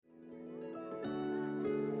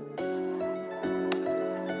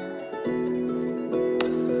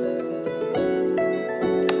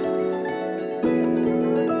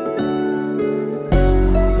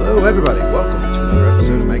everybody. Welcome to another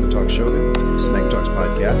episode of Manga Talk Shogun. This is Manga Talks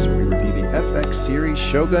podcast where we review the FX series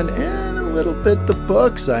Shogun and a little bit the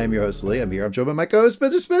books. I am your host, Lee. I'm here. I'm joined by my co-host,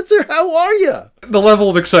 Spencer. Spencer, how are you? The level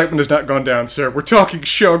of excitement has not gone down, sir. We're talking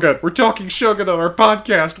Shogun. We're talking Shogun on our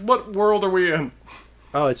podcast. What world are we in?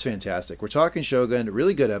 Oh, it's fantastic. We're talking Shogun.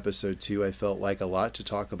 Really good episode, too. I felt like a lot to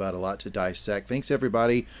talk about, a lot to dissect. Thanks,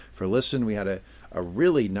 everybody, for listening. We had a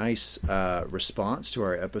really nice response to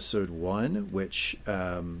our episode 1, which,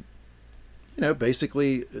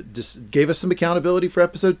 basically just gave us some accountability for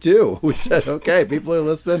episode 2. We said, okay, people are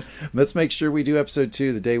listening. Let's make sure we do episode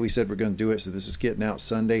 2 the day we said we're going to do it. So this is getting out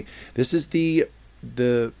Sunday. This is the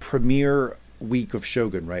premiere week of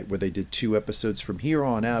Shogun, right? Where they did 2 episodes from here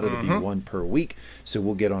on out. It'll be 1 per week. So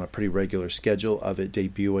we'll get on a pretty regular schedule of it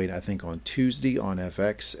debuting, I think, on Tuesday on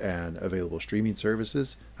FX and available streaming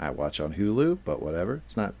services. I watch on Hulu, but whatever.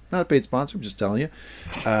 It's not a paid sponsor. I'm just telling you.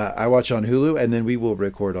 I watch on Hulu, and then we will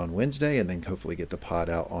record on Wednesday, and then hopefully get the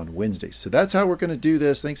pod out on Wednesday. So that's how we're going to do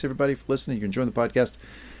this. Thanks, everybody, for listening. You're enjoying the podcast.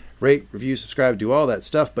 Rate, review, subscribe, do all that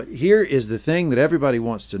stuff. But here is the thing that everybody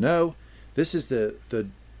wants to know. This is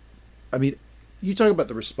you talk about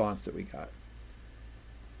the response that we got.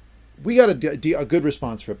 We got a good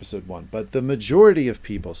response for episode 1, but the majority of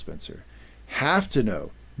people, Spencer, have to know,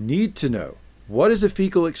 need to know, what is a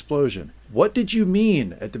fecal explosion? What did you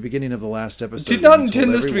mean at the beginning of the last episode? Did not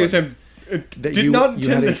intend this to be as ambiguous.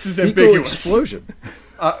 Explosion.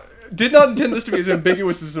 Did not intend this to be as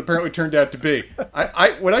ambiguous as it apparently turned out to be.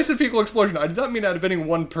 When I said fecal explosion, I did not mean out of any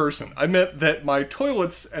one person. I meant that my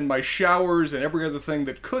toilets and my showers and every other thing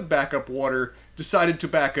that could back up water decided to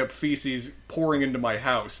back up feces pouring into my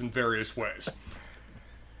house in various ways.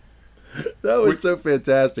 That was so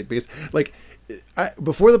fantastic because,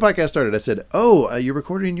 before the podcast started, I said, you're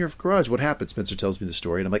recording in your garage. What happened? Spencer tells me the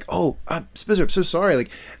story, and I'm like, Spencer, I'm so sorry.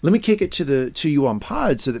 Let me kick it to you on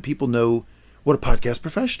pod so that people know what a podcast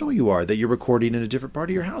professional you are, that you're recording in a different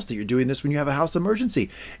part of your house, that you're doing this when you have a house emergency.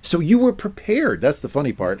 So you were prepared. That's the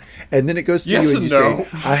funny part. And then it goes to you and you say,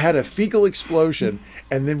 I had a fecal explosion.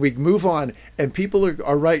 And then we move on and people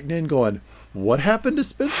are writing in going, what happened to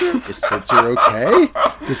Spencer? Is Spencer okay?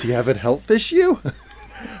 Does he have a health issue?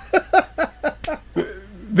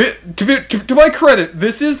 To my credit,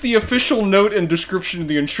 this is the official note and description of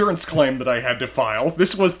the insurance claim that I had to file.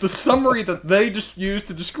 This was the summary that they just used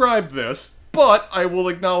to describe this. But I will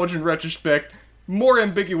acknowledge in retrospect, more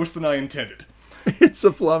ambiguous than I intended. It's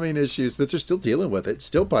a plumbing issue. Spencer's still dealing with it.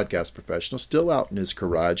 Still podcast professional. Still out in his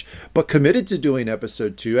garage. But committed to doing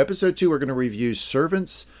episode 2. Episode 2, we're going to review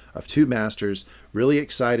Servants of Two Masters. Really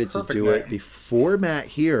excited to do it. The format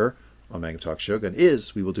here on Manga Talk Shogun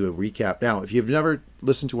is we will do a recap. Now, if you've never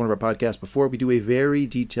listened to one of our podcasts before, we do a very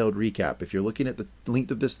detailed recap. If you're looking at the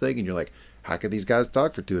length of this thing and you're like, how could these guys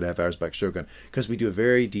talk for 2.5 hours about Shogun? Because we do a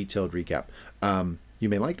very detailed recap. You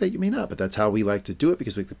may like that, you may not, but that's how we like to do it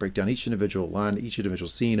because we can break down each individual line, each individual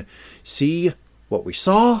scene, see what we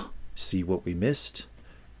saw, see what we missed,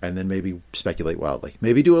 and then maybe speculate wildly.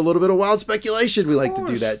 Maybe do a little bit of wild speculation. We like to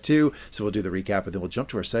do that too. So we'll do the recap and then we'll jump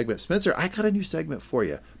to our segment. Spencer, I got a new segment for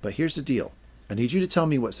you, but here's the deal. I need you to tell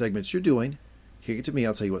me what segments you're doing. Kick it to me,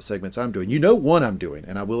 I'll tell you what segments I'm doing. You know one I'm doing,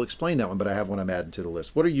 and I will explain that one, but I have one I'm adding to the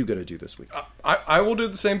list. What are you going to do this week? I will do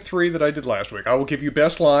the same 3 that I did last week. I will give you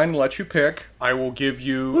best line, let you pick. I will give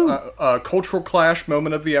you a cultural clash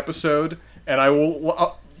moment of the episode, and I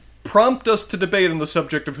will prompt us to debate on the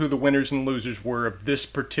subject of who the winners and losers were of this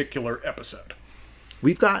particular episode.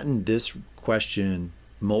 We've gotten this question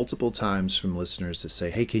multiple times from listeners that say,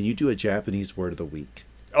 hey, can you do a Japanese word of the week?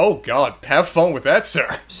 Oh, God. Have fun with that, sir.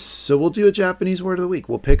 So we'll do a Japanese word of the week.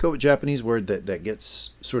 We'll pick a Japanese word that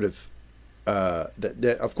gets sort of,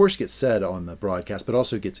 that of course gets said on the broadcast, but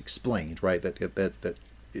also gets explained, right? That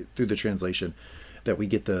through the translation that we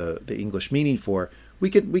get the English meaning for. We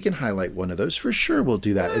can highlight one of those. For sure we'll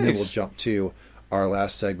do that. Nice. And then we'll jump to our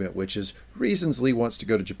last segment, which is reasons Lee wants to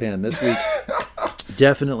go to Japan this week.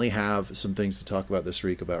 Definitely have some things to talk about this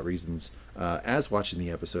week about reasons. As watching the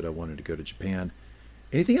episode, I wanted to go to Japan.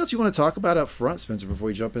 Anything else you want to talk about up front, Spencer, before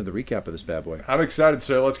we jump into the recap of this bad boy? I'm excited,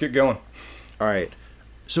 sir. Let's get going. All right.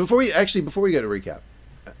 So before we get a recap,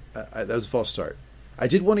 that was a false start. I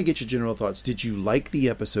did want to get your general thoughts. Did you like the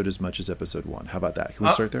episode as much as episode 1? How about that? Can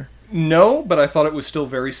we start there? No, but I thought it was still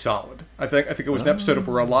very solid. I think it was an episode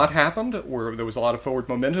where a lot happened, where there was a lot of forward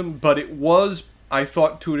momentum, but it was, I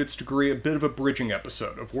thought, to its degree, a bit of a bridging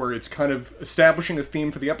episode, of where it's kind of establishing a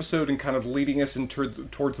theme for the episode and kind of leading us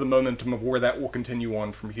towards the momentum of where that will continue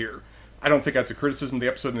on from here. I don't think that's a criticism of the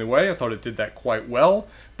episode in any way. I thought it did that quite well,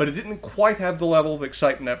 but it didn't quite have the level of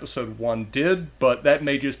excitement episode 1 did, but that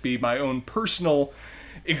may just be my own personal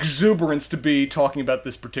exuberance to be talking about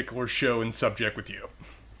this particular show and subject with you.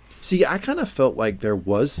 See, I kind of felt like there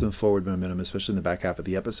was some forward momentum, especially in the back half of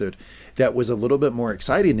the episode, that was a little bit more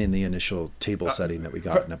exciting than the initial table setting that we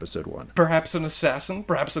got in episode 1. Perhaps an assassin,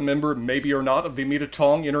 perhaps a member, maybe or not, of the Amida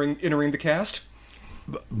Tong entering the cast?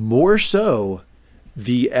 More so,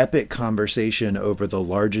 the epic conversation over the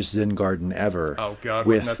largest Zen garden ever. Oh, God,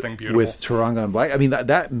 wasn't that thing beautiful? With Turanga and Black. I mean,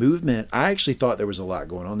 that movement, I actually thought there was a lot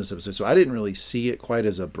going on this episode, so I didn't really see it quite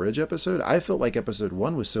as a bridge episode. I felt like episode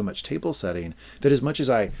 1 was so much table setting that as much as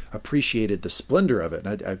I appreciated the splendor of it,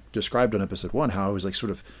 and I described on episode 1 how I was like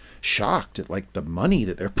sort of shocked at like the money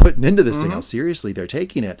that they're putting into this thing, how seriously they're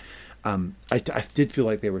taking it. I did feel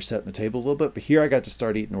like they were setting the table a little bit, but here I got to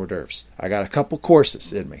start eating hors d'oeuvres. I got a couple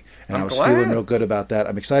courses in me, and I was feeling real good about that.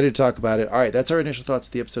 I'm excited to talk about it. All right, that's our initial thoughts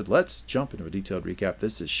of the episode. Let's jump into a detailed recap.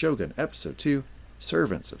 This is Shogun, episode 2,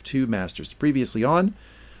 Servants of Two Masters. Previously on,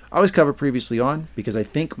 I always cover previously on because I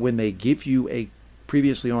think when they give you a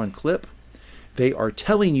previously on clip, they are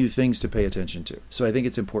telling you things to pay attention to. So I think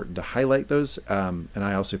it's important to highlight those, and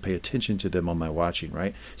I also pay attention to them on my watching,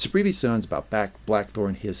 right? So previously on is about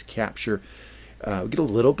Blackthorn, his capture. We get a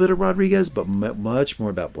little bit of Rodriguez, but much more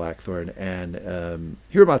about Blackthorn. And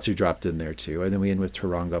Hiramatsu dropped in there too. And then we end with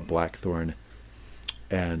Turanga, Blackthorn,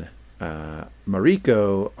 and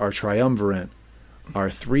Mariko, our triumvirate, are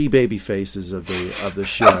 3 baby faces of the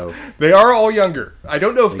show. They are all younger. I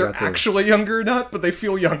don't know if they're actually younger or not, but they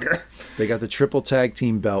feel younger. They got the triple tag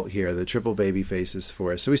team belt here, the triple baby faces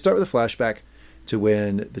for us. So we start with a flashback to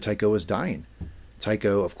when the Taiko was dying.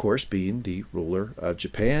 Taiko, of course, being the ruler of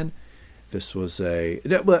Japan. This was I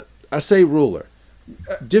say ruler.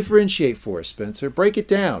 Differentiate for us, Spencer. Break it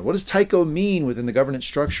down. What does Taiko mean within the governance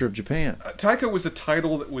structure of Japan? Taiko was a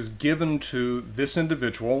title that was given to this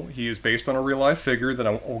individual. He is based on a real-life figure that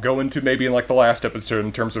I'll go into maybe in like the last episode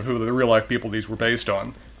in terms of who the real-life people these were based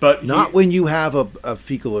on. But not when you have a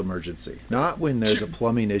fecal emergency. Not when there's a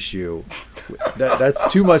plumbing issue.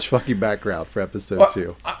 That's too much fucking background for episode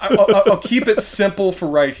 2. I'll keep it simple for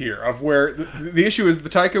right here. Of where the issue is, the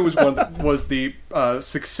Taiko was the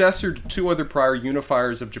successor to 2 other prior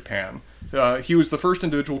unifiers of Japan. He was the first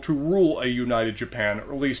individual to rule a united Japan,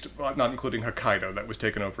 or at least not including Hokkaido, that was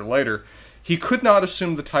taken over later. He could not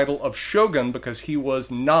assume the title of shogun because he was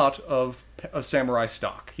not of a samurai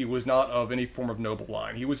stock. He was not of any form of noble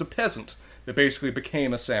line. He was a peasant that basically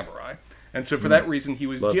became a samurai. And so for that reason, he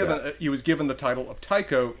was given the title of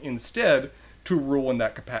Taiko instead to rule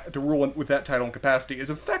with that title and capacity as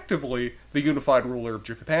effectively the unified ruler of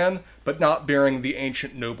Japan, but not bearing the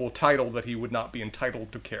ancient noble title that he would not be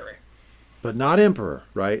entitled to carry. But not emperor,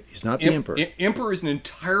 right? He's not the emperor. Emperor is an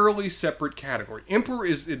entirely separate category. Emperor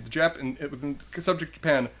is, within the subject of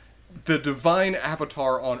Japan, the divine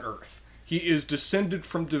avatar on Earth. He is descended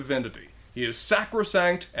from divinity. He is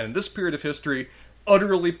sacrosanct, and in this period of history,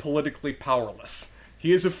 utterly politically powerless.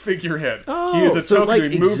 He is a figurehead. Oh, he is a so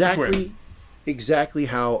token moved exactly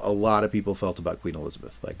how a lot of people felt about Queen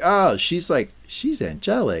Elizabeth. Like, she's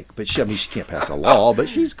angelic, but she can't pass a law, but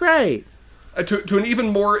she's great. To an even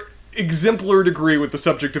more exemplar degree with the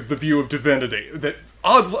subject of the view of divinity. That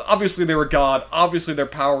obviously they're a god, obviously their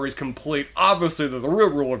power is complete, obviously they're the real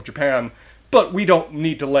ruler of Japan, but we don't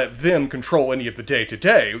need to let them control any of the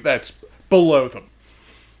day-to-day. That's below them.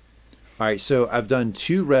 All right, so I've done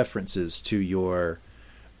 2 references to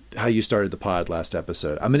how you started the pod last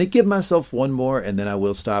episode. I'm going to give myself one more, and then I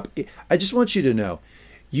will stop. I just want you to know,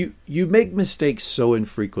 you make mistakes so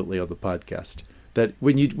infrequently on the podcast that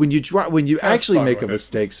when you actually make a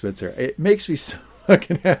mistake, Spencer, it makes me so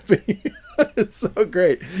fucking happy. It's so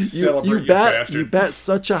great. You bet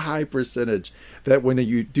such a high percentage that when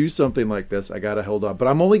you do something like this, I gotta hold on. But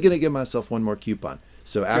I'm only gonna give myself one more coupon.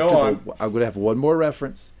 So I'm gonna have one more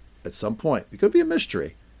reference at some point. It could be a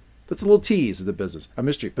mystery. That's a little tease of the business, a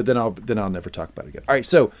mystery. But then I'll never talk about it again. All right,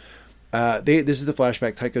 so this is the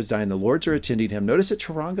flashback. Taiko's dying. The lords are attending him. Notice that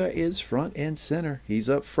Turanga is front and center. He's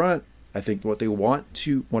up front. I think what they want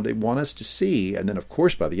us to see, and then of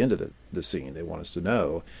course by the end of the scene they want us to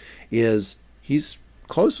know, is he's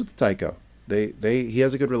close with the Taiko. He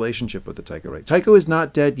has a good relationship with the Taiko, right? Taiko is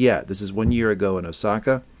not dead yet. This is 1 year ago in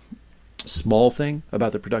Osaka. Small thing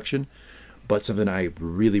about the production, but something I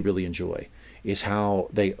really, really enjoy is how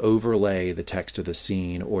they overlay the text of the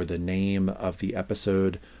scene or the name of the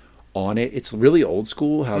episode on it. It's really old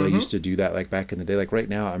school how they used to do that, like back in the day. Like right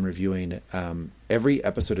now I'm reviewing every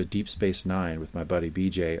episode of Deep Space Nine with my buddy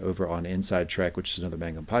BJ over on Inside Trek, which is another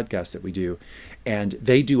Mangum podcast that we do, and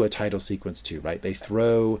they do a title sequence too, right? They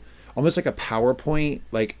throw almost like a PowerPoint,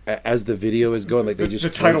 like as the video is going, like they just the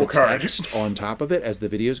title throw the text on top of it as the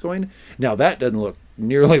video is going. Now that doesn't look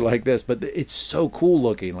nearly like this, but it's so cool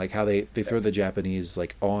looking, like how they throw the Japanese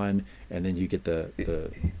like on, and then you get the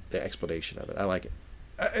explanation of it. I like it.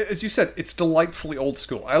 As you said, it's delightfully old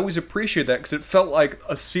school. I always appreciate that because it felt like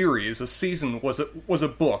a season was a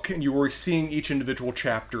book, and you were seeing each individual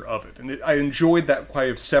chapter of it. And I enjoyed that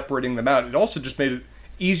way of separating them out. It also just made it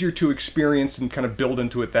easier to experience and kind of build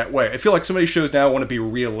into it that way. I feel like some of these shows now want to be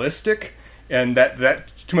realistic, and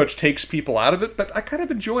that too much takes people out of it, but I kind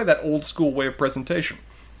of enjoy that old school way of presentation.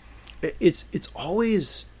 It's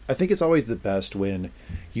always, I think it's always the best when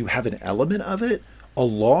you have an element of it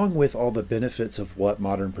along with all the benefits of what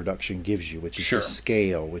modern production gives you, which is the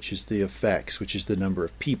scale, which is the effects, which is the number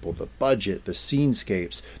of people, the budget, the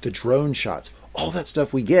scenescapes, the drone shots, all that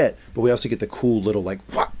stuff we get, but we also get the cool little like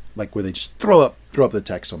where they just throw up the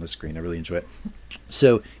text on the screen. I really enjoy it.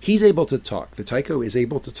 So he's able to talk. The Taiko is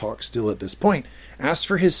able to talk still at this point. As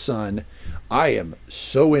for his son, I am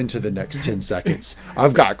so into the next 10 seconds.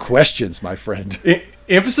 I've got questions, my friend.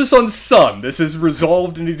 Emphasis on son. This is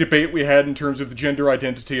resolved any debate we had in terms of the gender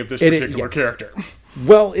identity of this particular character.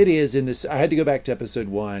 Well, it is in this. I had to go back to episode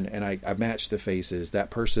 1, and I matched the faces. That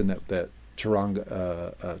person that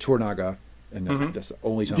Toranaga, and that's the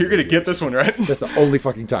only time you're going to get this one right. That's the only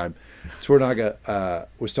fucking time Toranaga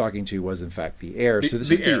was talking to was in fact the heir. So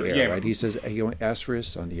this is the heir, right? He says he asks for his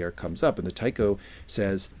son. The heir comes up, and the Taiko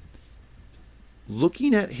says,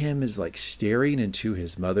 looking at him is like staring into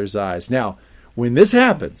his mother's eyes. Now, when this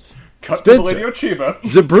happens, cut Spencer, to Lady Ochiba.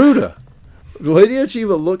 Zabruda, Lady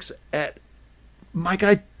Ochiba looks at my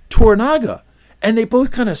guy Toranaga, and they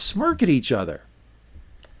both kind of smirk at each other.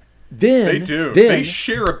 Then they do. They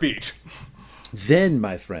share a beat. Then,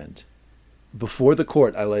 my friend, before the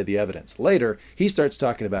court, I lay the evidence. Later, he starts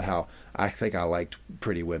talking about how I think I liked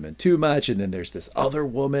pretty women too much, and then there's this other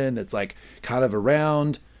woman that's like kind of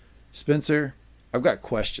around. Spencer, I've got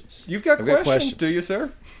questions. You've got questions, do you,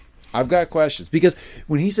 sir? I've got questions. Because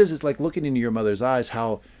when he says it's like looking into your mother's eyes,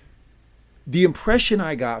 how the impression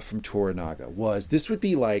I got from Toranaga was this would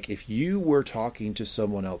be like if you were talking to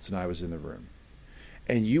someone else and I was in the room,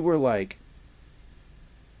 and you were like,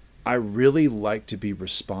 I really like to be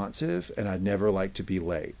responsive and I never like to be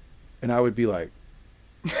late. And I would be like,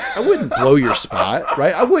 I wouldn't blow your spot,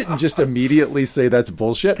 right? I wouldn't just immediately say that's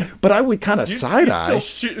bullshit, but I would kind of side eye.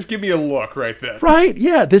 Just give me a look right there, right?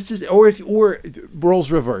 Yeah, this is, or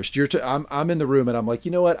roles reversed. I'm in the room and I'm like,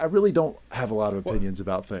 you know what? I really don't have a lot of opinions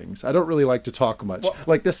about things. I don't really like to talk much.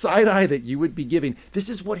 Like the side eye that you would be giving. This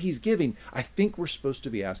is what he's giving. I think we're supposed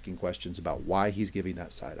to be asking questions about why he's giving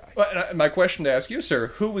that side eye. Well, my question to ask you, sir,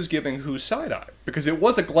 who was giving whose side eye? Because it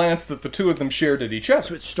was a glance that the two of them shared at each other.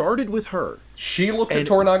 So it started with her. She looked at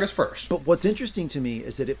Toranaga's first. But what's interesting to me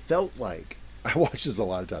is that it felt like, I watched this a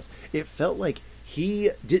lot of times, it felt like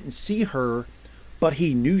he didn't see her, but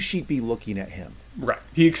he knew she'd be looking at him. Right.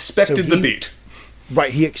 He expected the beat.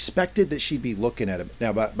 Right. He expected that she'd be looking at him.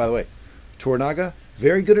 Now, by the way, Toranaga,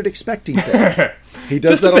 very good at expecting things. He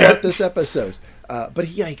does that a lot this episode. But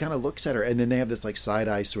he kind of looks at her, and then they have this like side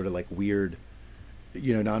eye sort of like weird,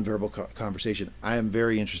 nonverbal conversation. I am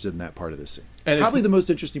very interested in that part of the scene. And probably the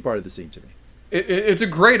most interesting part of the scene to me. It's a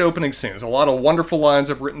great opening scene. There's a lot of wonderful lines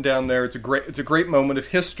I've written down there. It's a great moment of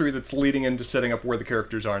history that's leading into setting up where the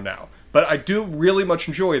characters are now. But I do really much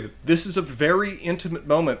enjoy that this is a very intimate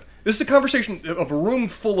moment. This is a conversation of a room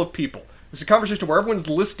full of people. This is a conversation where everyone's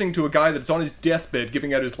listening to a guy that's on his deathbed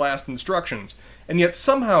giving out his last instructions. And yet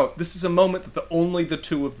somehow this is a moment that only the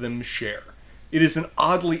two of them share. It is an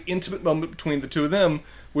oddly intimate moment between the two of them,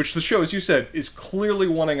 which the show, as you said, is clearly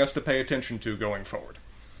wanting us to pay attention to going forward.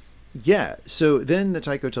 Yeah, so then the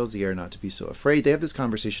Taiko tells the heir not to be so afraid. They have this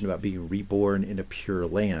conversation about being reborn in a pure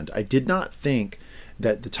land. I did not think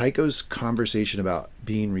that the Taiko's conversation about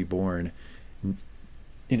being reborn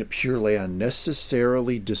in a pure land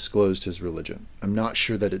necessarily disclosed his religion. I'm not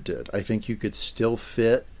sure that it did. I think you could still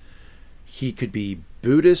fit. He could be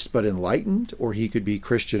Buddhist but enlightened, or he could be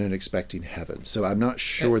Christian and expecting heaven. So I'm not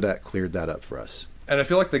sure that cleared that up for us. And I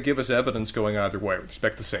feel like they give us evidence going either way with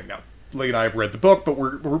respect to the same. Now, Lee and I have read the book, but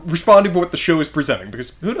we're responding to what the show is presenting,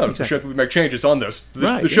 because who knows? Exactly. The show, we make changes on this.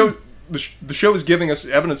 The show is giving us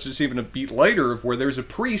evidence just even a beat later of where there's a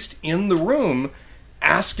priest in the room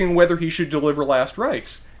asking whether he should deliver last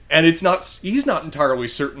rites. And he's not entirely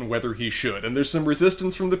certain whether he should. And there's some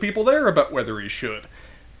resistance from the people there about whether he should.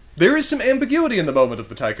 There is some ambiguity in the moment of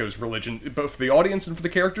the Taiko's religion, both for the audience and for the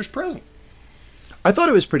characters present. I thought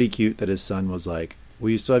it was pretty cute that his son was like, will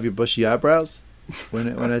you still have your bushy eyebrows when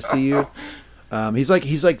I see you?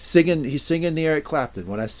 He's singing the Eric Clapton,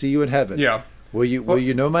 when I see you in heaven. Yeah. Will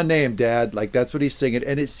you know my name, Dad? Like, that's what he's singing.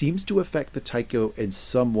 And it seems to affect the Taiko in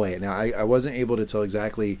some way. Now, I wasn't able to tell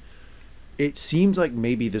exactly it seems like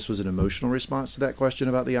maybe this was an emotional response to that question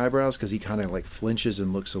about the eyebrows, because he kind of like flinches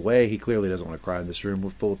and looks away. He clearly doesn't want to cry in this room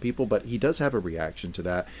full of people, but he does have a reaction to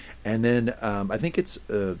that. And then I think it's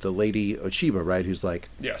the lady Ochiba, right, who's like,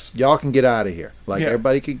 yes, y'all can get out of here. Like,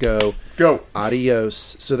 everybody could go. Adios.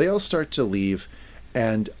 So they all start to leave.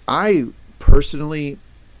 And I personally,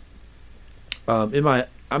 I'm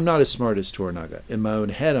not as smart as Toranaga. In my own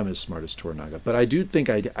head, I'm as smart as Toranaga. But I do think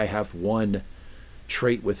I have one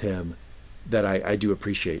trait with him that I do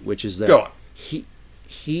appreciate, which is that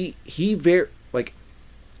he very, like,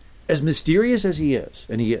 as mysterious as he is,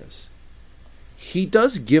 and he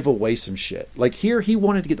does give away some shit. Like, here, he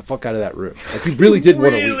wanted to get the fuck out of that room. Like, he really did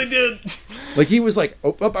want to leave. Really did. Like, he was like,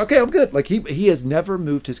 oh, okay, I'm good. Like, he has never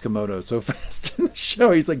moved his kimono so fast in the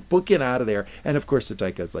show. He's like booking out of there. And of course, the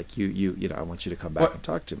Taika's like, you know, I want you to come back and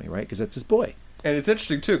talk to me, right? Because that's his boy. And it's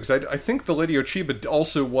interesting too, because I think the Lady Ochiba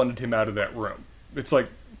also wanted him out of that room. It's like,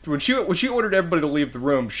 when she ordered everybody to leave the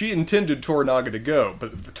room, she intended Toranaga to go,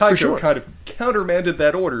 but the Taika kind of countermanded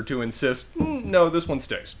that order to insist, no, this one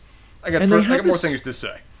stays. I got more things to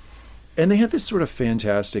say. And they had this sort of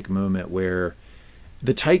fantastic moment where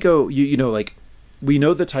the Taiko, you know, like, we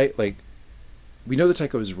know the Taiko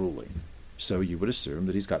is ruling, so you would assume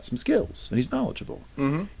that he's got some skills and he's knowledgeable.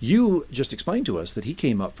 Mm-hmm. You just explained to us that he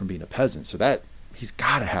came up from being a peasant, so that he's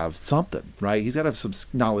got to have something, right? He's got to have some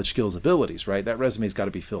knowledge, skills, abilities, right? That resume's got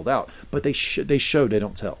to be filled out. But they show, they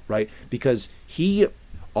don't tell, right? Because he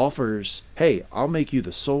offers, hey, I'll make you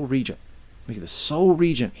the sole regent. Make you the sole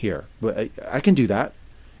regent here. But I can do that.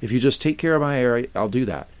 If you just take care of my area, I'll do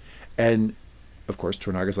that. And of course,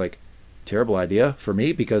 Toranaga's like, terrible idea for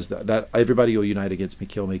me, because that everybody will unite against me,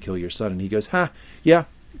 kill your son. And he goes, yeah,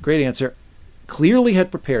 great answer. Clearly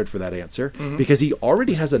had prepared for that answer, because he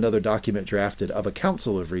already has another document drafted of a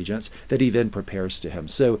council of regents that he then prepares to him.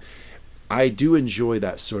 So I do enjoy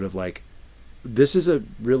that sort of like, this is a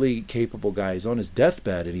really capable guy. He's on his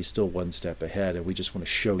deathbed and he's still one step ahead, and we just want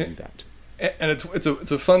to show you that. And it's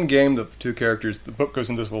a fun game that the two characters, the book goes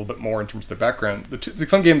into this a little bit more in terms of their background. It's a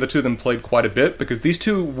fun game the two of them played quite a bit, because these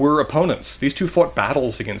two were opponents. These two fought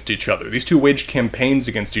battles against each other. These two waged campaigns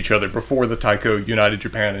against each other before the Taiko united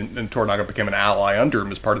Japan and Toranaga became an ally under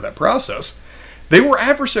him as part of that process. They were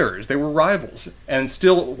adversaries. They were rivals. And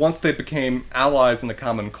still, once they became allies in a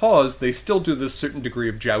common cause, they still do this certain degree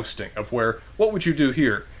of jousting of where, what would you do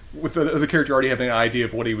here? With the character already having an idea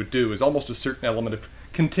of what he would do, is almost a certain element of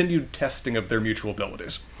continued testing of their mutual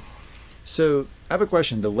abilities. So, I have a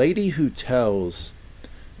question. The lady who tells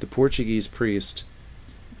the Portuguese priest,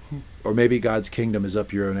 or maybe God's kingdom is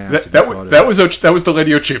up your own ass. That was the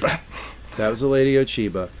Lady Ochiba. That was the Lady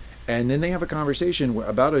Ochiba. And then they have a conversation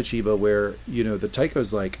about Ochiba where, you know, the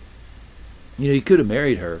Taiko's like, you know, you could have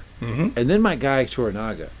married her. Mm-hmm. And then my guy,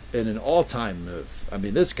 Toranaga, in an all-time move, I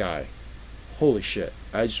mean, this guy, holy shit,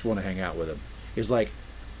 I just want to hang out with him, is like,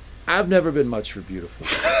 I've never been much for beautiful.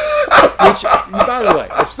 Which, by the way,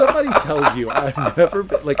 if somebody tells you I've never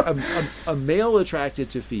been, like, I'm a male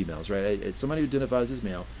attracted to females, right? It's somebody who identifies as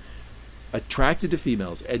male, attracted to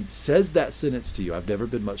females, and says that sentence to you, I've never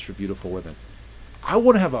been much for beautiful women. I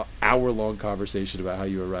want to have an hour-long conversation about how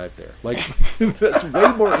you arrived there. Like, that's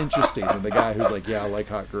way more interesting than the guy who's like, yeah, I like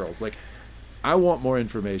hot girls. Like, I want more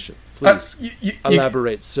information. Please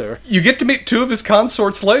elaborate, sir. You get to meet two of his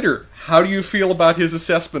consorts later. How do you feel about his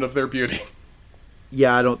assessment of their beauty?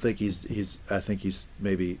 Yeah, I don't think he's. I think he's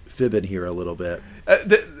maybe fibbing here a little bit.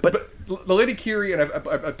 But the Lady Kiri, and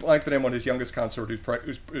I like the name on his youngest consort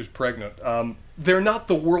who's pregnant. They're not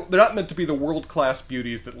meant to be the world-class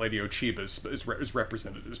beauties that Lady Ochiba is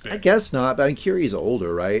represented as being. I guess not. But I mean, Kiri's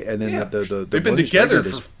older, right? And then they've been together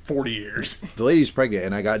for 40 years. The lady's pregnant,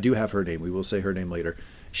 and I do have her name. We will say her name later.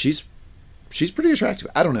 She's pretty attractive.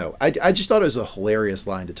 I don't know. I just thought it was a hilarious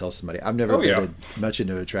line to tell somebody. I've never been much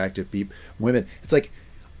into attractive women. It's like,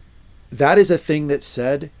 that is a thing that's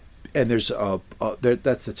said, and there's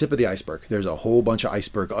that's the tip of the iceberg. There's a whole bunch of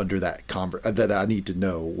iceberg under that that I need to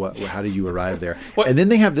know. How do you arrive there? And then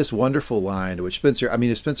they have this wonderful line, which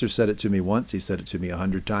if Spencer said it to me once, he said it to me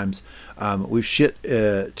 100 times. We've shit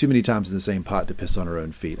too many times in the same pot to piss on our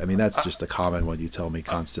own feet. I mean, that's just a common one you tell me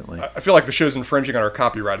constantly. I feel like the show's infringing on our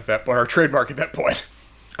copyright at that point, our trademark at that point.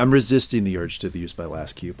 I'm resisting the urge to use my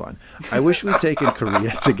last coupon. I wish we'd taken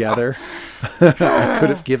Korea together. I could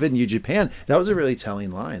have given you Japan. That was a really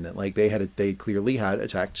telling line, that like they clearly had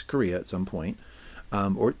attacked Korea at some point,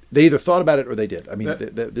 or they either thought about it or they did. I mean,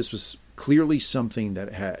 this was clearly something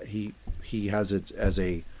that he has it as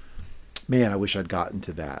a man. I wish I'd gotten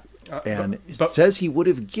to that. And it says he would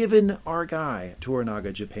have given our guy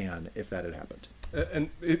Toranaga Japan if that had happened.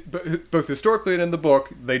 Both historically and in the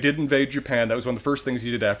book, they did invade Japan. That was one of the first things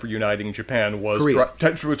he did after uniting Japan was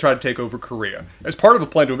try to take over Korea. As part of a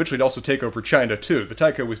plan to eventually also take over China, too. The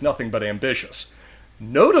Taiko was nothing but ambitious.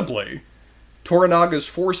 Notably, Toranaga's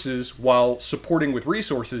forces, while supporting with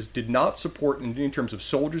resources, did not support in terms of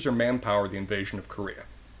soldiers or manpower the invasion of Korea.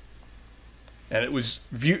 And it was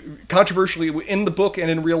controversially in the book and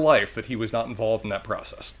in real life that he was not involved in that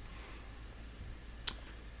process.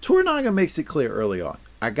 Toranaga makes it clear early on.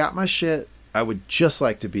 I got my shit. I would just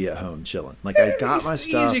like to be at home chilling. Like, I got my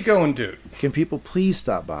stuff. Easy going, dude. Can people please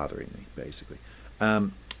stop bothering me, basically?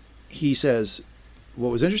 He says, what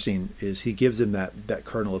was interesting is he gives him that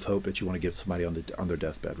kernel of hope that you want to give somebody on their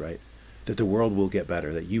deathbed, right? That the world will get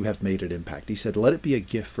better, that you have made an impact. He said, let it be a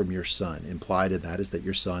gift from your son. Implied in that is that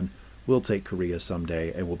your son will take Korea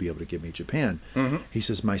someday and will be able to give me Japan. Mm-hmm. He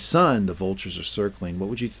says, my son, the vultures are circling. What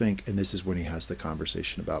would you think? And this is when he has the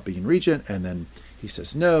conversation about being regent. And then he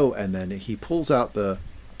says no. And then he pulls out the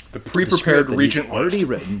pre-prepared regent list. Already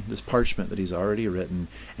written, this parchment that he's already written.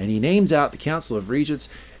 And he names out the Council of Regents.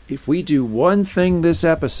 If we do one thing this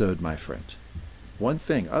episode, my friend, one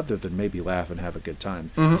thing other than maybe laugh and have a good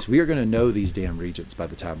time, is we are going to know these damn regents by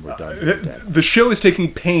the time we're done. The show is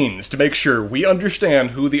taking pains to make sure we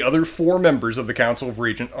understand who the other 4 members of the Council of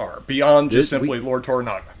Regent are, beyond just simply Lord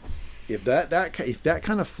Toranaga. If that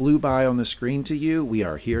kind of flew by on the screen to you, we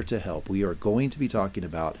are here to help. We are going to be talking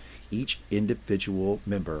about each individual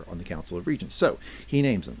member on the Council of Regents. So he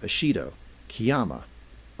names them Ishido, Kiyama,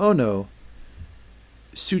 Ono,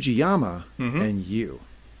 Sugiyama, and Yu.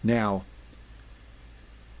 Now,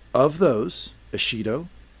 of those, Ishido,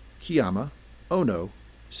 Kiyama, Ono,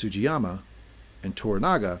 Sugiyama, and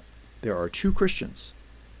Toranaga, there are 2 Christians.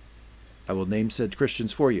 I will name said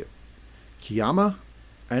Christians for you. Kiyama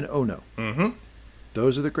and Ono.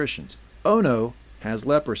 Those are the Christians. Ono has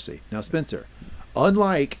leprosy. Now, Spencer,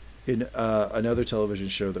 unlike in another television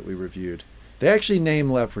show that we reviewed, they actually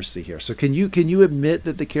name leprosy here. So can you admit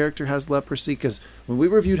that the character has leprosy? Because when we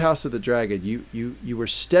reviewed House of the Dragon, you were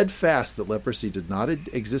steadfast that leprosy did not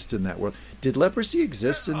exist in that world. Did leprosy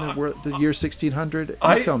exist in the year 1600?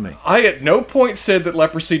 Tell me. I at no point said that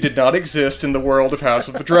leprosy did not exist in the world of House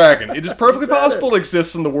of the Dragon. It is perfectly possible it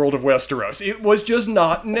exists in the world of Westeros. It was just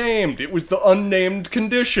not named. It was the unnamed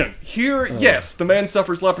condition. Here, yes, the man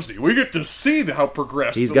suffers leprosy. We get to see how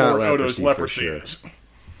progressed Lord Odo's leprosy is.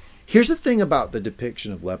 Here's the thing about the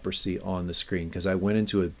depiction of leprosy on the screen, because I went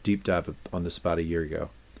into a deep dive on this about a year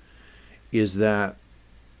ago, is that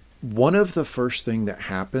one of the first thing that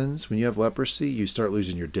happens when you have leprosy, you start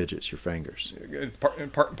losing your digits, your fingers.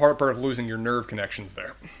 Part of losing your nerve connections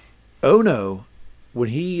there. Ono, when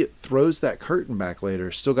he throws that curtain back later,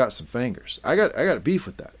 still got some fingers. I got a beef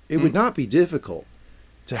with that. It would not be difficult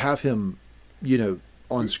to have him,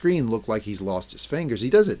 on screen look like he's lost his fingers. He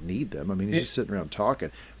doesn't need them. I mean, he's just sitting around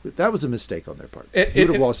talking. That was a mistake on their part. He would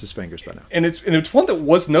have lost his fingers by now. And it's one that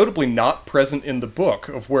was notably not present in the book,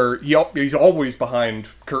 of where he's always behind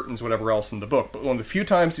curtains, whatever else in the book. But one of the few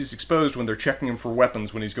times he's exposed when they're checking him for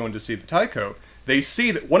weapons when he's going to see the Taiko, they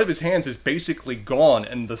see that one of his hands is basically gone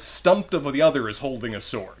and the stump of the other is holding a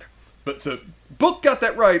sword. But so, book got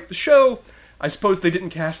that right. The show, I suppose they didn't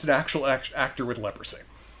cast an actual actor with leprosy.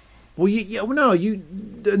 Well,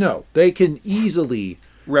 no. They can easily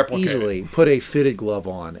put a fitted glove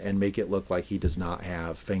on and make it look like he does not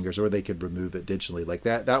have fingers, or they could remove it digitally like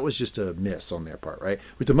that. That was just a miss on their part, right?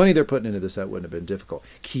 With the money they're putting into this, that wouldn't have been difficult.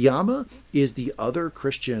 Kiyama is the other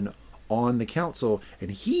Christian on the council, and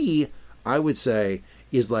he, I would say,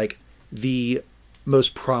 is like the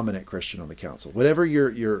most prominent Christian on the council. Whenever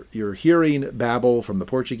you're hearing babble from the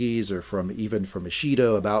Portuguese or from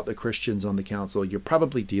Ishido about the Christians on the council, you're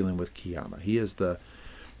probably dealing with Kiyama. He's the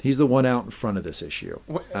one out in front of this issue.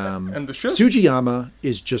 And the show, Sugiyama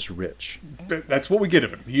is just rich. That's what we get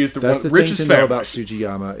of him. He is the richest family. That's the thing to know about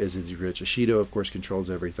Sugiyama is he's rich. Ishido, of course,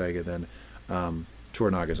 controls everything, and then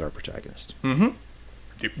Toranaga's our protagonist.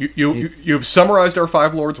 You've summarized our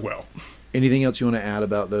 5 lords well. Anything else you want to add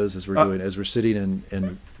about those as we're sitting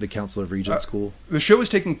in the Council of Regents school? The show is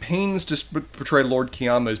taking pains to portray Lord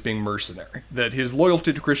Kiyama as being mercenary. That his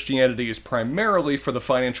loyalty to Christianity is primarily for the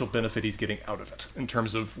financial benefit he's getting out of it, in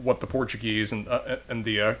terms of what the Portuguese and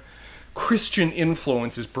the Christian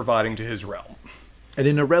influence is providing to his realm. And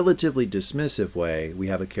in a relatively dismissive way, we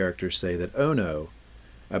have a character say that Ono,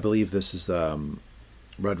 I believe this is not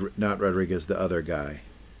Rodriguez, the other guy.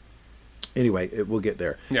 Anyway, we'll get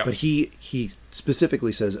there. Yeah. But he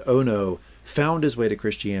specifically says Ono found his way to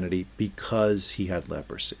Christianity because he had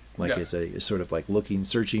leprosy. Like, Yeah. it's sort of like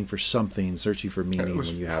searching for something, searching for meaning was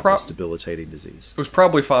when you have pro- this debilitating disease. It was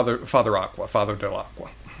probably Father Aqua, Father Del Aqua,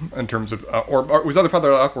 in terms of, or it was either Father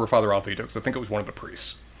Del Aqua or Father Alvito, because I think it was one of the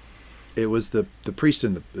priests. It was the priest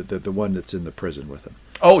in the one that's in the prison with him.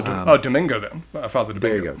 Oh, Domingo then, Father Domingo.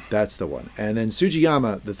 There you go. That's the one. And then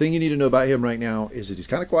Sujiyama, the thing you need to know about him right now is that he's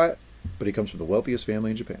kind of quiet, but he comes from the wealthiest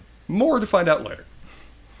family in Japan. More to find out later.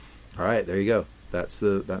 All right, there you go. That's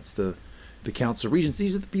the council of regents.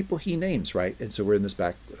 These are the people he names, right? And so we're in this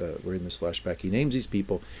flashback. He names these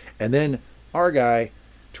people, and then our guy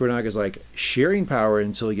Toranaga's like sharing power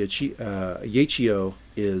until Yachio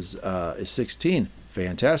is 16.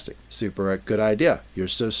 Fantastic, super good idea. You're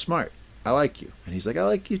so smart. I like you. And he's like, I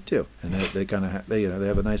like you too. And they kind of they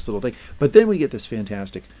have a nice little thing. But then we get this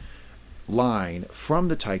fantastic line from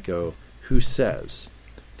the Taiko who says,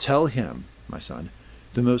 "Tell him, my son,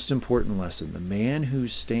 the most important lesson. The man who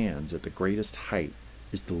stands at the greatest height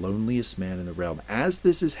is the loneliest man in the realm." As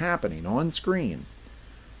this is happening on screen,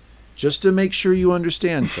 just to make sure you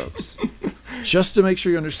understand, folks. Just to make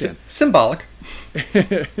sure you understand. Symbolic.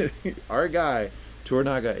 Our guy,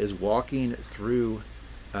 Toranaga, is walking through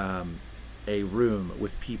a room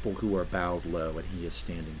with people who are bowed low, and he is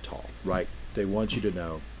standing tall, right? They want you to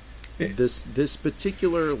know this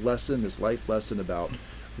particular lesson, this life lesson about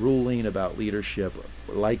ruling, about leadership,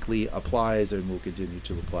 likely applies and will continue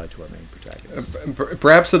to apply to our main protagonist.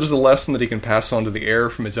 Perhaps it is a lesson that he can pass on to the heir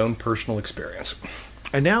from his own personal experience.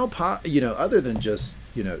 And now, other than just,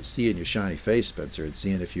 seeing your shiny face, Spencer, and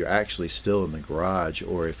seeing if you're actually still in the garage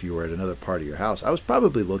or if you were at another part of your house, I was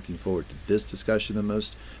probably looking forward to this discussion the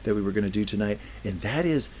most that we were going to do tonight, and that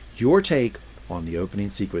is your take on the opening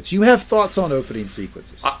sequence. You have thoughts on opening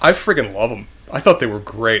sequences. I friggin' love them. I thought they were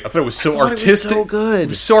great. I thought it was so artistic. It was so good. It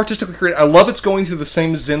was so artistically created. I love it's going through the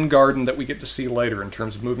same Zen garden that we get to see later in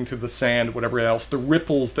terms of moving through the sand, whatever else, the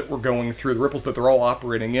ripples that we're going through, the ripples that they're all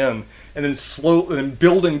operating in, and then slowly and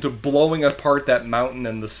building to blowing apart that mountain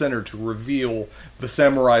in the center to reveal the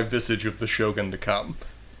samurai visage of the shogun to come.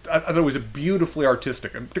 I thought it was beautifully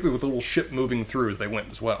artistic, and particularly with the little ship moving through as they went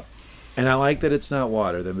as well. And I like that it's not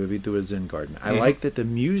water. They're moving through a Zen garden. I like that the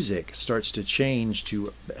music starts to change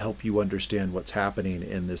to help you understand what's happening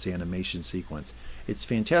in this animation sequence. It's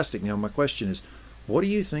fantastic. Now, my question is, what do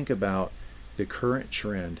you think about the current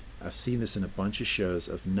trend? I've seen this in a bunch of shows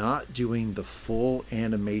of not doing the full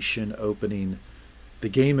animation opening, the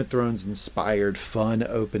Game of Thrones inspired fun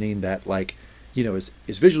opening that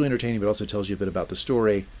is visually entertaining but also tells you a bit about the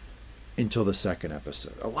story, until the second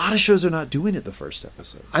episode. A lot of shows are not doing it the first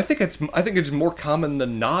episode. I think it's more common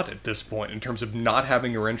than not at this point in terms of not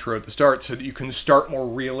having your intro at the start, so that you can start more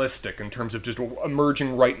realistic in terms of just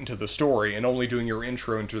emerging right into the story and only doing your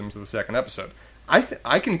intro in terms of the second episode.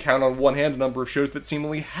 I can count on one hand a number of shows that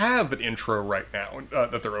seemingly have an intro right now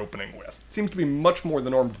that they're opening with. It seems to be much more the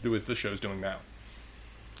norm to do as this show's doing now.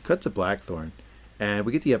 Cut to Blackthorn, and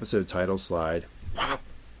we get the episode title slide. Whop.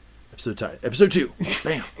 Episode 2.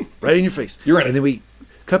 Bam. Right in your face. You're in it. And then we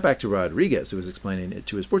cut back to Rodriguez, who was explaining it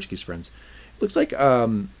to his Portuguese friends. It looks like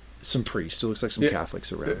some priests. It looks like some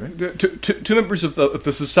Catholics around, right? Two members of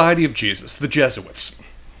the Society of Jesus, the Jesuits.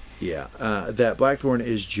 Yeah. That Blackthorn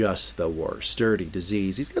is just the worst. Dirty,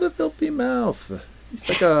 disease. He's got a filthy mouth. He's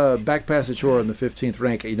like a back passage whore on the 15th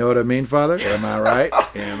rank. You know what I mean, Father? Am I right?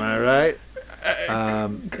 Am I right?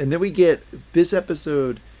 And then we get this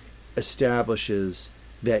episode establishes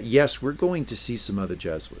that, yes, we're going to see some other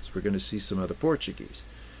Jesuits. We're going to see some other Portuguese.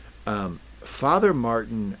 Father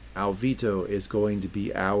Martin Alvito is going to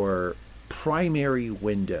be our primary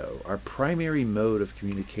window, our primary mode of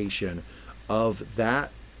communication of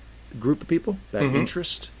that group of people, that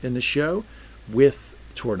interest in the show, with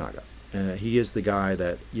Toranaga. He is the guy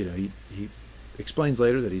that, he explains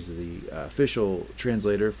later that he's the official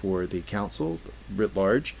translator for the council writ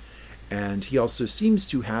large. And he also seems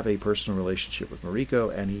to have a personal relationship with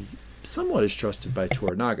Mariko, and he somewhat is trusted by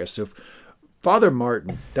Toranaga. So Father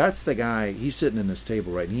Martin, that's the guy, he's sitting in this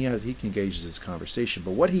table, right? And he engages this conversation.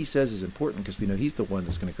 But what he says is important because we know he's the one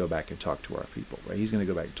that's going to go back and talk to our people, right? He's going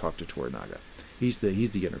to go back and talk to Toranaga. He's the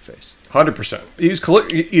interface. 100%.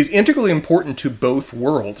 He's integrally important to both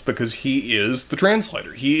worlds because he is the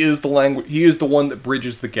translator. He is the language. He is the one that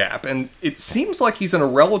bridges the gap, and it seems like he's in a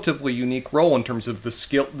relatively unique role in terms of the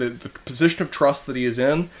skill, the position of trust that he is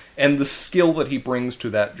in, and the skill that he brings to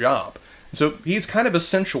that job. So he's kind of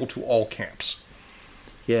essential to all camps.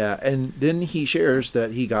 Yeah, and then he shares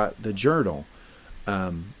that he got the journal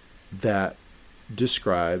that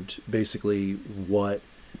described basically what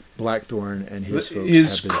Blackthorn and his folks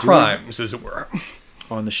have been crimes, doing. as it were.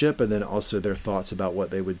 on the ship, and then also their thoughts about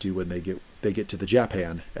what they would do when they get to the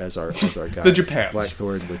Japan, as our guy The Japans.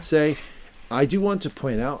 Blackthorn would say. I do want to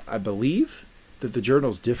point out, I believe that the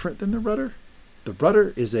journal's different than the rudder. The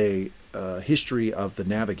rudder is a history of the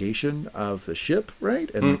navigation of the ship,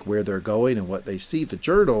 right? And like where they're going and what they see. The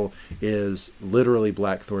journal is literally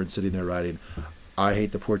Blackthorn sitting there writing, I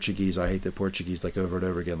hate the Portuguese, like over and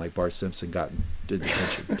over again, like Bart Simpson got in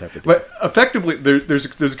detention type of deal. But effectively, there's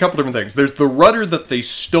a couple different things. There's the rudder that they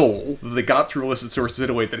stole, that they got through illicit sources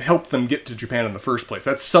anyway, that helped them get to Japan in the first place.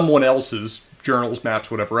 That's someone else's journals,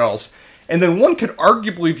 maps, whatever else. And then one could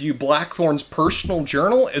arguably view Blackthorn's personal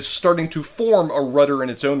journal as starting to form a rudder in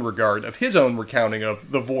its own regard, of his own recounting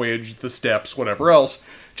of the voyage, the steps, whatever else,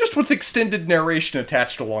 just with extended narration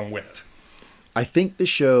attached along with it. I think the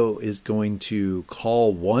show is going to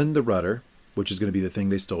call one the rudder, which is going to be the thing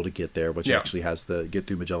they stole to get there, which actually has the get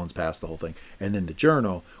through Magellan's Pass, the whole thing. And then the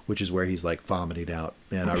journal, which is where he's like vomiting out,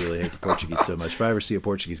 man, I really hate the Portuguese so much. If I ever see a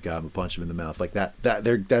Portuguese guy, I'm going to punch him in the mouth. Like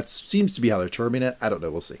that seems to be how they're terming it. I don't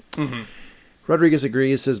know. We'll see. Mm-hmm. Rodriguez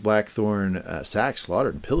agrees, says Blackthorn sacked,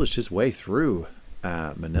 slaughtered, and pillaged his way through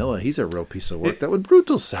Manila. He's a real piece of work. That one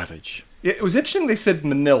brutal savage. It was interesting they said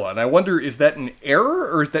Manila, and I wonder, is that an error,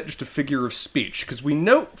 or is that just a figure of speech? Because we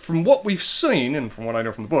know, from what we've seen, and from what I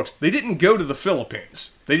know from the books, they didn't go to the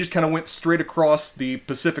Philippines. They just kind of went straight across the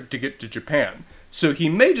Pacific to get to Japan. So he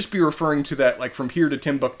may just be referring to that, like, from here to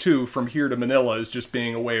Timbuktu, from here to Manila, as just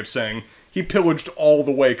being a way of saying he pillaged all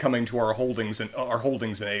the way coming to our holdings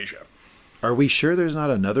in Asia. Are we sure there's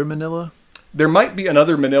not another Manila? There might be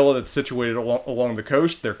another Manila that's situated along the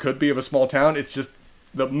coast. There could be of a small town. It's just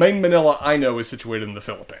the main Manila I know is situated in the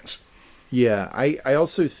Philippines. Yeah, I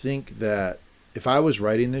also think that if I was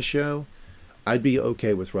writing this show, I'd be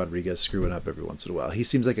okay with Rodriguez screwing up every once in a while. He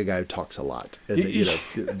seems like a guy who talks a lot.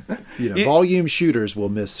 And, volume shooters will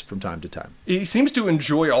miss from time to time. He seems to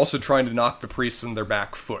enjoy also trying to knock the priests on their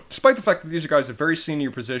back foot, despite the fact that these are guys of very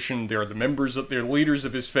senior position. They're they're leaders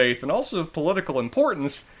of his faith, and also of political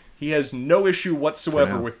importance. He has no issue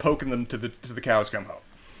whatsoever with poking them to the cows come home.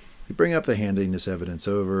 They bring up they're going to hand this evidence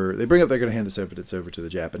over to the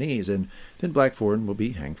Japanese, and then Blackthorn will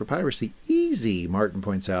be hanged for piracy. Easy, Martin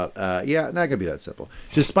points out. Not going to be that simple.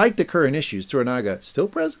 Despite the current issues, Toranaga still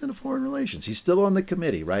president of foreign relations. He's still on the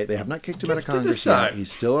committee, right? They have not kicked him out of Congress yet.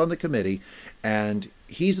 He's still on the committee, and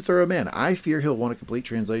he's a thorough man. I fear he'll want a complete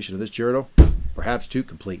translation of this journal, perhaps two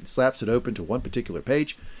complete. Slaps it open to one particular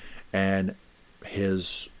page, and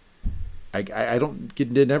his... I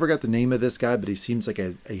never got the name of this guy, but he seems like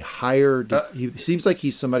a higher. He seems like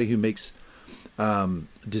he's somebody who makes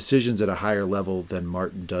decisions at a higher level than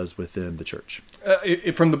Martin does within the church.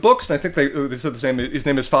 From the books, and I think they said his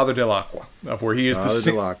name is Father Dell'Acqua, where he is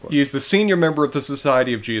he is the senior member of the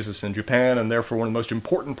Society of Jesus in Japan, and therefore one of the most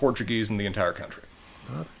important Portuguese in the entire country.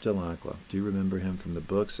 Dell'Acqua. Do you remember him from the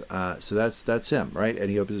books? So that's him, right? And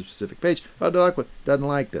he opens a specific page. Dell'Acqua doesn't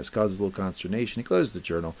like this, causes a little consternation. He closes the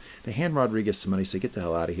journal. They hand Rodriguez some money, say, get the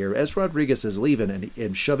hell out of here. As Rodriguez is leaving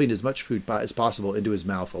and shoving as much food as possible into his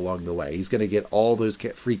mouth along the way, he's going to get all those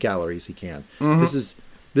free calories he can. Mm-hmm.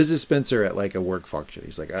 This is Spencer at like a work function.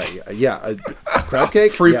 He's like, crab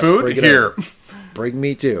cake? Free food? Here. Bring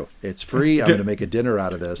me too. It's free. I'm going to make a dinner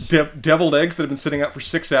out of this. Deviled eggs that have been sitting out for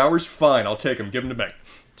 6 hours? Fine, I'll take them. Give them to me.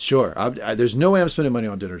 Sure. There's no way I'm spending money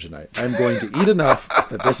on dinner tonight. I'm going to eat enough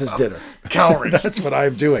that this is dinner. Calories. That's what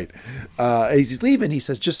I'm doing. As he's leaving, he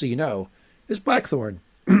says, just so you know, this Blackthorn,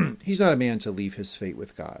 he's not a man to leave his fate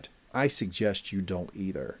with God. I suggest you don't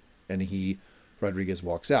either. And Rodriguez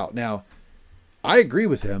walks out. Now, I agree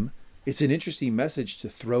with him. It's an interesting message to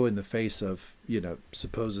throw in the face of,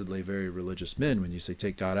 supposedly very religious men when you say,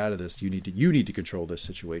 take God out of this. You need to control this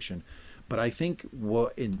situation. But I think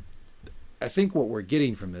what we're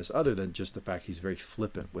getting from this, other than just the fact he's very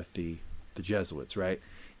flippant with the Jesuits, right,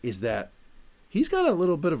 is that he's got a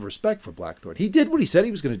little bit of respect for Blackthorn. He did what he said he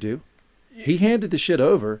was going to do. He handed the shit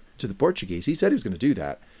over to the Portuguese. He said he was going to do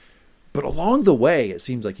that. But along the way, it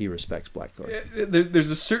seems like he respects Blackthorn.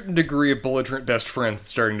 There's a certain degree of belligerent best friends that's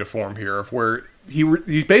starting to form here, of where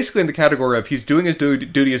he's basically in the category of he's doing his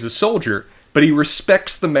duty as a soldier, but he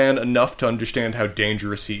respects the man enough to understand how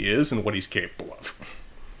dangerous he is and what he's capable of.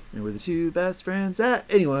 And we're the two best friends that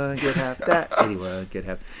anyone could have, that anyone could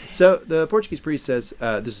have. So the Portuguese priest says,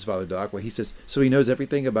 this is Father Dell'Acqua, he says, so he knows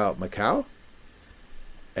everything about Macau?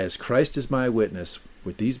 As Christ is my witness,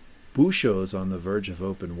 with these Bushos on the verge of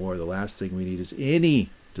open war, the last thing we need is any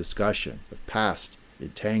discussion of past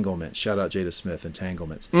entanglements. Shout out Jada Smith,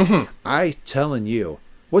 entanglements. Mm-hmm. I telling you,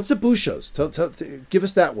 What's the bushos? Give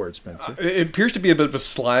us that word, Spencer. It appears to be a bit of a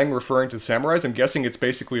slang referring to samurais. I'm guessing it's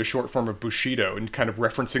basically a short form of bushido, and kind of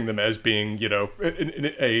referencing them as being,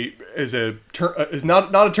 as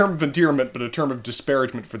not a term of endearment, but a term of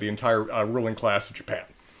disparagement for the entire ruling class of Japan.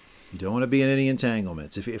 You don't want to be in any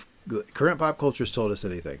entanglements. If current pop culture has told us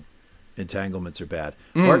anything, entanglements are bad.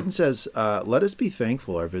 Martin says, let us be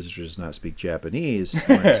thankful our visitor does not speak Japanese.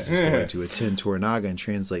 Martin is going to attend Toranaga and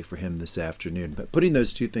translate for him this afternoon. But putting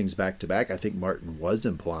those two things back to back, I think Martin was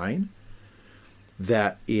implying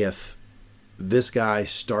that if this guy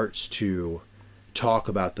starts to talk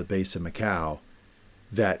about the base in Macau,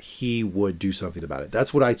 that he would do something about it.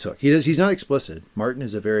 That's what I took. He's not explicit. Martin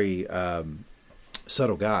is a very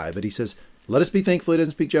subtle guy, but he says, let us be thankful he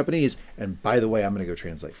doesn't speak Japanese. And by the way, I'm going to go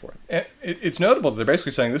translate for him. And it's notable that they're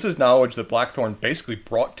basically saying this is knowledge that Blackthorne basically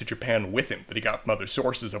brought to Japan with him, that he got from other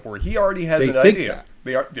sources of where he already has an idea.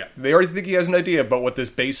 They already think he has an idea about what this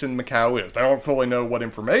base in Macau is. They don't fully know what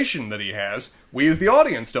information that he has. We as the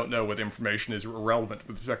audience don't know what information is relevant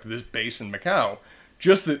with respect to this base in Macau.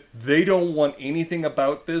 Just that they don't want anything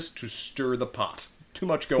about this to stir the pot. Too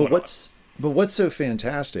much going on. But what's so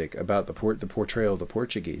fantastic about the portrayal of the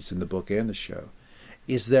Portuguese in the book and the show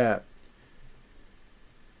is that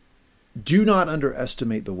do not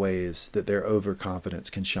underestimate the ways that their overconfidence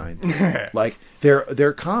can shine through. Like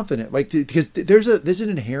they're confident, like because there's an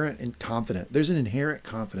inherent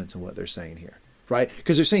confidence in what they're saying here, right?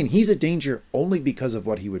 Because they're saying he's a danger only because of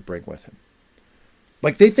what he would bring with him.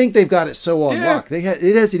 Like they think they've got it so on lock.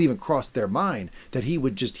 It hasn't even crossed their mind that he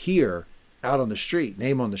would just hear out on the street,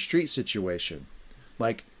 name on the street situation,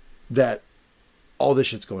 like that all this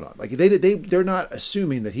shit's going on. Like they're not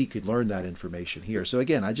assuming that he could learn that information here. So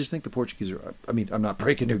again, I just think the Portuguese are, I mean, I'm not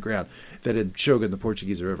breaking new ground that in Shogun the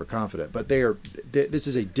Portuguese are overconfident, but this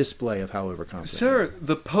is a display of how overconfident. Sir,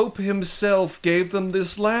 the Pope himself gave them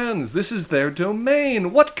this lands. This is their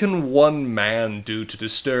domain. What can one man do to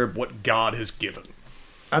disturb what God has given?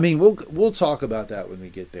 I mean, we'll talk about that when we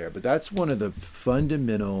get there, but that's one of the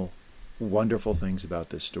fundamental wonderful things about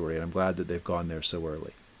this story, and I'm glad that they've gone there so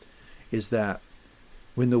early, is that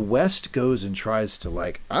when the West goes and tries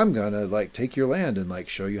to I'm gonna take your land and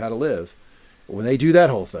show you how to live, when they do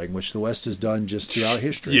that whole thing, which the West has done just throughout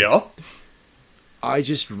history, I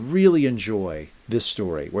just really enjoy this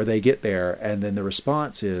story where they get there and then the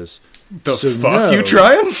response is, you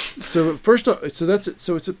trying? So first,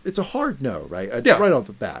 it's a hard no, right? Right off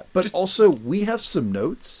the bat, but also we have some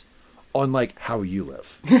notes on how you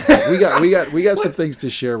live. We got some things to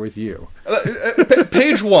share with you.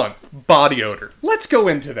 Page 1, body odor. Let's go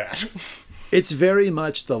into that. It's very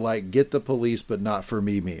much the get the police but not for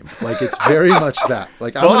me meme. It's very much that.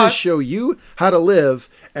 I'm going to show you how to live,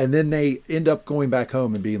 and then they end up going back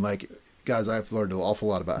home and being like, guys, I've learned an awful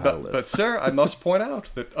lot about how to live. But sir, I must point out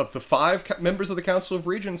that of the 5 members of the Council of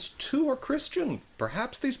Regents, 2 are Christian.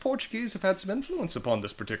 Perhaps these Portuguese have had some influence upon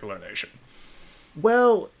this particular nation.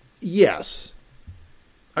 Well, yes.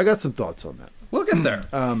 I got some thoughts on that. We'll get there.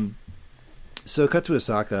 So cut to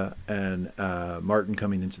Osaka and Martin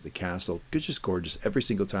coming into the castle. It's just gorgeous. Every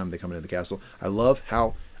single time they come into the castle. I love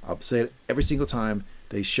how, I'll say it, every single time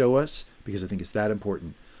they show us, because I think it's that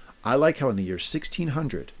important. I like how in the year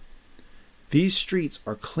 1600, these streets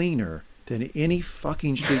are cleaner than any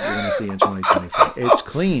fucking street you're going to see in 2024. It's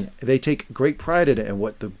clean. They take great pride in it. And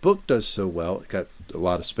what the book does so well, it got a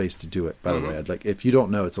lot of space to do it, by the way. If you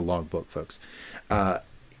don't know, it's a long book, folks,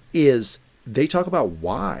 is they talk about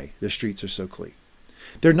why the streets are so clean.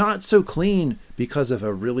 They're not so clean because of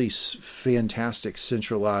a really fantastic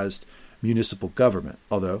centralized municipal government,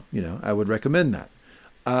 although, I would recommend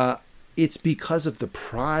that. It's because of the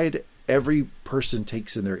pride every person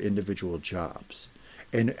takes in their individual jobs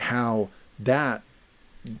and how that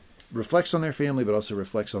reflects on their family, but also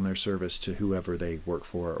reflects on their service to whoever they work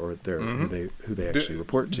for or who they actually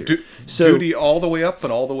report to. Duty all the way up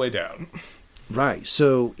and all the way down. Right.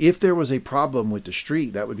 So if there was a problem with the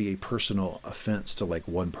street, that would be a personal offense to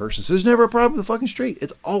one person. So there's never a problem with the fucking street.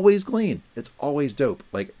 It's always clean. It's always dope.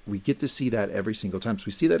 We get to see that every single time. So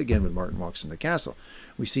we see that again when Martin walks in the castle.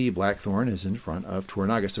 We see Blackthorne is in front of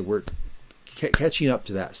Toranaga. So we're catching up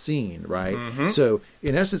to that scene, right? Mm-hmm. So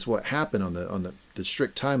in essence, what happened on the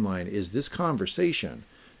strict timeline is this conversation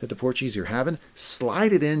that the Portuguese are having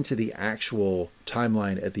slided into the actual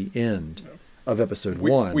timeline at the end of episode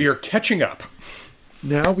 1. We are catching up.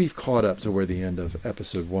 Now we've caught up to where the end of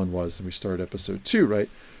episode 1 was, and we start episode 2, right?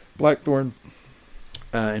 Blackthorne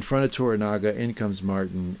in front of Toranaga, in comes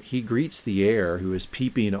Martin. He greets the heir who is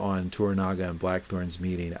peeping on Toranaga and Blackthorne's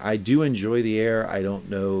meeting. I do enjoy the heir. I don't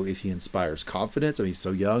know if he inspires confidence. I mean, he's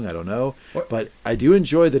so young, I don't know. But I do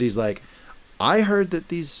enjoy that he's like, I heard that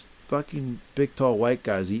these fucking big, tall white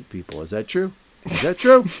guys eat people. Is that true? Is that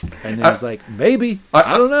true? And then he's like, maybe.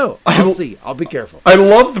 I don't know. I'll see. I'll be careful. I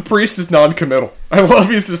love the priest is non-committal. I love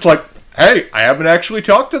he's just like, hey, I haven't actually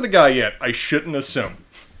talked to the guy yet. I shouldn't assume.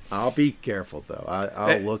 I'll be careful, though.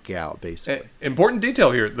 I'll look out, basically. Important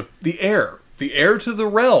detail here. The heir to the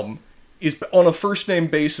realm is on a first-name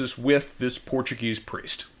basis with this Portuguese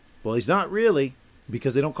priest. Well, he's not really,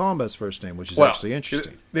 because they don't call him by his first name, which is actually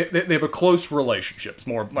interesting. They have a close relationship. It's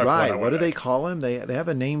more my right. point. What do they call him? They have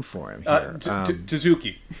a name for him here.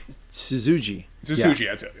 Tsuzuki. Tsuzuki. Tsuzuki,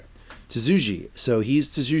 that's it. Tsuzuki. So he's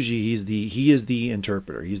Tsuzuki. He is the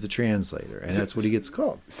interpreter. He's the translator, and that's what he gets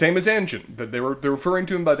called. Same as Anjin. That they're referring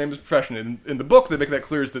to him by the name of his profession. In the book, they make that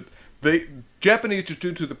clear is that Japanese, just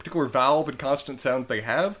due to the particular vowel and consonant sounds they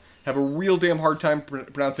have a real damn hard time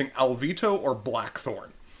pronouncing Alvito or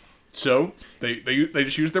Blackthorn. So they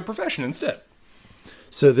just use their profession instead.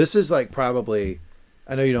 So this is like probably,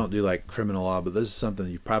 I know you don't do like criminal law, but this is something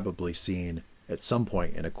you've probably seen at some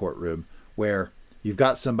point in a courtroom where you've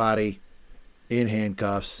got somebody in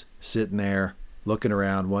handcuffs sitting there looking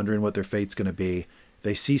around, wondering what their fate's going to be.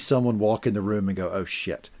 They see someone walk in the room and go, "Oh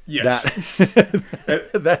shit!" Yes,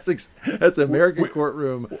 that's American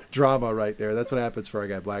courtroom drama right there. That's what happens for our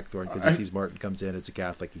guy Blackthorn because he sees Martin comes in. It's a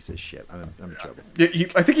Catholic. He says, "Shit, I'm in trouble." Yeah,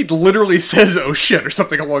 I think he literally says, "Oh shit," or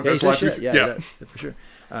something along those lines. Yeah, for sure.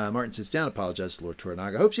 Martin sits down, apologizes to Lord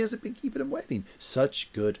Toranaga. Hopes he hasn't been keeping him waiting.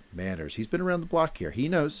 Such good manners. He's been around the block here. He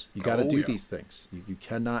knows you got to do these things. You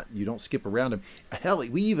cannot. You don't skip around him. Hell,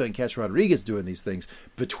 we even catch Rodriguez doing these things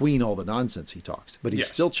between all the nonsense he talks, but he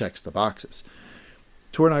still checks the boxes.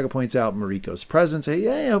 Toranaga points out Mariko's presence.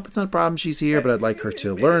 Hey, I hope it's not a problem she's here, but I'd like her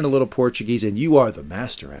to learn a little Portuguese, and you are the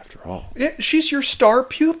master after all. Yeah, she's your star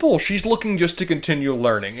pupil. She's looking just to continue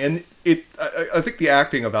learning. And I think the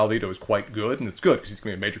acting of Alvito is quite good, and it's good because he's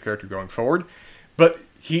going to be a major character going forward. But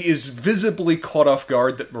he is visibly caught off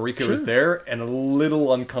guard that Mariko is there and a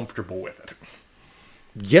little uncomfortable with it.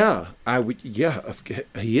 Yeah,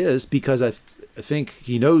 he is, because I think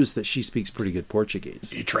he knows that she speaks pretty good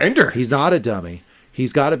Portuguese. He trained her. He's not a dummy.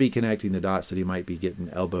 He's got to be connecting the dots that he might be getting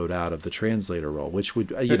elbowed out of the translator role, which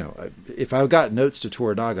would, if I've got notes to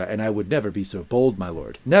Toranaga, and I would never be so bold, my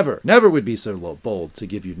lord, never would be so bold to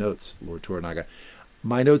give you notes, Lord Toranaga.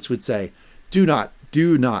 My notes would say, do not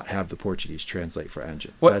have the Portuguese translate for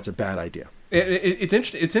Anjin. That's a bad idea. It's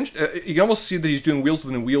interesting. It's interesting. You can almost see that he's doing wheels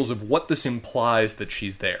within wheels of what this implies that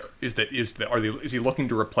she's there. Is he looking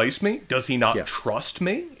to replace me? Does he not trust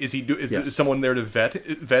me? Is someone there to vet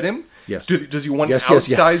him? Yes. Does he want an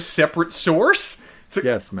outside separate source? Like,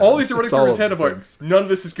 yes, man. All these are running through his head of like, none of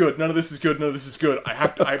this is good. None of this is good. None of this is good.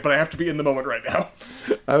 But I have to be in the moment right now.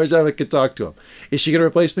 I wish I could talk to him. Is she going to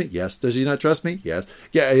replace me? Yes. Does he not trust me? Yes.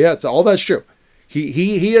 Yeah. It's all that's true.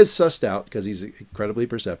 He has sussed out, because he's incredibly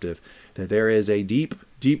perceptive, that there is a deep,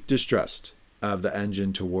 deep distrust of the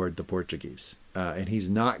Anjin toward the Portuguese. And he's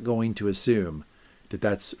not going to assume that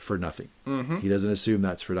that's for nothing. Mm-hmm. He doesn't assume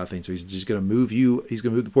that's for nothing. So he's just going to move he's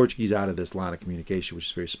going to move the Portuguese out of this line of communication, which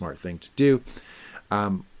is a very smart thing to do.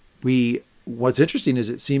 What's interesting is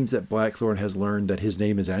it seems that Blackthorn has learned that his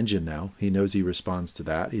name is Anjin now. He knows he responds to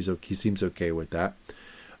that. He seems okay with that.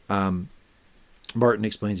 Martin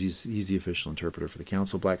explains he's the official interpreter for the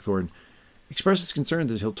council. Blackthorn expresses concern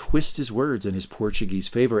that he'll twist his words in his Portuguese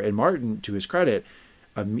favor. And Martin, to his credit,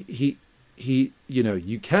 you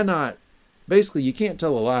cannot, basically you can't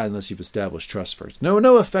tell a lie unless you've established trust first.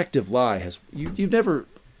 No effective lie you've never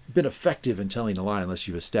been effective in telling a lie unless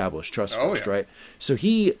you've established trust first, right? So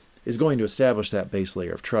he is going to establish that base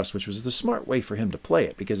layer of trust, which was the smart way for him to play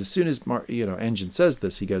it, because as soon as Anjin says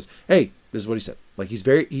this, he goes, "Hey, this is what he said." Like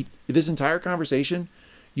this entire conversation,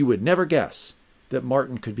 you would never guess that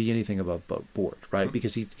Martin could be anything above board, right? Mm-hmm.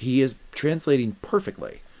 Because he is translating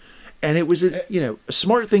perfectly. And it was a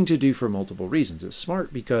smart thing to do for multiple reasons. It's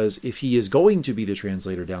smart because if he is going to be the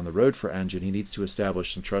translator down the road for Anjin, he needs to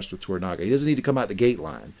establish some trust with Toranaga. He doesn't need to come out the gate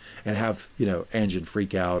line and have, Anjin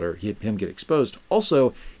freak out or him get exposed.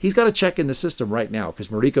 Also, he's got to check in the system right now because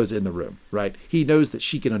Mariko's in the room, right? He knows that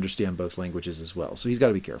she can understand both languages as well. So he's got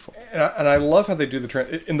to be careful. And I love how they do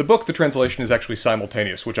in the book, the translation is actually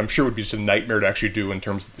simultaneous, which I'm sure would be just a nightmare to actually do in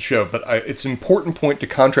terms of the show. But it's an important point to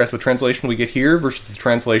contrast the translation we get here versus the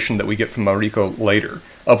translation that we get from Mariko later,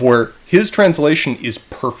 of where his translation is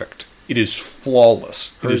perfect. It is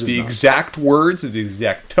flawless. It is the exact words, the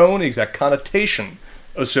exact tone, the exact connotation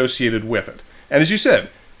associated with it. And as you said,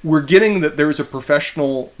 we're getting that there's a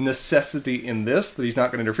professional necessity in this that he's not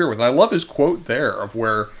going to interfere with. And I love his quote there of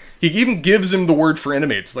where he even gives him the word for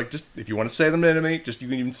enemy. It's like, just if you want to say them enemy, you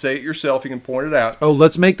can even say it yourself. You can point it out. Oh,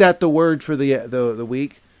 let's make that the word for the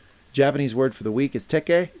week. Japanese word for the week is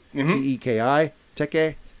teke, T-E-K-I,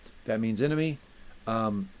 teke. That means enemy.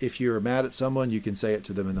 If you're mad at someone, you can say it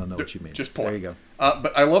to them and they'll know what you mean. Just point. There you go.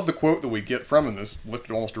 But I love the quote that we get from him, this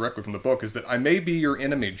lifted almost directly from the book, is that I may be your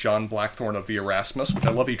enemy, John Blackthorne of the Erasmus, which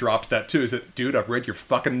I love he drops that too, is that, dude, I've read your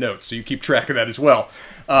fucking notes, so you keep track of that as well.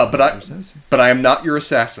 But I am not your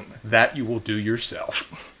assassin. That you will do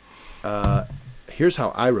yourself. Here's how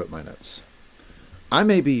I wrote my notes. I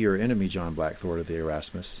may be your enemy, John Blackthorne of the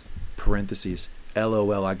Erasmus, parentheses,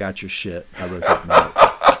 LOL, I got your shit. I wrote that in my notes.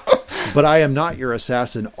 But I am not your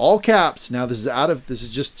assassin. All caps. Now this is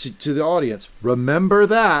just to the audience. Remember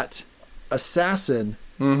that. Assassin.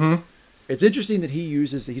 Mm-hmm. It's interesting that he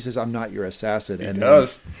says, I'm not your assassin. He and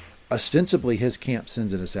does. Then ostensibly his camp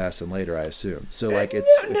sends an assassin later, I assume. So like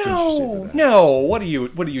it's interesting. No, what are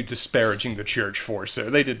you disparaging the church for, sir?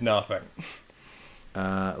 They did nothing.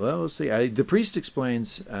 Well, we'll see. The priest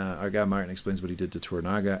explains, our guy Martin explains what he did to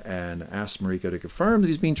Toranaga and asks Mariko to confirm that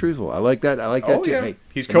he's being truthful. I like that. Too. Yeah. Hey,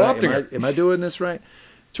 he's co-opting her. Am I doing this right?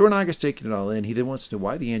 Toranaga's taking it all in. He then wants to know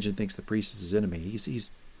why the engine thinks the priest is his enemy.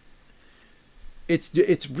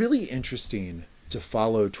 It's really interesting to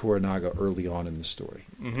follow Toranaga early on in the story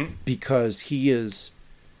because he is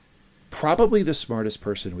probably the smartest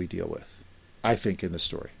person we deal with, I think, in the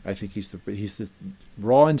story. I think he's the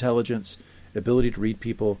raw intelligence, ability to read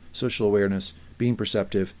people, social awareness, being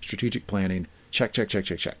perceptive, strategic planning, check.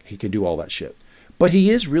 He can do all that shit. But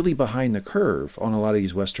he is really behind the curve on a lot of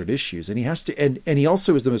these Western issues. And he has to, and he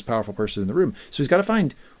also is the most powerful person in the room. So he's got to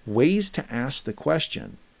find ways to ask the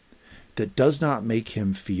question that does not make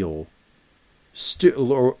him feel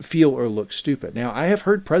or look stupid. Now, I have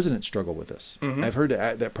heard presidents struggle with this. I've heard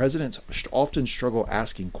that presidents often struggle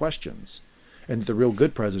asking questions. And the real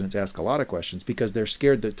good presidents ask a lot of questions because they're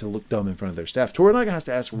scared to look dumb in front of their staff. Toranaga has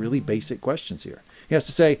to ask really basic questions here. He has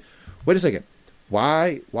to say, wait a second,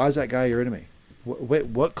 why is that guy your enemy?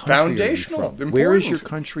 What country are you from? Important. Where is your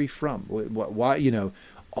country from? Why,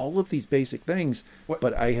 all of these basic things.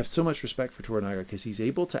 But I have so much respect for Toranaga because he's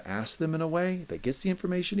able to ask them in a way that gets the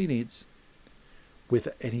information he needs.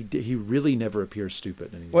 And he really never appears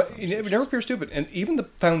stupid in any of these He never appears stupid. And even the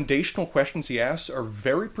foundational questions he asks are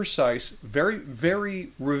very precise, very,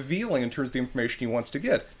 very revealing in terms of the information he wants to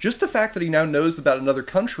get. Just the fact that he now knows about another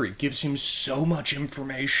country gives him so much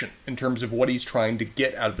information in terms of what he's trying to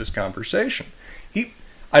get out of this conversation.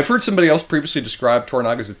 I've heard somebody else previously describe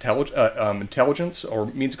Toranaga's intelligence or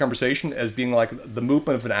means of conversation as being like the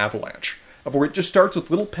movement of an avalanche, of where it just starts with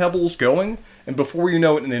little pebbles going, and before you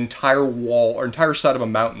know it, an entire wall or entire side of a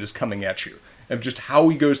mountain is coming at you. And just how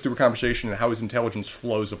he goes through a conversation and how his intelligence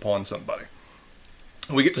flows upon somebody.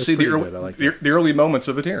 And we get to see the early moments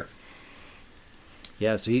of it here.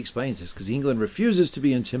 Yeah, so he explains this because England refuses to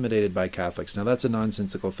be intimidated by Catholics. Now, that's a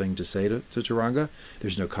nonsensical thing to say to Toranaga.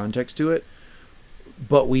 There's no context to it.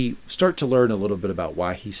 But we start to learn a little bit about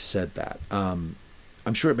why he said that.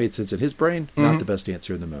 I'm sure it made sense in his brain. Not the best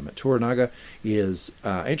answer in the moment. Toranaga is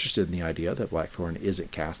interested in the idea that Blackthorne isn't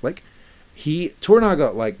Catholic.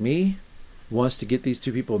 Toranaga, like me, wants to get these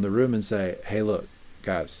two people in the room and say, hey, look,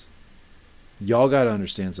 guys, y'all got to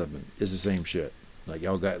understand something. It's the same shit. Like,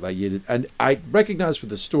 y'all got, like, you did. And I recognize for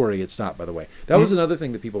the story, it's not, by the way. That was another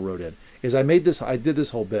thing that people wrote in, is I did this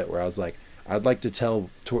whole bit where I was like, I'd like to tell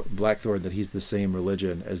Blackthorne that he's the same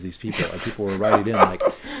religion as these people. And people were writing in like,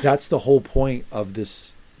 that's the whole point of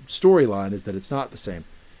this storyline, is that it's not the same.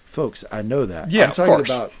 Folks, I know that. Yeah, I'm talking of course.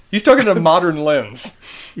 about, he's talking to a modern lens.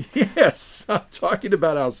 Yes, I'm talking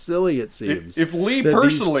about how silly it seems. If Lee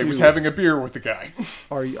personally was having a beer with the guy.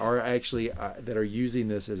 Are actually that are using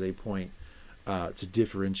this as a point to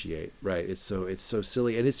differentiate, right? It's so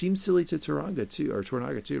silly. And it seems silly to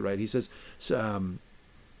Toranaga too, right? He says,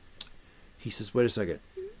 wait a second,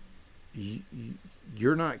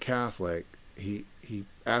 you're not Catholic. He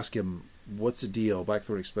asked him, what's the deal?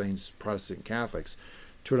 Blackthorne explains Protestant and Catholics.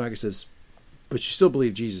 Toranaga says, but you still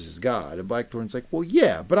believe Jesus is God. And Blackthorne's like, well,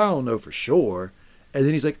 yeah, but I don't know for sure. And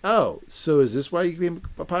then he's like, oh, so is this why you became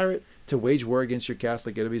a pirate? To wage war against your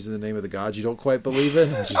Catholic enemies in the name of the God you don't quite believe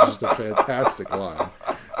in? Which is just a fantastic line.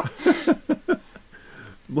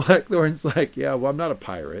 Blackthorne's like, yeah, well, I'm not a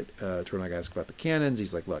pirate. Toranaga asks about the cannons.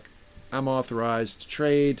 He's like, look, I'm authorized to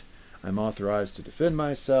trade. I'm authorized to defend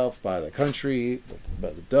myself by the country,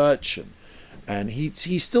 by the Dutch. And he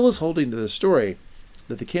still is holding to the story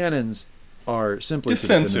that the cannons are simply defensive. To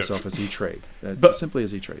defend himself as he trade. Simply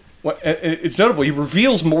as he trade. Well, it's notable. He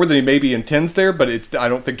reveals more than he maybe intends there, but I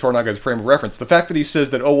don't think Toranaga's frame of reference. The fact that he says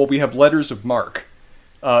that, we have letters of marque.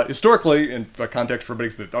 Historically, in context for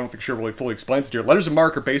everybody that I don't think sure really fully explains it here, letters of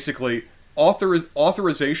marque are basically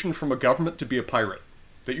authorization from a government to be a pirate.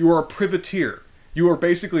 That you are a privateer. You are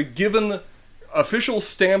basically given official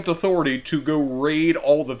stamped authority to go raid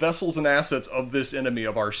all the vessels and assets of this enemy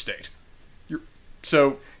of our state.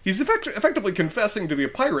 So he's effectively confessing to be a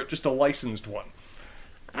pirate, just a licensed one.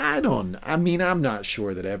 I'm not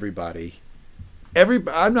sure that I'm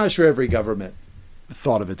not sure every government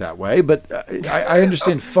thought of it that way, but I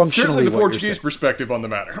understand functionally certainly the what Portuguese perspective on the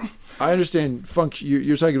matter. I understand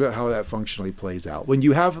you're talking about how that functionally plays out. When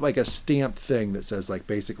you have like a stamped thing that says like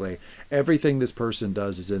basically everything this person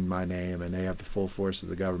does is in my name and they have the full force of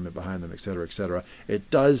the government behind them, et cetera, it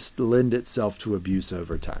does lend itself to abuse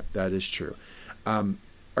over time. That is true.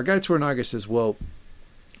 Our guy Toranaga says, well,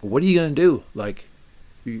 what are you going to do? Like,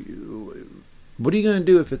 what are you going to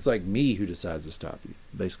do if it's like me who decides to stop you?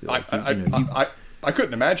 Basically, like, I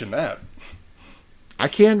couldn't imagine that. I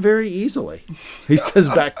can very easily. He says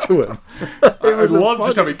back to him. I love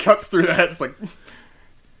just how he cuts through that. It's like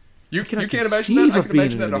you can't imagine that. I can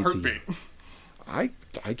imagine that in a heartbeat.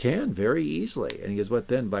 I can very easily. And he goes, "What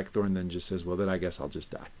then?" Blackthorn then just says, "Well, then I guess I'll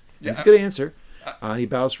just die." Yeah, it's a good answer. He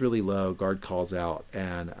bows really low. Guard calls out,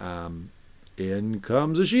 and in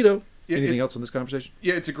comes Ishido. Anything else on this conversation?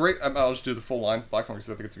 Yeah, it's a great. I'll just do the full line. Blackthorn, because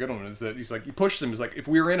I think it's a good one. Is that he's like, he pushes him. He's like, if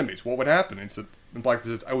we were enemies, what would happen? And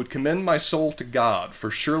Blackthorn says, I would commend my soul to God,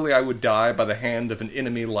 for surely I would die by the hand of an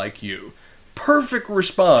enemy like you. Perfect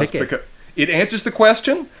response, because it answers the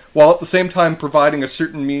question while at the same time providing a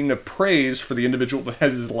certain meaning of praise for the individual that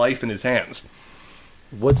has his life in his hands.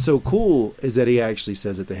 What's so cool is that he actually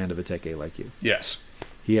says at the hand of a Teke like you. Yes.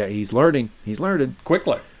 Yeah, he's learning. He's learning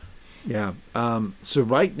quickly. Yeah. So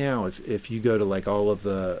right now, if you go to like all of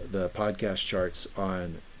the podcast charts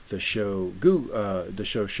on the show, the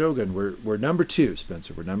show Shogun, we're number 2,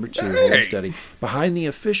 Spencer. We're number 2, holding steady behind the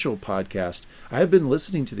official podcast. I have been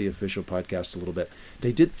listening to the official podcast a little bit.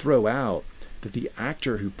 They did throw out that the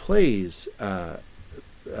actor who plays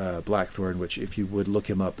Blackthorn, which if you would look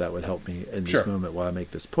him up, that would help me in this moment while I make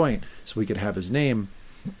this point, so we can have his name.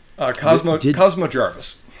 Cosmo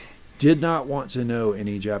Jarvis. Did not want to know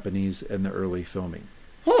any Japanese in the early filming.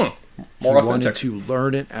 More he authentic. Wanted to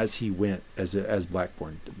learn it as he went, as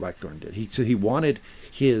Blackthorn did. He wanted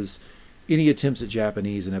any attempts at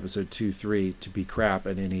Japanese in episode 2, 3 to be crap,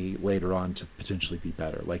 and any later on to potentially be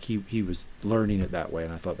better. Like he was learning it that way,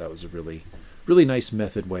 and I thought that was a really, really nice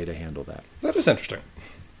method way to handle that. That is interesting.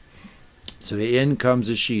 So in comes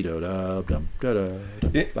Ishido.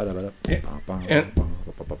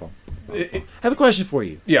 I have a question for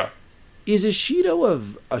you. Yeah. Is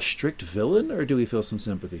Ishido a strict villain, or do we feel some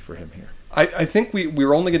sympathy for him here? I think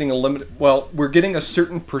we're only getting a limited... Well, we're getting a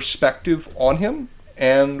certain perspective on him,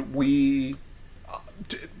 and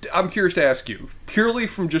I'm curious to ask you, purely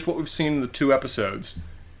from just what we've seen in the 2 episodes,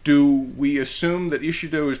 do we assume that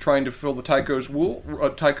Ishido is trying to fulfill the Taiko's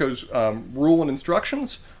rule and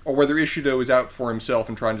instructions, or whether Ishido is out for himself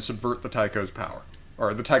and trying to subvert the Taiko's power,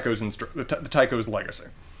 or the Taiko's legacy?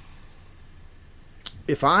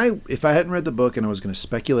 If I hadn't read the book and I was going to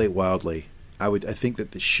speculate wildly, I think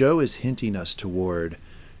that the show is hinting us toward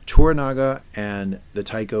Toranaga and the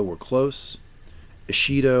Taiko were close.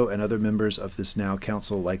 Ishido and other members of this now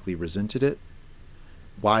council likely resented it.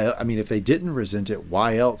 Why? I mean, if they didn't resent it,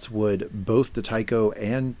 why else would both the Taiko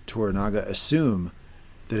and Toranaga assume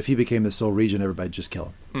that if he became the sole regent, everybody'd just kill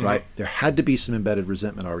him, mm-hmm. right? There had to be some embedded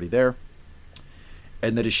resentment already there,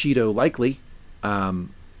 and that Ishido likely.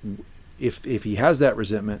 If he has that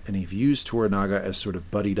resentment and he views Toranaga as sort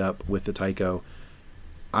of buddied up with the Taiko,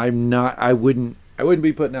 I wouldn't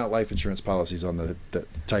be putting out life insurance policies on the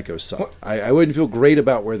Taiko's son. I wouldn't feel great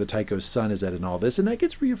about where the Taiko's son is at in all this. And that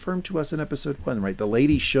gets reaffirmed to us in episode 1, right? The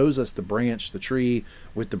lady shows us the branch, the tree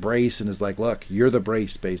with the brace, and is like, look, you're the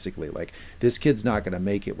brace, basically. Like, this kid's not going to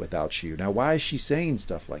make it without you. Now, why is she saying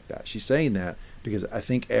stuff like that? She's saying that because I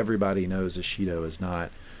think everybody knows Ishido is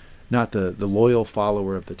not the loyal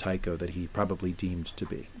follower of the Taiko that he probably deemed to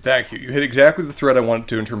be. Thank you. You hit exactly the thread I wanted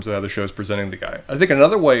to in terms of how the show's presenting the guy. I think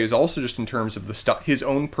another way is also just in terms of his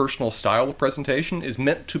own personal style of presentation is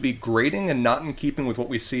meant to be grating and not in keeping with what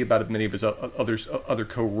we see about many of his other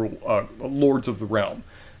lords of the realm.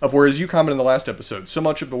 Whereas you commented in the last episode, so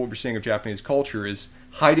much of what we're seeing of Japanese culture is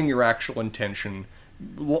hiding your actual intention,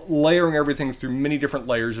 layering everything through many different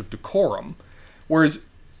layers of decorum. Whereas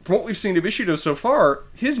from what we've seen of Ishido so far,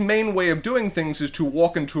 his main way of doing things is to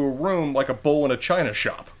walk into a room like a bull in a china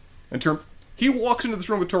shop. He walks into this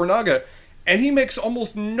room with Toranaga, and he makes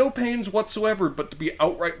almost no pains whatsoever but to be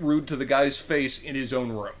outright rude to the guy's face in his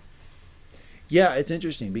own room. Yeah, it's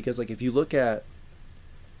interesting because, like, if you look at...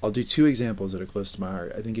 I'll do 2 examples that are close to my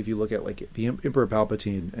heart. I think if you look at, like, the Emperor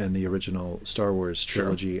Palpatine and the original Star Wars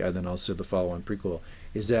trilogy, and then also the follow-on prequel,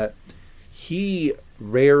 is that he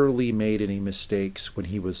rarely made any mistakes when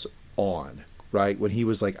he was on, right? When he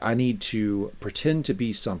was like, I need to pretend to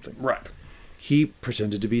be something. Right. He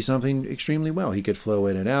pretended to be something extremely well. He could flow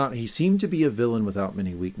in and out. He seemed to be a villain without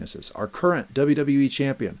many weaknesses. Our current WWE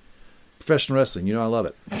champion, professional wrestling, you know I love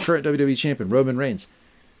it. Our current WWE champion, Roman Reigns,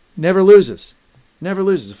 never loses. Never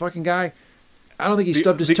loses. A fucking guy, I don't think he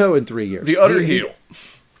stubbed his toe in 3 years. The utter heel.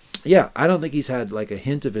 Yeah, I don't think he's had like a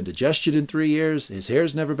hint of indigestion in 3 years. His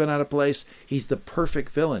hair's never been out of place. He's the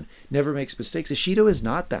perfect villain. Never makes mistakes. Ishido is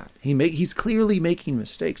not that. He's clearly making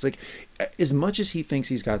mistakes. Like, as much as he thinks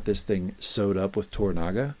he's got this thing sewed up with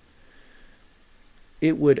Toranaga,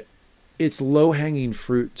 it's low-hanging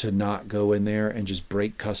fruit to not go in there and just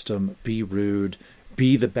break custom, be rude,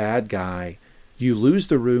 be the bad guy. You lose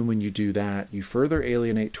the room when you do that. You further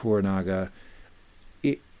alienate Toranaga.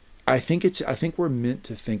 I think we're meant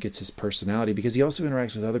to think it's his personality, because he also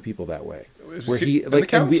interacts with other people that way. Where he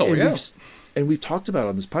like, and we've talked about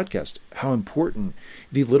on this podcast how important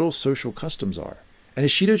the little social customs are. And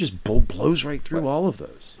Ishido just blows right through all of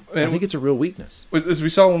those. I think it's a real weakness. As we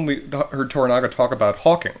saw when we heard Toranaga talk about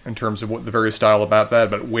hawking, in terms of what the various style about that,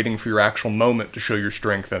 about waiting for your actual moment to show your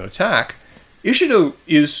strength and attack, Ishido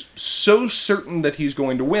is so certain that he's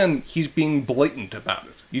going to win, he's being blatant about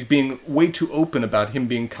it. He's being way too open about him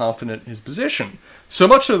being confident in his position. So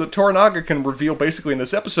much so that Toranaga can reveal basically in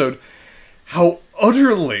this episode how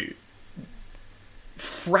utterly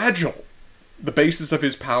fragile the basis of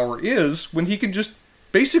his power is, when he can just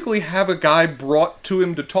basically have a guy brought to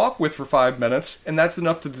him to talk with for 5 minutes, and that's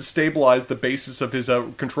enough to destabilize the basis of his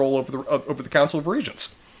control over the Council of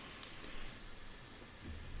Regents.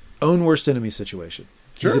 Own worst enemy situation.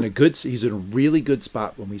 Sure. He's in a really good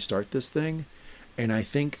spot when we start this thing. And I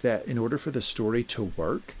think that in order for the story to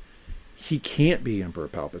work, he can't be Emperor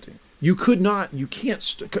Palpatine. You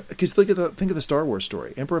can't, because think of the Star Wars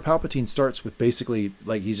story. Emperor Palpatine starts with basically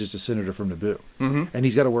like he's just a senator from Naboo, and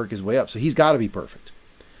he's got to work his way up. So he's got to be perfect.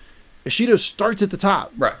 Ishido starts at the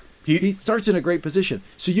top. Right. He starts in a great position.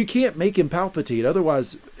 So you can't make him Palpatine.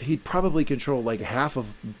 Otherwise, he'd probably control like half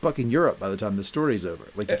of fucking Europe by the time the story's over.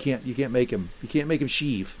 Like you can't make him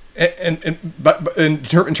Sheev. But in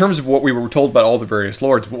terms of what we were told about all the various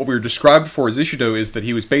lords, what we were described for as Ishido is that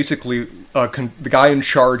he was basically the guy in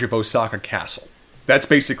charge of Osaka Castle. That's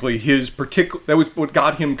basically that was what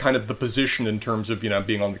got him kind of the position in terms of,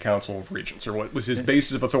 being on the Council of Regents, or what was his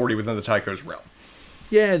basis of authority within the Tycho's realm.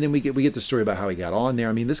 Yeah, and then we get the story about how he got on there.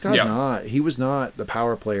 I mean, this guy's he was not the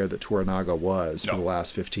power player that Toranaga was for the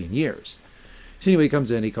last 15 years. So anyway, he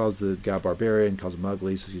comes in, he calls the guy barbarian, calls him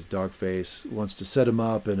ugly, says he's dogface, wants to set him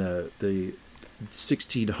up in the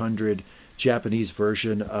 1600 Japanese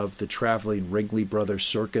version of the traveling Ringley Brothers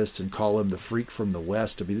circus and call him the freak from the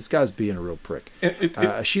West. I mean, this guy's being a real prick.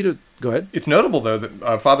 Ishido, go ahead. It's notable, though,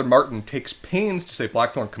 that Father Martin takes pains to say,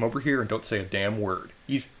 Blackthorn, come over here and don't say a damn word.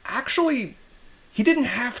 He didn't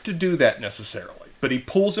have to do that necessarily, but he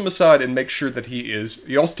pulls him aside and makes sure that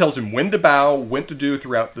he also tells him when to bow, when to do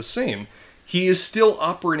throughout the scene. He is still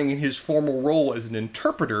operating in his formal role as an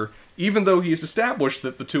interpreter, even though he has established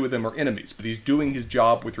that the two of them are enemies, but he's doing his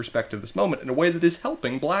job with respect to this moment in a way that is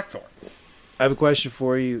helping Blackthorn. I have a question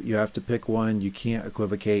for you. You have to pick one. You can't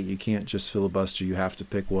equivocate. You can't just filibuster. You have to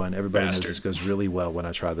pick one. Everybody knows this goes really well when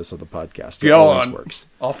I try this on the podcast. It always works.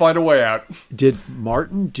 I'll find a way out. Did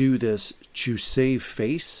Martin do this to save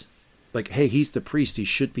face? Like, hey, he's the priest. He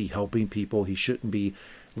should be helping people. He shouldn't be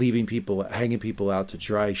hanging people out to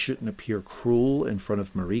dry. He shouldn't appear cruel in front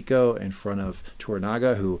of Mariko, in front of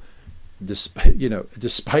Toranaga, who,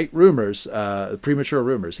 despite rumors, premature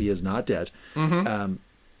rumors, he is not dead. Mm-hmm.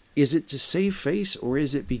 Is it to save face, or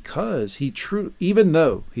is it because even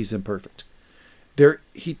though he's imperfect,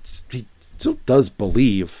 he still does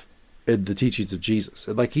believe in the teachings of Jesus?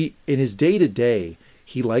 Like in his day-to-day,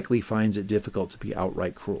 he likely finds it difficult to be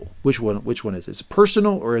outright cruel. Which one is it? Is it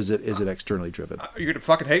personal, or is it externally driven? You're going to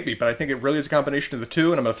fucking hate me, but I think it really is a combination of the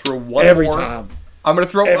two, and I'm going to throw one every more. time. I'm going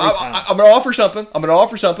to throw. I'm going to offer something. I'm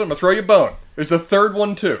going to throw you a bone. There's a third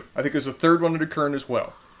one too. I think there's a third one in Kern as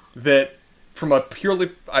well. That from a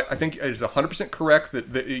purely, I think it is 100% correct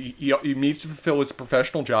that he needs to fulfill his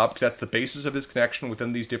professional job, because that's the basis of his connection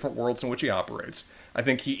within these different worlds in which he operates. I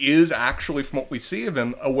think he is actually, from what we see of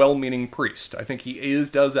him, a well-meaning priest. I think he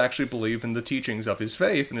does actually believe in the teachings of his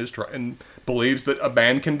faith, and believes that a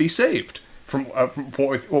man can be saved from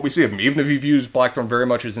what we see of him, even if he views Blackthorn very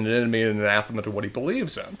much as an enemy and an anathema to what he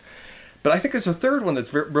believes in. But I think there's a third one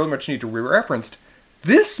that's really much need to be referenced.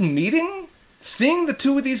 This meeting, seeing the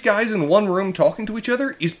two of these guys in one room talking to each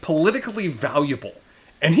other, is politically valuable.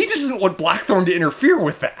 And he just doesn't want Blackthorn to interfere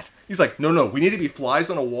with that. He's like, no, we need to be flies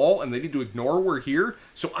on a wall, and they need to ignore we're here,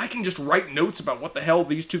 so I can just write notes about what the hell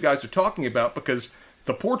these two guys are talking about, because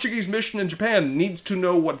the Portuguese mission in Japan needs to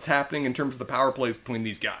know what's happening in terms of the power plays between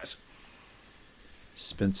these guys.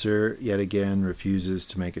 Spencer, yet again, refuses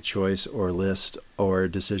to make a choice or list or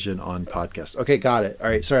decision on podcast. Okay, got it. All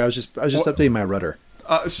right, sorry, I was just updating my rudder.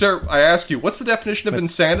 Sir, I ask you, what's the definition of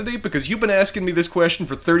insanity? Because you've been asking me this question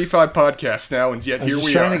for 35 podcasts now, and yet here we are. I'm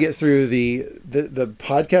just trying to get through the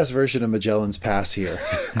podcast version of Magellan's Pass here.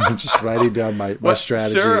 I'm just writing down my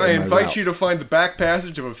strategy. Sir, I and my invite route. you to find the back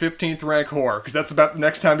passage of a 15th rank whore, because that's about the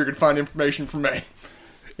next time you're going to find information from me.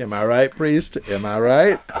 Am I right, priest? Am I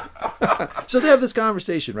right? So they have this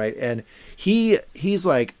conversation, right? And he's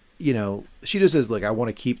like, Shido says, look, I want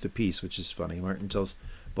to keep the peace, which is funny. Martin tells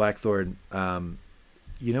Blackthorn,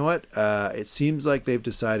 you know what? It seems like they've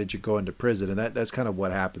decided you're going to prison. And that's kind of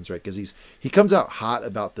what happens, right? Because he comes out hot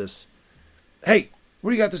about this. Hey,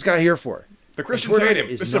 what do you got this guy here for? The Christians hate him.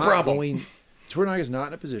 This is a problem. Toranaga is not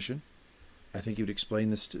in a position. I think he would explain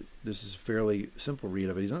this is a fairly simple read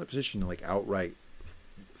of it. He's not in a position to like outright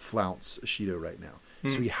flounce Shido right now.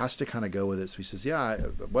 So he has to kind of go with it. So he says, yeah,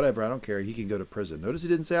 whatever, I don't care. He can go to prison. Notice he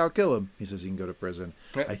didn't say I'll kill him. He says he can go to prison.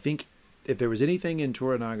 Right. I think if there was anything in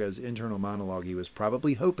Toranaga's internal monologue, he was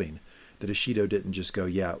probably hoping that Ishido didn't just go,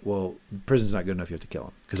 yeah, well, prison's not good enough, you have to kill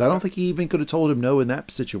him. Because I don't think he even could have told him no in that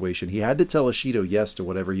situation. He had to tell Ishido yes to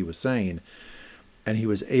whatever he was saying. And he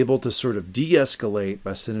was able to sort of de-escalate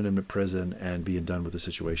by sending him to prison and being done with the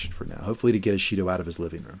situation for now. Hopefully to get Ishido out of his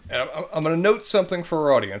living room. And I'm going to note something for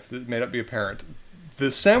our audience that may not be apparent.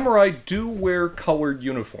 The samurai do wear colored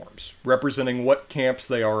uniforms, representing what camps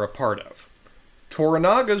they are a part of.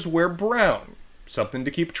 Toranagas wear brown, something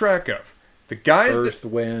to keep track of. The guys Earth,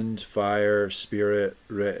 wind, fire, spirit,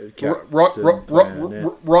 wrong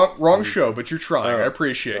show, but you're trying. I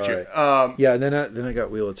appreciate you. Yeah, and then I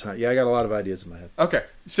got Wheel of Time. Yeah, I got a lot of ideas in my head. Okay,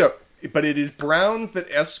 so, but it is Browns that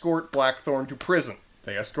escort Blackthorn to prison.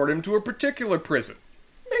 They escort him to a particular prison.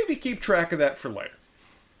 Maybe keep track of that for later.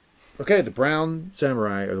 Okay, the brown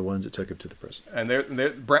samurai are the ones that took him to the prison. And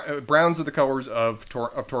Browns are the colors of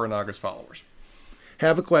Toranaga's followers.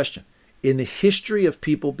 Have a question. In the history of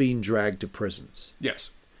people being dragged to prisons, yes,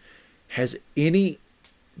 has any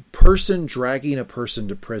person dragging a person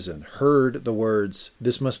to prison heard the words,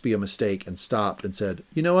 this must be a mistake, and stopped and said,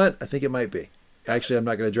 you know what, I think it might be. Actually, I'm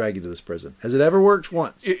not going to drag you to this prison. Has it ever worked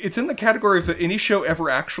once? It's in the category of that any show ever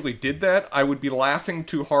actually did that, I would be laughing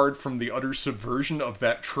too hard from the utter subversion of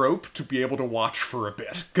that trope to be able to watch for a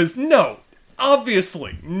bit. Because no,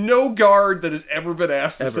 obviously, no guard that has ever been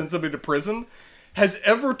asked to send somebody to prison has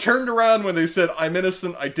ever turned around when they said, I'm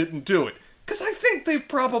innocent, I didn't do it. Because I think they've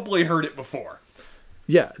probably heard it before.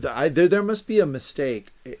 Yeah, there must be a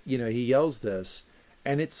mistake. He yells this,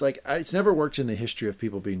 and it's like, it's never worked in the history of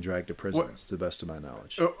people being dragged to prisons, to the best of my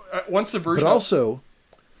knowledge. Once the version, but also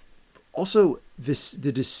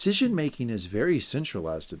the decision making is very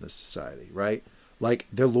centralized in this society, right? Like,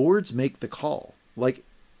 their lords make the call. Like,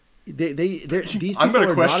 these people I'm going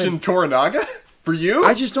to are question Toranaga? For you?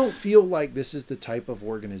 I just don't feel like this is the type of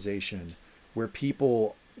organization where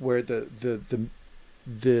the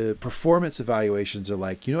performance evaluations are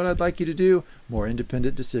like, you know what I'd like you to do? More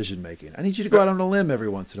independent decision making. I need you to go out on a limb every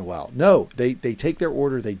once in a while. No, they take their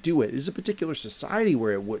order, they do it. There's a particular society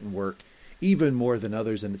where it wouldn't work even more than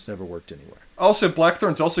others, and it's never worked anywhere. Also,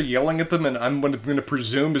 Blackthorn's also yelling at them, and I'm going to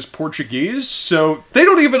presume is Portuguese, so they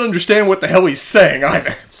don't even understand what the hell he's saying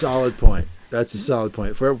either. Solid point. That's a solid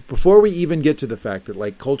point. Before we even get to the fact that,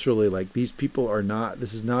 like, culturally, like, these people are not,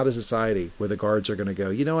 this is not a society where the guards are going to go,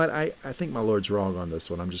 you know what, I think my lord's wrong on this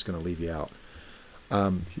one. I'm just going to leave you out.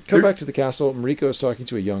 Come back to the castle. Mariko is talking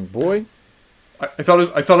to a young boy. I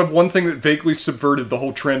thought of one thing that vaguely subverted the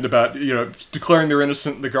whole trend about, declaring they're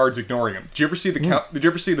innocent and the guards ignoring them. Did you ever see Did you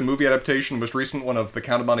ever see the movie adaptation, the most recent one of The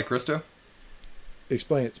Count of Monte Cristo?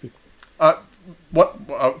 Explain it to me.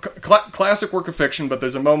 Classic work of fiction, but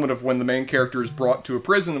there's a moment of when the main character is brought to a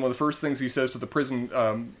prison, and one of the first things he says to the prison,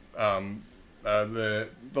 the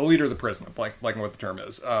leader of the prison, I'm blanking what the term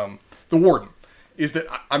is, the warden, is that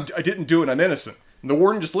I didn't do it, I'm innocent. And the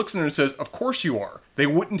warden just looks at him and says, "Of course you are. They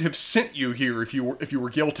wouldn't have sent you here if you were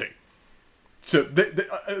guilty." So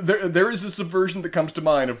there is a subversion that comes to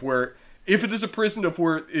mind of where, if it is a prison of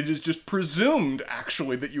where it is just presumed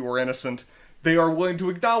actually that you are innocent, they are willing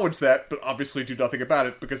to acknowledge that, but obviously do nothing about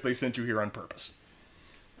it because they sent you here on purpose.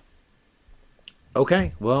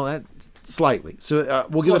 Okay, well, that's slightly. So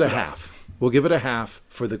we'll give it a half. We'll give it a half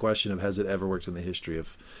for the question of has it ever worked in the history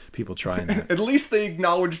of people trying that. At least they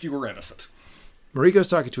acknowledged you were innocent. Mariko's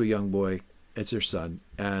talking to a young boy. It's her son.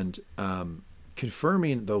 And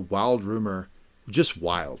confirming the wild rumor just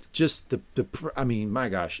wild. Just I mean, my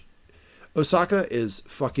gosh. Osaka is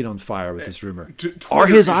fucking on fire with this rumor. Are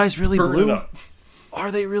his eyes really blue?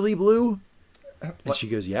 Are they really blue? And she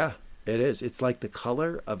goes, yeah, it is. It's like the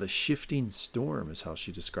color of a shifting storm is how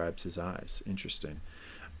she describes his eyes. Interesting.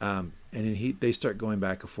 And then they start going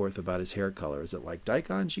back and forth about his hair color. Is it like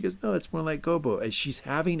daikon? She goes, no, it's more like gobo. And she's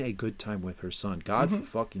having a good time with her son. God for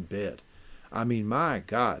fucking bid. I mean, my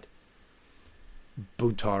God.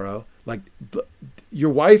 Buntaro. Like, your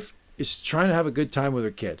wife is trying to have a good time with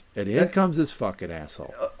her kid. And in comes this fucking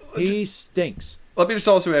asshole. He stinks. Let me just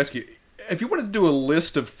also ask you, if you wanted to do a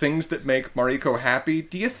list of things that make Mariko happy,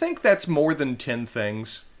 do you think that's more than 10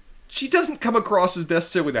 things? She doesn't come across as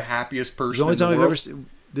necessarily the happiest person in the world.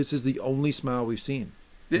 This is the only smile we've seen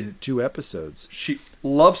in 2 episodes. She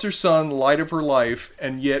loves her son, light of her life,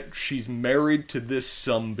 and yet she's married to this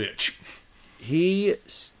sumbitch. He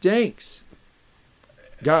stinks.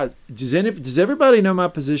 God, does everybody know my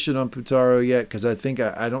position on Buntaro yet? Because I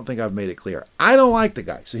don't think I've made it clear. I don't like the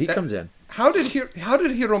guy, so he comes in. How did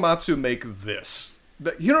Hiromatsu make this?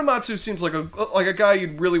 Hiromatsu seems like a guy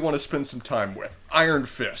you'd really want to spend some time with. Iron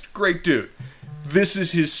Fist, great dude. This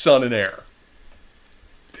is his son and heir.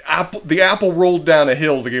 The apple rolled down a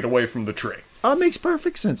hill to get away from the tree. It makes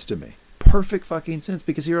perfect sense to me. Perfect fucking sense,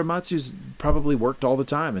 because Hiromatsu's probably worked all the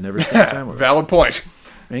time and never spent time with her. Valid point.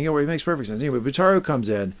 It makes perfect sense. Anyway, Buntaro comes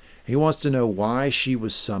in. He wants to know why she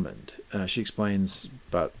was summoned. She explains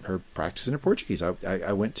about her practice in her Portuguese.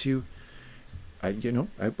 I went to him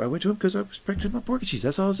because I was practicing my Portuguese.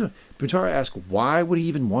 That's all I was doing. Buntaro asks, why would he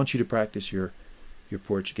even want you to practice your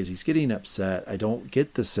Portuguese? He's getting upset. I don't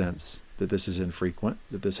get the sense that this is infrequent,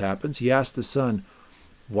 that this happens. He asked the son,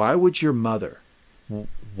 why would your mother,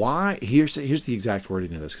 why, here's the exact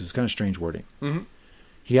wording of this, because it's kind of strange wording. Mm-hmm.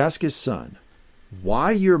 He asked his son,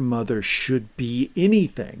 why your mother should be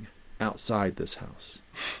anything outside this house.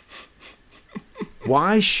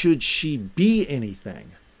 Why should she be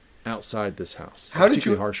anything outside this house?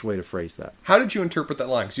 A harsh way to phrase that. How did you interpret that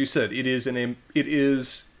line? Because you said it is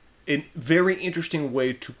a very interesting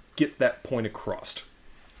way to get that point across.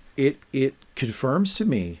 It confirms to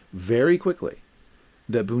me very quickly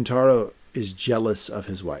that Buntaro is jealous of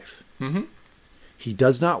his wife. Mm-hmm. He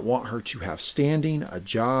does not want her to have standing, a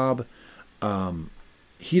job.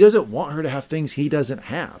 He doesn't want her to have things he doesn't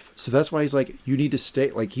have. So that's why he's like, you need to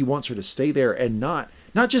stay. Like, he wants her to stay there and not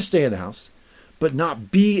just stay in the house, but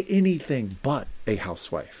not be anything but a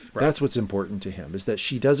housewife. Right. That's what's important to him, is that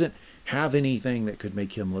she doesn't have anything that could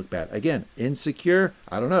make him look bad. Again, insecure.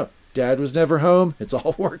 I don't know. Dad was never home. It's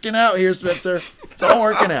all working out here, Spencer. It's all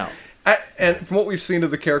working out. And from what we've seen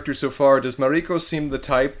of the character so far, does Mariko seem the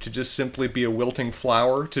type to just simply be a wilting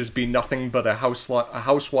flower, to just be nothing but a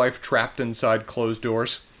housewife trapped inside closed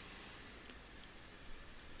doors?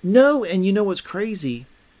 No, and you know what's crazy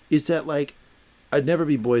is that, like, I'd never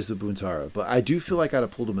be boys with Buntaro, but I do feel like I'd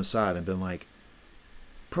have pulled him aside and been like,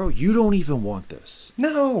 bro, you don't even want this.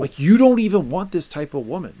 No. Like, you don't even want this type of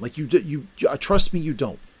woman. Like, you trust me, you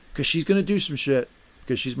don't. Because she's going to do some shit.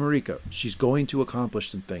 Because she's Mariko. She's going to accomplish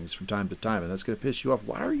some things from time to time, and that's going to piss you off.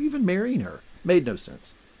 Why are you even marrying her? Made no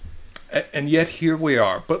sense. And yet here we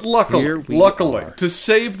are. But luckily, to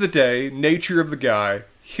save the day, nature of the guy,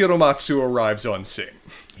 Hiromatsu arrives on scene.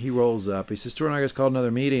 He rolls up. He says, Toranaga's called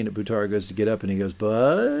another meeting. And Buntaro goes to get up, and he goes,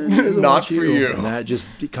 but not for you. And that just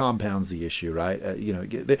compounds the issue, right?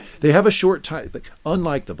 They have a short time.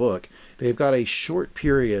 Unlike the book, they've got a short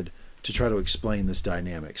period to try to explain this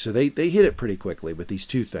dynamic. So they hit it pretty quickly with these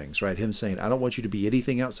two things, right? Him saying, I don't want you to be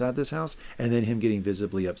anything outside this house, and then him getting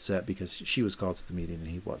visibly upset because she was called to the meeting and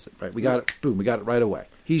he wasn't, right? We got it. Boom, we got it right away.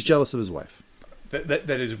 He's jealous of his wife. That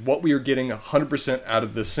is what we are getting 100% out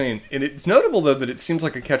of this scene. And it's notable, though, that it seems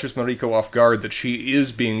like it catches Mariko off guard that she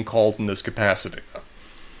is being called in this capacity.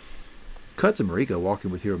 Cut to Mariko walking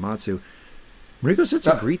with Hiromatsu. Mariko sits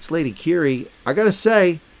and greets Lady Kiri. I gotta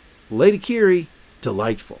say, Lady Kiri,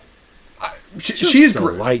 delightful. She is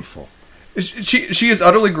delightful. She is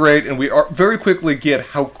utterly great, and we very quickly get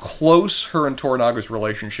how close her and Toranaga's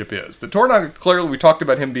relationship is. The Toranaga, clearly, we talked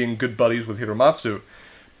about him being good buddies with Hiromatsu,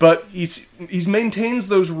 but he's maintains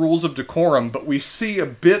those rules of decorum, but we see a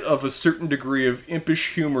bit of a certain degree of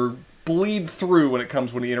impish humor bleed through when he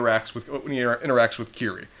interacts with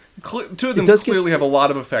Kiri. Two of them clearly have a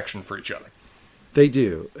lot of affection for each other. They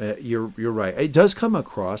do. You're right. It does come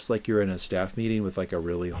across like you're in a staff meeting with like a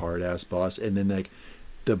really hard ass boss, and then like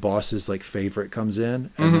the boss's like favorite comes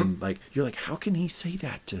in, and then like you're like, how can he say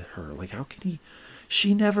that to her? Like, how can he?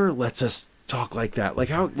 She never lets us talk like that. Like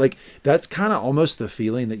how? Like that's kind of almost the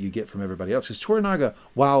feeling that you get from everybody else. Because Toranaga,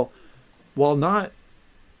 while not,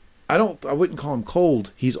 I wouldn't call him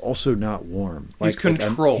cold. He's also not warm. He's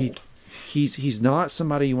controlled. He's not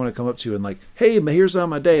somebody you want to come up to and like, hey, here's on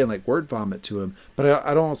my day, and like word vomit to him. But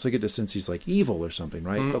I don't also get the sense he's like evil or something,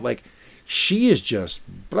 right? But like, she is just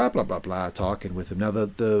blah blah blah blah talking with him. Now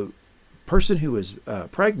the person who is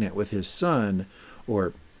pregnant with his son,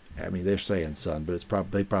 or I mean they're saying son, but it's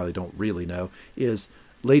probably they probably don't really know, is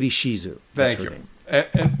Lady Shizu. That's her name.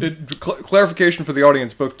 And clarification for the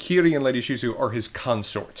audience, both Kiri and Lady Shizu are his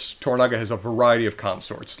consorts. Toranaga has a variety of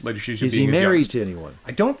consorts. Lady Shizu is being he his married youngest. to anyone?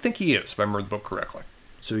 I don't think he is, if I remember the book correctly.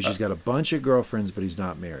 So he's just got a bunch of girlfriends, but he's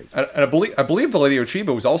not married. And I believe the Lady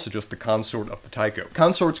Ochiba was also just the consort of the Taiko.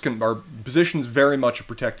 Consorts are positions very much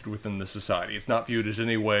protected within the society. It's not viewed as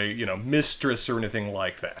any way, mistress or anything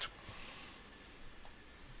like that.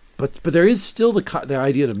 But there is still the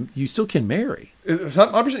idea that you still can marry. It's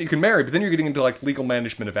not 100% you can marry, but then you're getting into like legal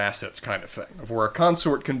management of assets kind of thing, of where a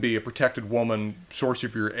consort can be a protected woman, source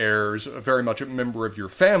of your heirs, very much a member of your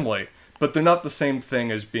family, but they're not the same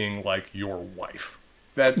thing as being like your wife.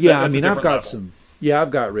 I've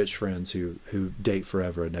got rich friends who date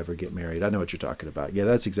forever and never get married. I know what you're talking about. Yeah,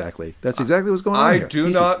 that's exactly what's going on here. I do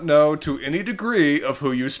not know to any degree of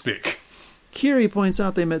who you speak. Kiri points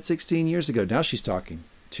out they met 16 years ago. Now she's talking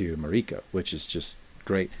to Mariko, which is just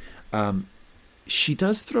great. She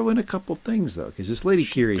does throw in a couple things though, because this lady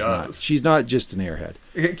Kiri's she's not just an airhead.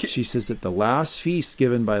 She says that the last feast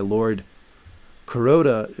given by Lord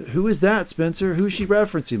Kuroda, who is that, Spencer? Who's she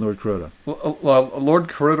referencing, Lord Kuroda? Well, Lord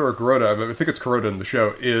Kuroda or Kuroda, I think it's Kuroda in the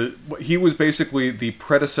show. He was basically the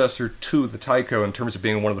predecessor to the Taiko in terms of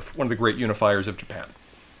being one of the great unifiers of Japan.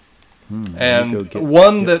 And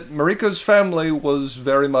that Mariko's family was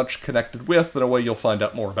very much connected with in a way you'll find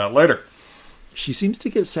out more about later. She seems to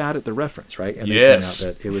get sad at the reference, right? And yes. They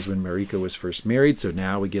point out that it was when Mariko was first married, so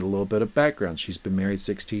now we get a little bit of background. She's been married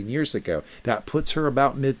 16 years ago. That puts her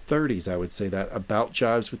about mid-30s, I would say. That about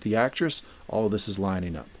jives with the actress. All of this is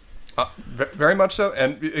lining up. Very much so.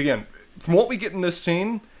 And again, from what we get in this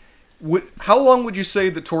scene, how long would you say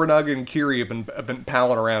that Toranaga and Kiri have been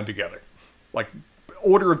palling around together? Like,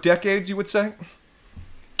 order of decades, you would say?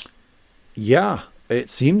 Yeah, it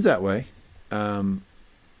seems that way.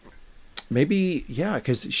 Maybe, yeah,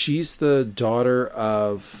 because she's the daughter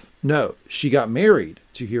of... No, she got married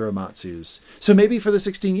to Hiromatsu's. So maybe for the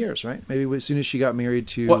 16 years, right? Maybe as soon as she got married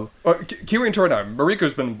to... Kiri and Toranaga,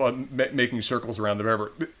 Mariko's been making circles around them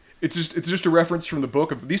ever. It's just a reference from the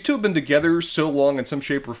book. These two have been together so long in some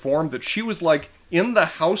shape or form that she was like in the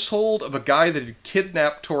household of a guy that had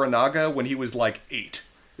kidnapped Toranaga when he was like 8.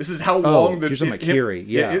 This is how long that... You're talking about Kiri,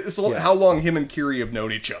 yeah. How long him and Kiri have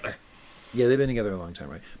known each other. Yeah, they've been together a long time,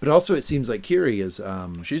 right? But also it seems like Kiri is...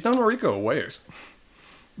 She's known Mariko a ways.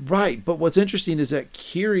 Right, but what's interesting is that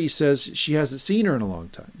Kiri says she hasn't seen her in a long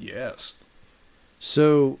time. Yes.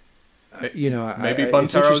 So, maybe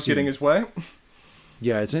Buntaro's getting his way?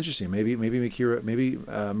 Yeah, it's interesting. Maybe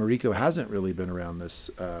Mariko hasn't really been around this,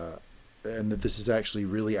 and that this is actually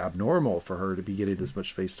really abnormal for her to be getting this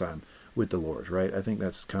much FaceTime with the Lord, right? I think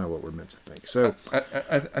that's kind of what we're meant to think. So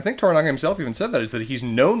I think Toranaga himself even said that, is that he's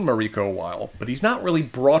known Mariko a while, but he's not really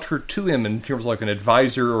brought her to him in terms of like an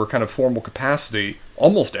advisor or kind of formal capacity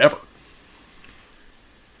almost ever.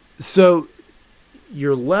 So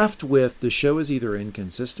you're left with the show is either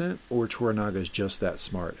inconsistent or Toranaga is just that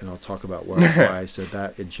smart, and I'll talk about why I said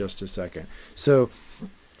that in just a second. So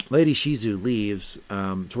Lady Shizu leaves.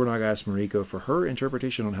 Toranaga asks Mariko for her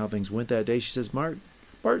interpretation on how things went that day. She says,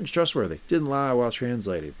 Martin's trustworthy, didn't lie while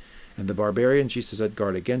translating. And the barbarian, she says, had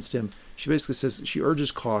guard against him. She basically says she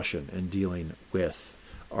urges caution in dealing with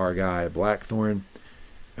our guy, Blackthorn.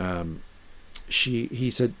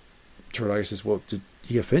 He said, Toranaga says, well, did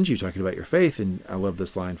he offend you talking about your faith? And I love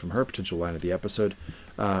this line from her, potential line of the episode.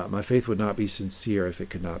 My faith would not be sincere if it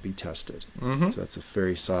could not be tested. Mm-hmm. So that's a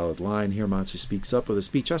very solid line. Hiromatsu speaks up with a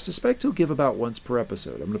speech I suspect he'll give about once per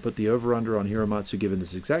episode. I'm going to put the over-under on Hiromatsu giving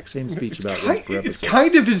this exact same speech once per episode. It's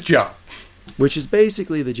kind of his job. Which is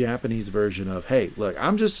basically the Japanese version of, hey, look,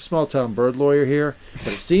 I'm just a small-town bird lawyer here,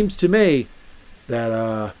 but it seems to me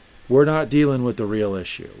that we're not dealing with the real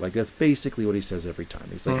issue. Like, that's basically what he says every time.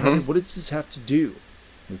 He's like, what does this have to do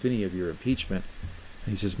with any of your impeachment?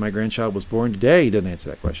 And he says, my grandchild was born today. He doesn't answer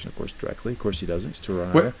that question, of course, directly. Of course he doesn't. It's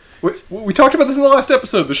Toranaga. We talked about this in the last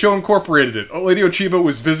episode. The show incorporated it. Lady Ochiba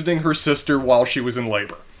was visiting her sister while she was in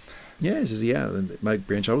labor. Yeah, he says, my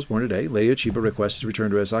grandchild was born today. Lady Ochiba requested to return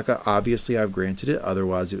to Osaka. Obviously, I've granted it.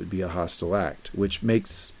 Otherwise, it would be a hostile act, which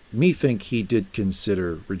makes me think he did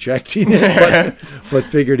consider rejecting it, but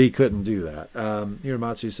figured he couldn't do that.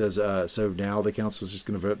 Hiromatsu says, so now the council is just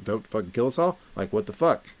going to vote to fucking kill us all? Like, what the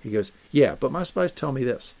fuck? He goes, yeah, but my spies tell me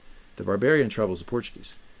this. The barbarian troubles the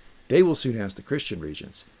Portuguese. They will soon ask the Christian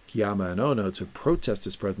regents, Kiyama and Ono, to protest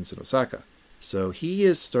his presence in Osaka. So he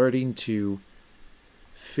is starting to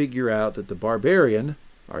figure out that the barbarian,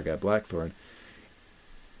 our guy Blackthorn,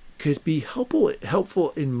 could be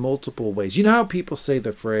helpful in multiple ways. You know how people say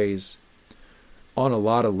the phrase, on a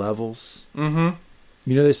lot of levels? Mm-hmm.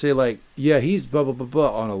 You know, they say like, yeah, he's blah, blah, blah,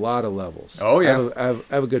 blah on a lot of levels. Oh, yeah. I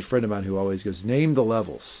have a good friend of mine who always goes, name the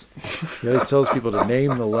levels. He always tells people to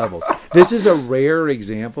name the levels. This is a rare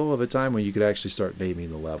example of a time when you could actually start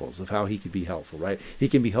naming the levels of how he could be helpful, right? He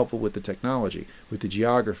can be helpful with the technology, with the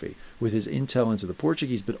geography, with his intel into the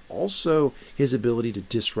Portuguese, but also his ability to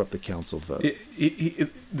disrupt the council vote.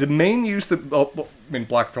 The main use that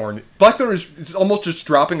Blackthorn is almost just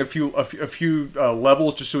dropping a few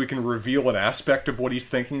levels just so he can reveal an aspect of what he's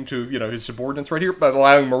thinking to his subordinates right here, by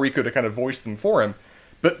allowing Mariko to kind of voice them for him.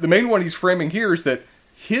 But the main one he's framing here is that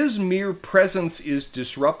his mere presence is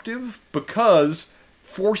disruptive because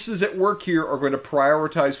forces at work here are going to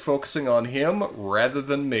prioritize focusing on him rather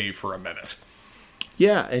than me for a minute.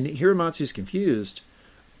 Yeah, and Hiramatsu's confused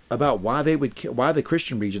about why the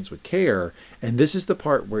Christian regents would care, and this is the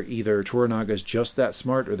part where either Toranaga is just that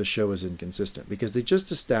smart or the show is inconsistent, because they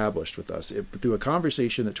just established with us through a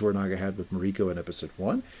conversation that Toranaga had with Mariko in episode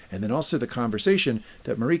 1, and then also the conversation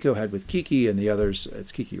that Mariko had with Kiki and the others.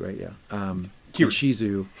 It's Kiki, right? Yeah.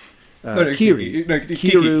 Shizu.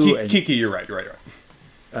 Kiki, you're right.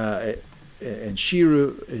 And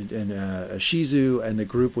Shiru and Shizu and the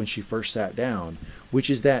group when she first sat down, which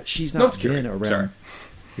is that she's not been around. Sorry.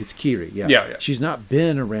 It's Kiri, yeah. Yeah. She's not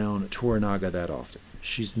been around Toranaga that often.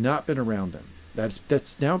 She's not been around them.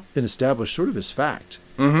 That's now been established sort of as fact.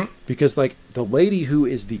 Mm-hmm. Because, like, the lady who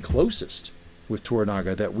is the closest with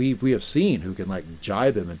Toranaga that we have seen, who can, like,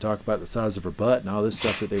 jibe him and talk about the size of her butt and all this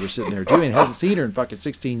stuff that they were sitting there doing, hasn't seen her in fucking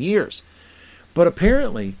 16 years. But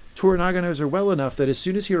apparently, Toranaga knows her well enough that as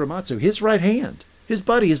soon as Hiramatsu, his right hand, his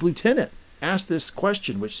buddy, his lieutenant, asked this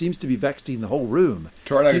question, which seems to be vexing the whole room,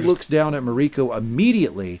 he looks down at Mariko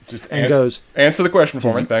immediately and goes, answer the question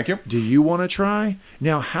for me, thank you. Do you want to try?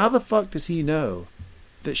 Now, how the fuck does he know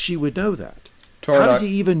that she would know that? How does he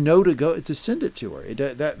even know to send it to her?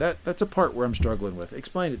 That's a part where I'm struggling with.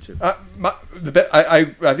 Explain it to me.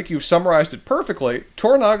 I think you've summarized it perfectly.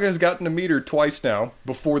 Toranaga has gotten to meet her twice now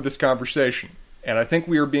before this conversation. And I think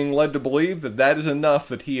we are being led to believe that that is enough,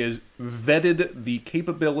 that he has vetted the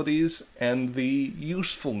capabilities and the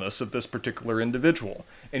usefulness of this particular individual.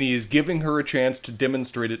 And he is giving her a chance to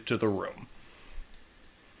demonstrate it to the room.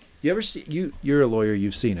 You ever see, you're a lawyer,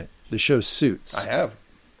 you've seen it. The show Suits. I have.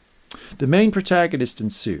 The main protagonist in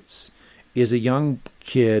Suits is a young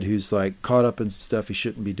kid who's like caught up in some stuff he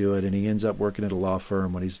shouldn't be doing, and he ends up working at a law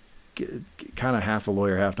firm when he's kind of half a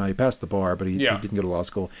lawyer, half not. He passed the bar, but he didn't go to law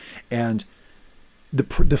school. And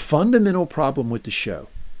the fundamental problem with the show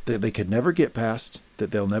that they could never get past,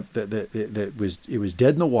 that they'll never that it was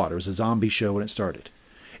dead in the water. It was a zombie show when it started.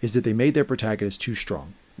 Is that they made their protagonist too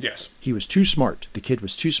strong. Yes. He was too smart. The kid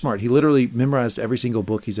was too smart. He literally memorized every single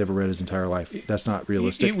book he's ever read his entire life. That's not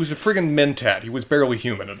realistic. He was a friggin' mentat. He was barely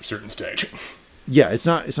human at a certain stage. Yeah, it's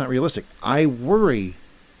not realistic. I worry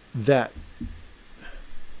that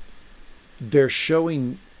they're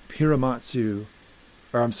showing Toranaga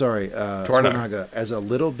as a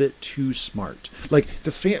little bit too smart. Like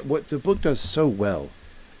what the book does so well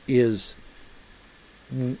is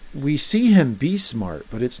we see him be smart,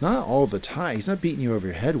 but it's not all the time. He's not beating you over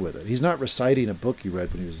your head with it. He's not reciting a book you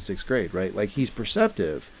read when he was in 6th grade, right? Like, he's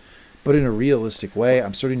perceptive, but in a realistic way.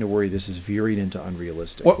 I'm starting to worry this is veering into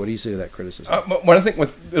unrealistic. What do you say to that criticism? What I think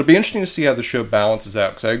it'll be interesting to see how the show balances out,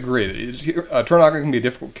 because I agree that Toranaga can be a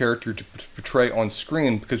difficult character to portray on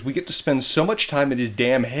screen because we get to spend so much time in his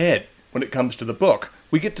damn head when it comes to the book.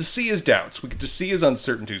 We get to see his doubts. We get to see his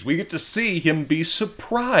uncertainties. We get to see him be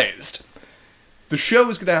surprised. The show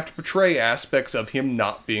is going to have to portray aspects of him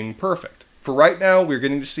not being perfect. For right now, we're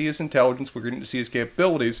getting to see his intelligence, we're getting to see his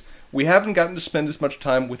capabilities. We haven't gotten to spend as much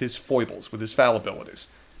time with his foibles, with his fallibilities.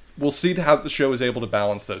 We'll see how the show is able to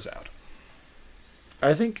balance those out.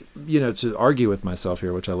 I think, to argue with myself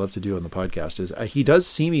here, which I love to do on the podcast, is he does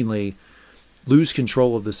seemingly lose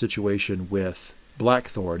control of the situation with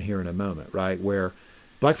Blackthorn here in a moment, right? Where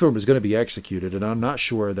Blackthorn was going to be executed, and I'm not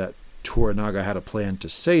sure that Toranaga had a plan to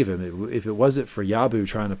save him. If it wasn't for Yabu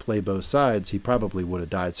trying to play both sides, he probably would have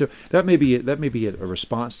died. So that may be a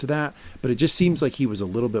response to that, but it just seems like he was a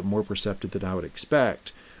little bit more perceptive than I would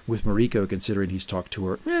expect with Mariko, considering he's talked to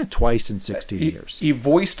her twice in 16 years. He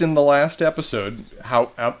voiced in the last episode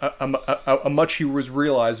how much he was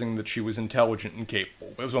realizing that she was intelligent and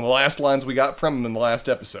capable. It was one of the last lines we got from him in the last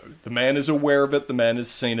episode. The man is aware of it. The man has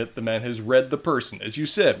seen it. The man has read the person. As you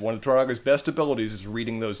said, one of Toranaga's best abilities is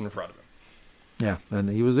reading those in front of him. Yeah, and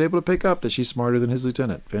he was able to pick up that she's smarter than his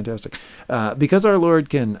lieutenant. Fantastic. Because our Lord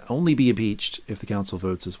can only be impeached if the council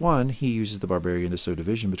votes as one, he uses the barbarian to sow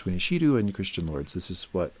division between Ishido and Christian lords. This is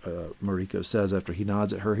what Mariko says after he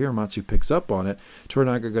nods at her. Hiramatsu picks up on it.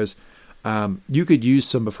 Toranaga goes, you could use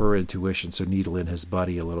some of her intuition, so needle in his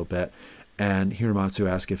buddy a little bit. And Hiramatsu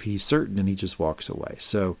asks if he's certain, and he just walks away.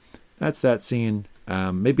 So that's that scene.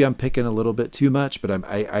 Maybe I'm picking a little bit too much, but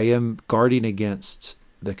I am guarding against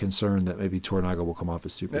the concern that maybe Toranaga will come off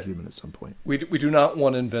as superhuman at some point. We do not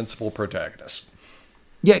want invincible protagonists.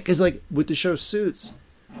 Yeah, because like with the show Suits,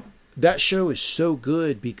 that show is so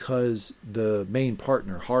good because the main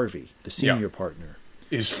partner, Harvey, the senior partner,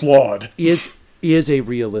 is flawed. Is a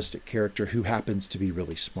realistic character who happens to be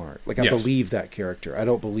really smart. Like I believe that character. I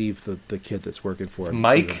don't believe the kid that's working for him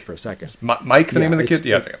Mike for a second. Mike, the name of the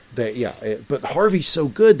kid. But Harvey's so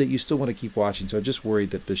good that you still want to keep watching. So I'm just worried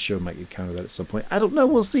that this show might encounter that at some point. I don't know.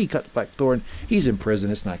 We'll see. Cut to Blackthorn. He's in prison.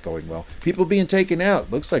 It's not going well. People being taken out.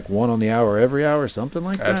 Looks like one on the hour every hour, something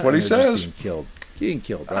like that. That's what he says. Just being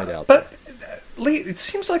killed right out. But Lee, it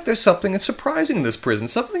seems like there's something that's surprising in this prison,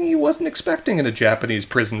 something he wasn't expecting in a Japanese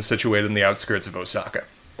prison situated in the outskirts of Osaka.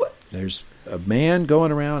 What? There's a man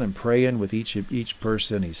going around and praying with each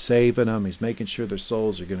person. He's saving them. He's making sure their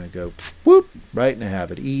souls are going to go whoop right into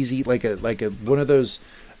heaven, easy, like a one of those.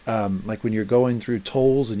 Like when you're going through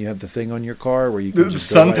tolls and you have the thing on your car where you can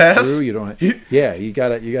just go right through. You don't. You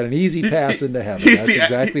got an easy pass into heaven. That's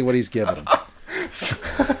exactly what he's giving them.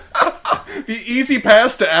 The easy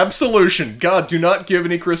pass to absolution. God, do not give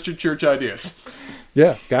any Christian church ideas.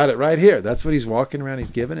 Yeah, got it right here. That's what he's walking around.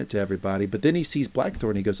 He's giving it to everybody. But then he sees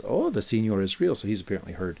Blackthorn. He goes, oh, the Senor is real. So he's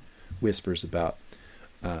apparently heard whispers about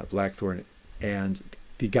Blackthorn. And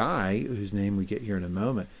the guy, whose name we get here in a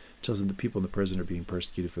moment, tells him the people in the prison are being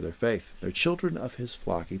persecuted for their faith. They're children of his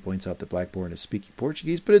flock. He points out that Blackthorn is speaking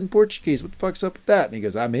Portuguese, but in Portuguese. What the fuck's up with that? And he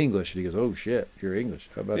goes, I'm English. And he goes, oh shit, you're English.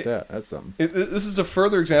 How about that? That's something. This is a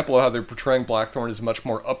further example of how they're portraying Blackthorn as a much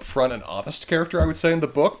more upfront and honest character, I would say, in the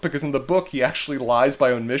book, because in the book he actually lies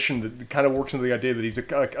by omission. That kind of works into the idea that he's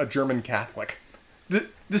a German Catholic.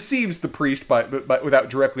 Deceives the priest by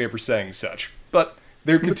without directly ever saying such. But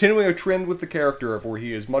they're continuing a trend with the character of where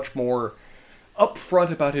he is much more upfront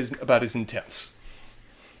about his intents.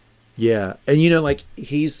 Yeah, and like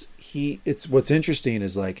it's what's interesting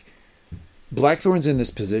is like Blackthorn's in this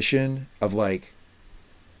position of like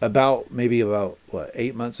about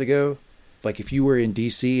 8 months ago, like if you were in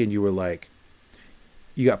DC and you were like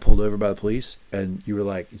you got pulled over by the police and you were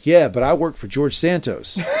like, yeah, but I work for George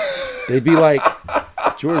Santos. They'd be like,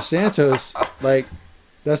 George Santos, like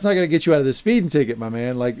that's not going to get you out of the speeding ticket, my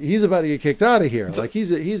man. Like he's about to get kicked out of here. Like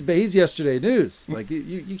he's yesterday news. Like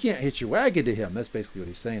you can't hitch your wagon to him. That's basically what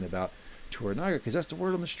he's saying about Toranaga, because that's the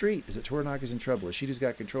word on the street. Is that Toranaga's in trouble? Ishido's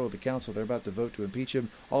got control of the council. They're about to vote to impeach him.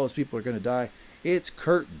 All his people are going to die. It's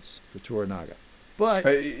curtains for Toranaga. But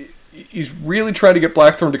he's really trying to get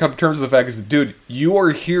Blackthorn to come to terms with the fact that, dude, you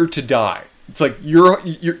are here to die. It's like you're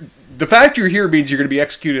the fact you're here means you're going to be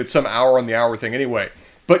executed at some hour on the hour thing anyway.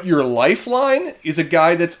 But your lifeline is a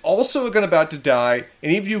guy that's also about to die,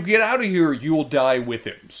 and if you get out of here, you'll die with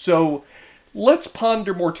him. So let's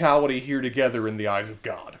ponder mortality here together in the eyes of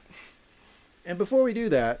God. And before we do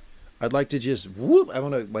that, I'd like to just I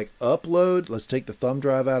want to upload. Let's take the thumb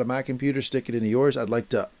drive out of my computer, stick it into yours. I'd like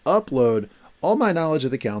to upload all my knowledge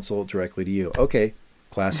of the council directly to you. Okay,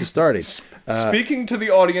 class is starting. Speaking to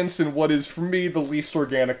the audience in what is, for me, the least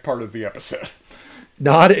organic part of the episode.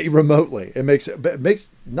 Not remotely. It makes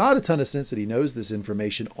not a ton of sense that he knows this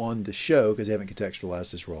information on the show because they haven't contextualized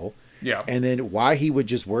his role. Yeah. And then why he would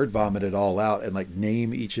just word vomit it all out and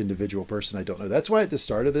name each individual person, I don't know. That's why at the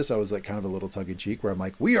start of this, I was kind of a little tongue in cheek where I'm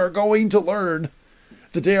like, we are going to learn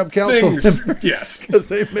the damn council members. Yes. Because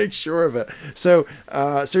they make sure of it. So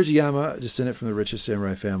Sujiyama, descendant from the richest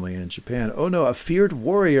samurai family in Japan. Ono, a feared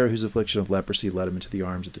warrior whose affliction of leprosy led him into the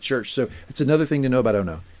arms of the church. So it's another thing to know about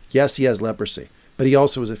Ono. Yes, he has leprosy. But he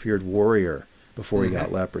also was a feared warrior before he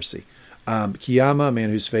got leprosy. Kiyama, a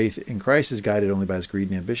man whose faith in Christ is guided only by his greed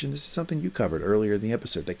and ambition. This is something you covered earlier in the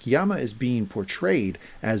episode. That Kiyama is being portrayed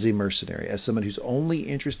as a mercenary, as someone who's only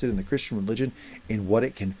interested in the Christian religion and what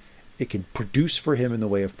it can produce for him in the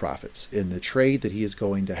way of profits, in the trade that he is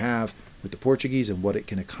going to have with the Portuguese and what it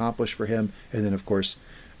can accomplish for him. And then, of course,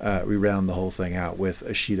 we round the whole thing out with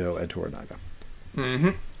Ishido and Toranaga. Mm-hmm.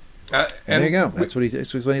 And there you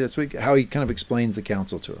go. How he kind of explains the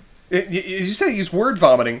council to him. As you say, he's word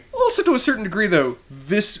vomiting. Also, to a certain degree, though,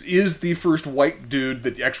 this is the first white dude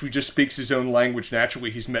that actually just speaks his own language naturally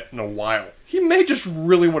he's met in a while. He may just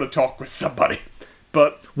really want to talk with somebody.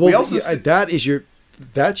 But we also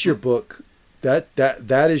that's your book.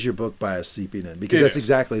 That is your book bias seeping in, because that's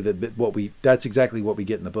exactly what we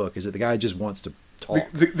get in the book, is that the guy just wants to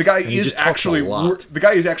talk. The guy is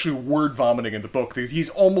actually word vomiting in the book. He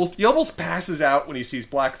almost passes out when he sees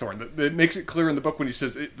Blackthorn. That makes it clear in the book when he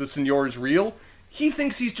says the Signor is real. He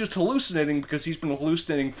thinks he's just hallucinating because he's been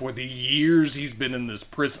hallucinating for the years he's been in this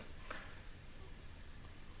prison.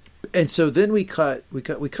 And so then we cut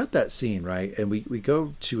that scene, right? And we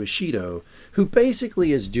go to Ishido, who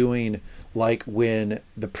basically is doing like when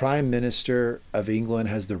the Prime Minister of England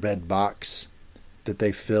has the red box that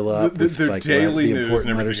they fill up with their like daily the news important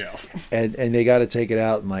and letters, everything else. and they got to take it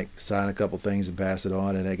out and like sign a couple things and pass it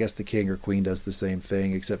on. And I guess the king or queen does the same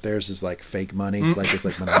thing, except theirs is like fake money, like it's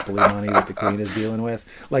like monopoly money that the queen is dealing with.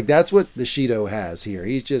 Like that's what the Shido has here.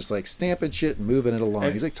 He's just like stamping shit and moving it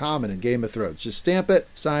along. He's like Tommen in Game of Thrones. Just stamp it,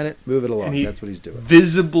 sign it, move it along. That's what he's doing.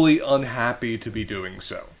 Visibly unhappy to be doing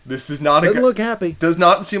so. This is not doesn't look happy. Does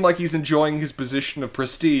not seem like he's enjoying his position of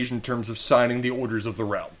prestige in terms of signing the orders of the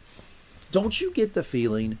realm. Don't you get the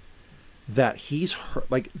feeling that he's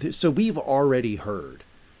heard, so we've already heard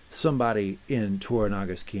somebody in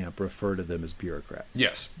Toranaga's camp refer to them as bureaucrats.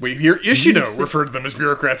 Yes, we hear Ishido refer to them as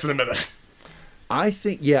bureaucrats in a minute. I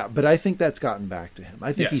think that's gotten back to him.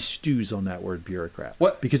 I think he stews on that word bureaucrat.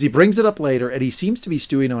 What? Because he brings it up later, and he seems to be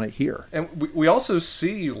stewing on it here. And we also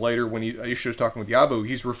see later when Ishido's talking with Yabu,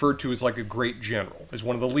 he's referred to as like a great general, as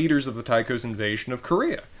one of the leaders of the Taiko's invasion of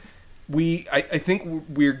Korea. I think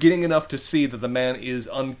we're getting enough to see that the man is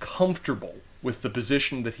uncomfortable with the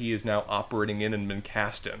position that he is now operating in and been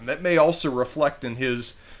cast in. That may also reflect in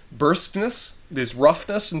his brusqueness, his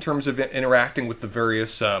roughness in terms of interacting with the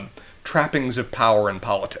various trappings of power and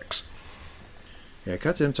politics. Yeah,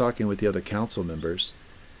 cut to him talking with the other council members.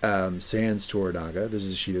 Sans Toranaga. This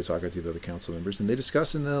is Ishido talking to the other council members, and they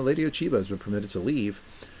discuss in the Lady Ochiba has been permitted to leave.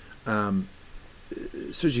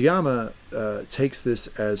 Sugiyama takes this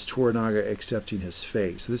as Toranaga accepting his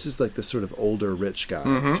fate. So this is like the sort of older rich guy,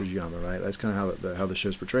 Sugiyama, right? That's kind of how the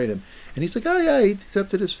show's portrayed him. And he's like, oh yeah, he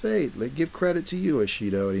accepted his fate. Like, give credit to you,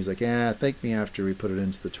 Ishido. And he's like, yeah, thank me after we put it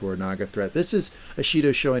into the Toranaga threat. This is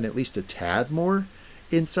Ishido showing at least a tad more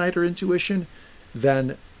insider intuition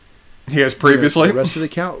than he has previously. The rest of the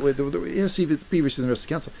count, previously the rest of the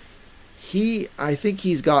council. I think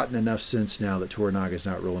he's gotten enough sense now that Toranaga's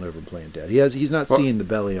not rolling over and playing dead. He's not seeing the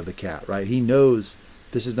belly of the cat, right? He knows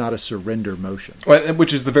this is not a surrender motion. Well,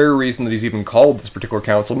 which is the very reason that he's even called this particular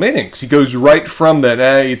council meeting. Because he goes right from that,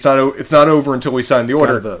 it's not over until we sign the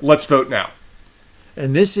order. Let's vote now.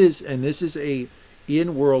 And this is a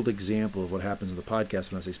in-world example of what happens in the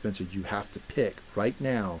podcast when I say, Spencer, you have to pick right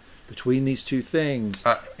now between these two things,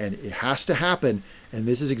 and it has to happen. And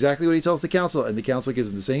this is exactly what he tells the council, and the council gives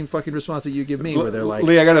him the same fucking response that you give me, where they're like,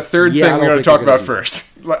 Lee, I got a third thing we got to talk about first.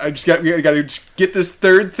 We got to just get this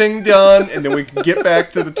third thing done, and then we can get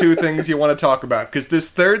back to the two things you want to talk about. Because this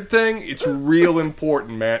third thing, it's real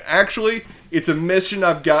important, man. Actually, it's a mission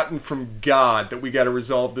I've gotten from God that we got to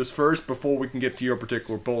resolve this first before we can get to your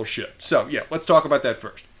particular bullshit. So, yeah, let's talk about that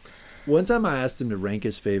first. One time I asked him to rank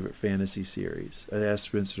his favorite fantasy series. I asked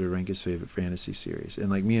Spencer to rank his favorite fantasy series. And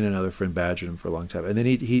like me and another friend badgered him for a long time. And then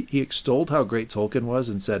he extolled how great Tolkien was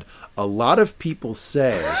and said, a lot of people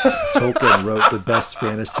say Tolkien wrote the best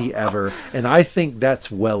fantasy ever. And I think that's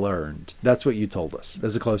well earned. That's what you told us.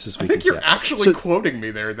 That's the closest we can get. I think you're actually quoting me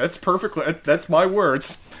there. That's perfectly. That's my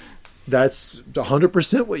words. That's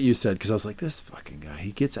 100% what you said, because I was like, this fucking guy,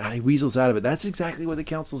 he weasels out of it. That's exactly what the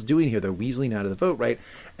council's doing here. They're weaseling out of the vote, right?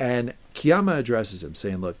 And Kiyama addresses him,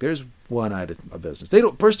 saying, look, there's one item of business. They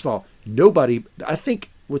don't, first of all, nobody, I think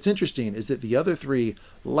what's interesting is that the other three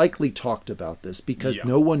likely talked about this because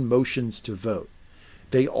no one motions to vote.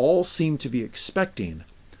 They all seem to be expecting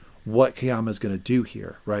what Kiyama's going to do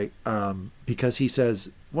here, right? Because he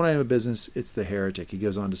says, one item of business, it's the heretic. He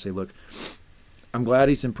goes on to say, look, I'm glad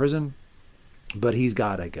he's in prison, but he's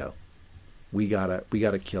got to go. We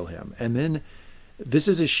gotta kill him. And then this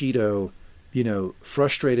is Ishido,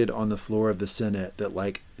 frustrated on the floor of the Senate that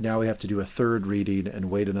like now we have to do a third reading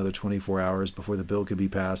and wait another 24 hours before the bill could be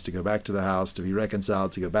passed to go back to the House, to be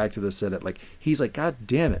reconciled, to go back to the Senate. Like he's like, God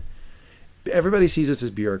damn it. Everybody sees us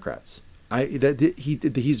as bureaucrats.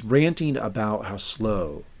 He's ranting about how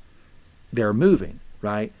slow they're moving,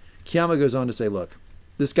 right? Kiyama goes on to say, look,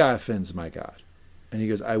 this guy offends my God. And he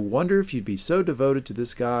goes, I wonder if you'd be so devoted to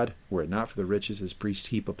this God, were it not for the riches his priests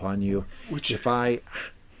heap upon you.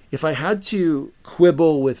 if I had to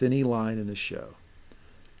quibble with any line in the show,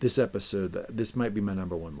 this episode, this might be my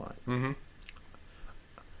number one line. Mm-hmm.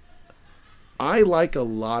 I like a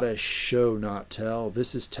lot of show not tell.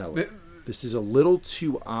 This is telling. This is a little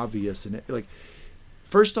too obvious. And like,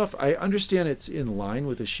 first off, I understand it's in line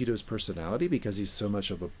with Ishido's personality because he's so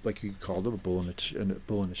much of a, like you called him, a bull in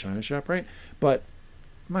a china shop, right? But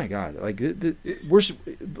my God, like it's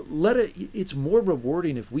more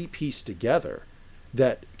rewarding if we piece together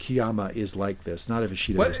that Kiyama is like this, not if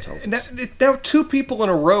Ishido just tells us. Now 2 people in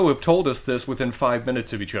a row have told us this within 5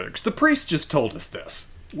 minutes of each other. Because the priest just told us this.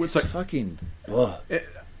 It's like fucking. Ugh.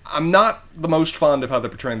 I'm not the most fond of how they're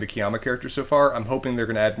portraying the Kiyama character so far. I'm hoping they're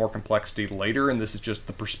going to add more complexity later, and this is just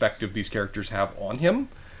the perspective these characters have on him.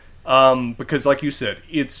 Because, like you said,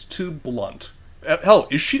 it's too blunt. Hell,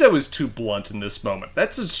 Ishido is too blunt in this moment.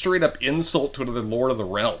 That's a straight-up insult to another Lord of the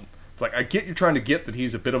Realm. It's like, I get you're trying to get that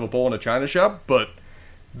he's a bit of a bull in a china shop, but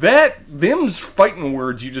them's fighting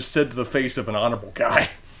words you just said to the face of an honorable guy.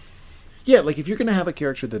 Yeah, like, if you're going to have a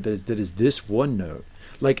character that is this one note,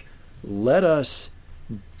 like, let us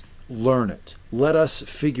learn it. Let us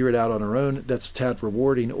figure it out on our own. That's tad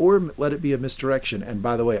rewarding, or let it be a misdirection. And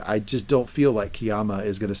by the way, I just don't feel like Kiyama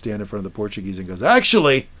is going to stand in front of the Portuguese and goes,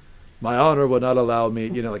 actually, my honor will not allow me.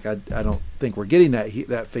 You know, like I don't think we're getting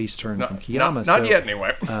that face turn from Kiyama. Not yet,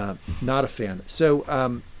 anyway. Not a fan.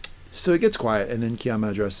 So it gets quiet, and then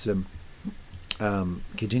Kiyama addresses him.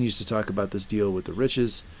 Continues to talk about this deal with the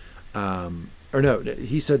riches. Or no,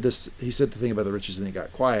 he said the thing about the riches and it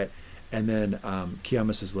got quiet. And then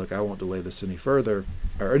Kiyama says, look, I won't delay this any further.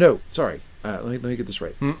 Or no, sorry. Let me get this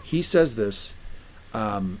right. He says this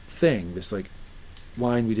thing, this like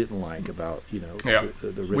line we didn't like about,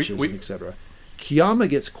 the riches and etc. Kiyama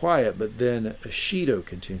gets quiet, but then Ishido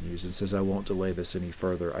continues and says, I won't delay this any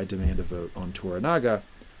further. I demand a vote on Toranaga.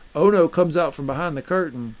 Ono comes out from behind the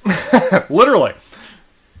curtain. Literally.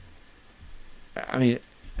 I mean,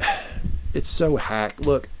 it's so hack.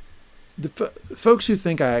 Look, the folks who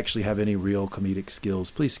think I actually have any real comedic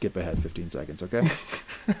skills, please skip ahead 15 seconds, okay?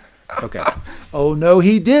 Okay. Oh, no,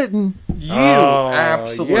 he didn't. You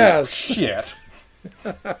absolute shit.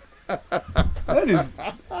 That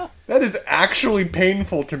is actually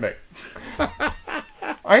painful to me. I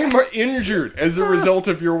am injured as a result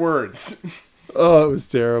of your words. Oh, it was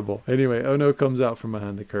terrible. Anyway, Ono comes out from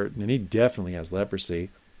behind the curtain, and he definitely has leprosy,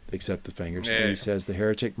 except the fingers. Yeah. And he says the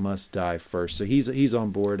heretic must die first. So he's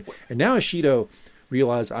on board. And now Ishido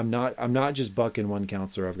realized I'm not just bucking one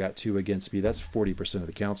counselor. I've got 2 against me. That's 40% of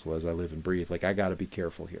the council as I live and breathe. Like, I got to be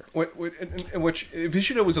careful here. In which, if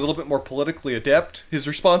Ishido was a little bit more politically adept, his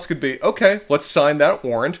response could be, okay, let's sign that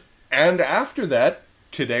warrant. And after that,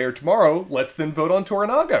 today or tomorrow, let's then vote on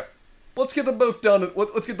Toranaga. Let's get them both done.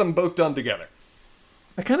 Let's get them both done together.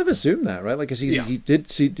 I kind of assumed that, right? Like, cause he did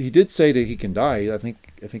say that he can die. I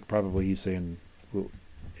think probably he's saying, well,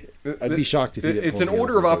 I'd be shocked if he didn't. It's an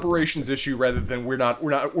order of operations issue rather than we're not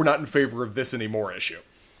in favor of this anymore issue.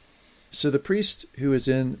 So the priest who is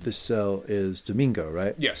in the cell is Domingo,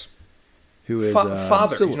 right? Yes. Who is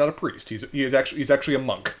father? He's not a priest. He's actually a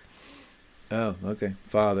monk. Oh, okay,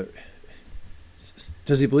 father.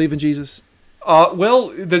 Does he believe in Jesus?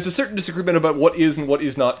 Well, there's a certain disagreement about what is and what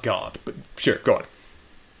is not God. But sure, go on.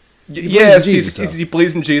 Yes, he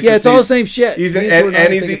believes in Jesus. Yeah, it's all the same shit. He's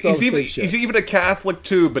even a Catholic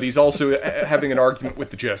too, but he's also having an argument with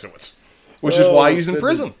the Jesuits, which is why he's in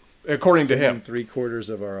prison, according to him. 3/4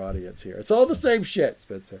 of our audience here. It's all the same shit,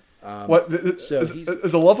 Spencer. There's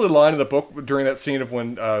a lovely line in the book during that scene of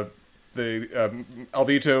when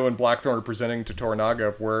Alvito and Blackthorn are presenting to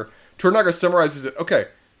Toranaga, where Toranaga summarizes it. Okay,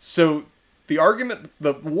 so the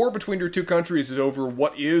war between your 2 countries is over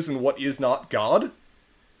what is and what is not God.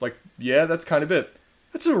 Like, yeah, that's kind of it.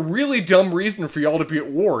 That's a really dumb reason for y'all to be at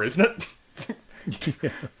war, isn't it? Yeah.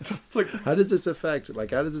 It's like, how does this affect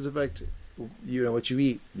what you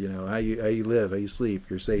eat, how you live, how you sleep,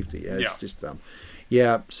 your safety? Yeah, it's just dumb.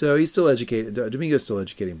 Yeah, so he's still educated. Domingo's still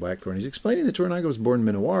educating Blackthorn. He's explaining that Toranaga was born in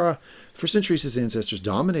Minowara. For centuries, his ancestors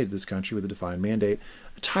dominated this country with a defined mandate,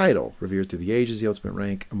 a title revered through the ages, the ultimate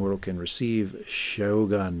rank a mortal can receive,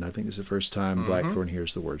 Shogun. I think this is the first time Blackthorn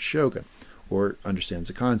hears the word Shogun, or understands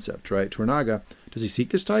the concept, right? Toranaga, does he seek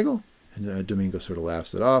this title? And Domingo sort of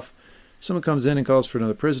laughs it off. Someone comes in and calls for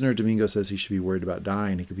another prisoner. Domingo says he should be worried about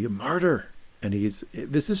dying. He could be a martyr. And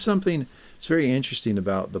this is something that's very interesting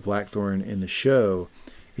about the Blackthorn in the show,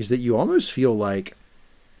 is that you almost feel like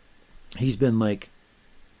he's been like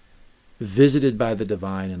visited by the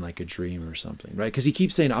divine in like a dream or something, right? Because he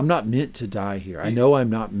keeps saying, I'm not meant to die here. I know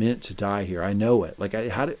I'm not meant to die here. I know it. Like,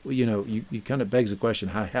 how do you kind of begs the question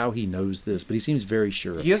how he knows this, but he seems very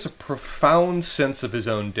sure. He has a profound sense of his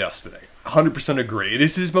own destiny. 100% agree. It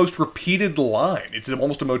is his most repeated line. It's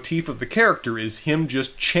almost a motif of the character, is him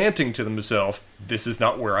just chanting to himself, this is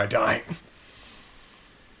not where I die.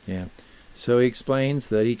 Yeah. So he explains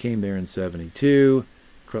that he came there in 72,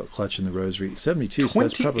 clutching the rosary. 72, so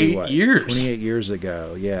that's probably what? 28 years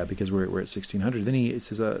ago. Yeah, because we're at 1600. Then he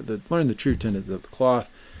says, learn the true tenets of the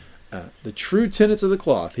cloth. The true tenets of the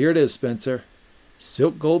cloth. Here it is, Spencer.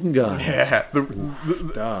 Silk golden guns. Yeah.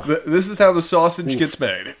 This is how the sausage gets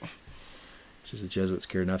made. Says the Jesuits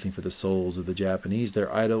care nothing for the souls of the Japanese.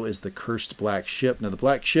 Their idol is the cursed black ship. Now, the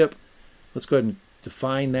black ship, let's go ahead and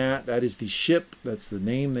define that. That is the ship. That's the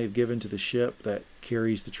name they've given to the ship that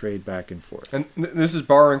carries the trade back and forth. And this is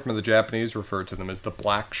borrowing from the Japanese, referred to them as the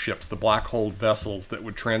black ships, the black-hulled vessels that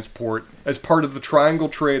would transport, as part of the triangle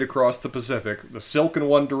trade across the Pacific, the silk in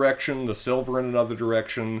one direction, the silver in another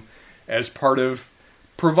direction, as part of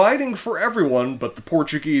providing for everyone, but the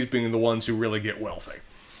Portuguese being the ones who really get wealthy.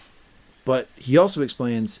 But he also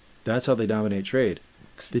explains that's how they dominate trade.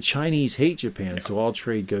 The Chinese hate Japan, so all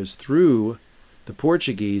trade goes through the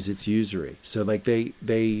Portuguese. It's usury. So like they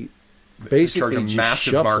basically charge a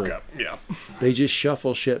massive markup. Yeah, they just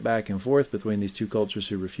shuffle shit back and forth between these two cultures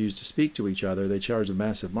who refuse to speak to each other. They charge a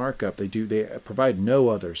massive markup. They provide no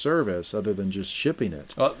other service other than just shipping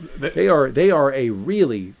it. They are a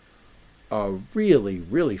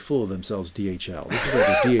really full of themselves DHL. This is like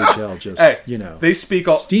a DHL just, They speak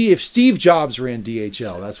all... Steve Jobs ran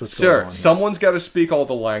DHL. That's what's going on here. Someone's got to speak all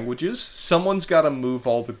the languages. Someone's got to move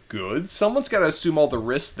all the goods. Someone's got to assume all the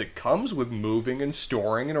risks that comes with moving and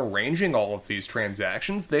storing and arranging all of these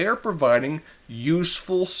transactions. They are providing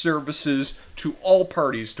useful services to all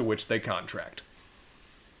parties to which they contract.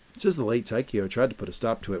 It says the late Taikyo tried to put a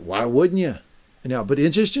stop to it. Why wouldn't you? Now, but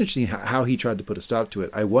it's just interesting how he tried to put a stop to it.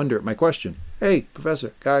 I wonder, my question. Hey,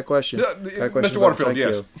 Professor, got a question. Mr. Waterfield,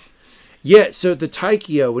 yes. Yeah, so the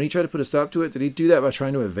Taikyo, when he tried to put a stop to it, did he do that by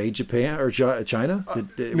trying to evade Japan or China?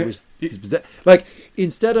 Was that, like,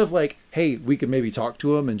 instead of like, hey, we could maybe talk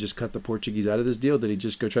to him and just cut the Portuguese out of this deal, did he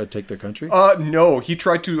just go try to take their country? No, he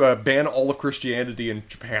tried to ban all of Christianity in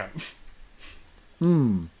Japan.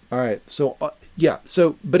 All right, so,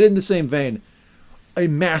 but in the same vein, a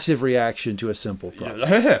massive reaction to a simple problem.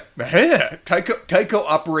 Taiko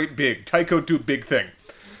operate big. Taiko do big thing.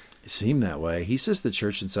 It seemed that way. He says the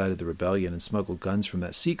church incited the rebellion and smuggled guns from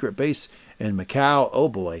that secret base in Macau. Oh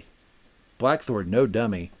boy. Blackthorn, no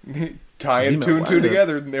dummy. Tying two and two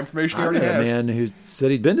together. The information he already has. A man who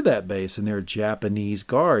said he'd been to that base, and there are Japanese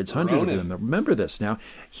guards, hundreds of them. Remember this. Now,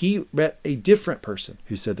 he met a different person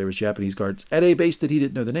who said there was Japanese guards at a base that he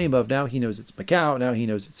didn't know the name of. Now he knows it's Macau. Now he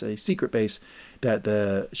knows it's a secret base that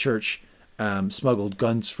the church smuggled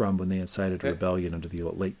guns from when they incited a rebellion under the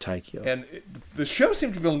late Taikyo. And the show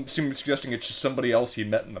seemed to be suggesting it's just somebody else he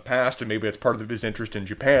met in the past, and maybe it's part of his interest in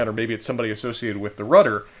Japan, or maybe it's somebody associated with the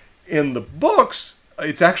Rudder. In the books,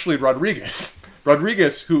 it's actually Rodriguez.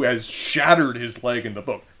 Rodriguez, who has shattered his leg in the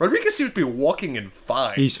book. Rodriguez seems to be walking in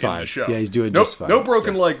fine. He's in fine. The show. Yeah, he's doing just fine. No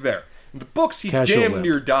broken leg there. In the books, he damn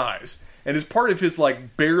near dies. And as part of his,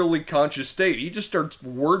 barely conscious state, he just starts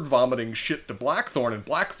word vomiting shit to Blackthorn, and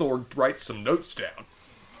Blackthorn writes some notes down.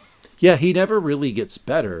 Yeah, he never really gets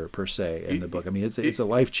better, per se, in the book. I mean, it's a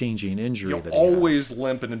life-changing injury that he always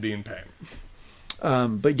limping and be in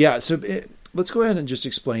pain. But yeah, so let's go ahead and just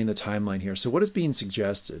explain the timeline here. So what is being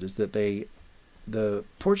suggested is that the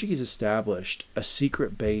Portuguese established a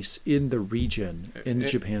secret base in the region, in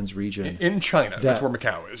Japan's region. In China. That's where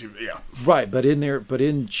Macau is. Yeah. Right.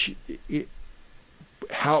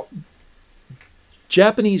 How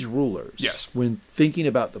Japanese rulers, yes, when thinking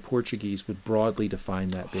about the Portuguese, would broadly define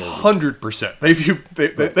that there.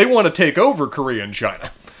 100%. They want to take over Korea and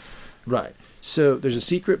China. Right. So there's a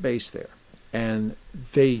secret base there. And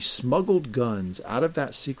they smuggled guns out of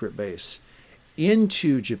that secret base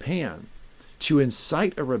into Japan to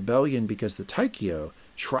incite a rebellion because the Taikyo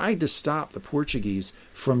tried to stop the Portuguese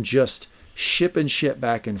from just shipping shit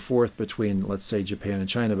back and forth between, let's say, Japan and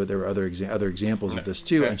China, but there were other examples of this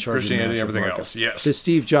too, and charging massive everything markups. Else. Yes, the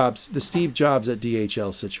Steve Jobs at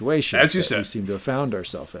DHL situation, as you said, we seem to have found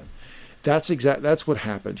ourselves in. That's what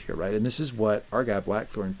happened here, right? And this is what our guy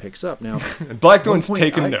Blackthorn picks up now. And Blackthorn's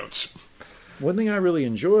taking notes. One thing I really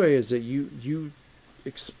enjoy is that you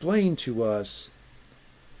explain to us,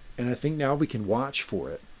 and I think now we can watch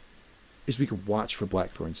for it, is we can watch for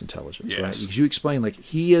Blackthorn's intelligence, yes, right? Because you explain,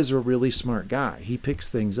 he is a really smart guy. He picks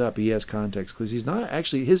things up. He has context because he's not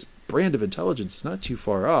actually, his brand of intelligence is not too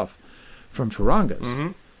far off from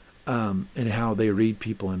Turangas, and how they read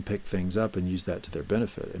people and pick things up and use that to their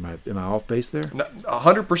benefit. Am I off base there?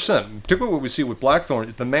 100%. Particularly what we see with Blackthorn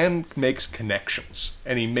is the man makes connections,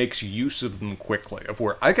 and he makes use of them quickly. Of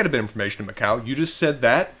where I got a bit of information in Macau, you just said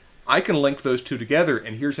that, I can link those two together,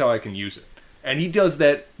 and here's how I can use it. And he does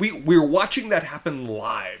that. We're watching that happen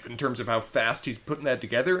live in terms of how fast he's putting that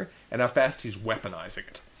together and how fast he's weaponizing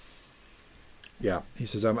it. Yeah, he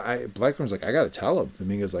says, Blackthorn's like, I got to tell him.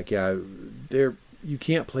 Domingo's like, yeah, you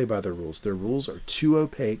can't play by their rules. Their rules are too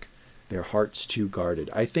opaque. Their heart's too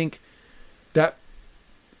guarded. I think that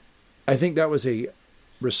was a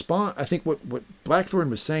response. I think what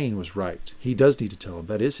Blackthorn was saying was right. He does need to tell him.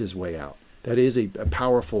 That is his way out. That is a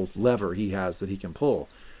powerful lever he has that he can pull.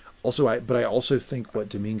 But I also think what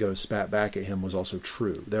Domingo spat back at him was also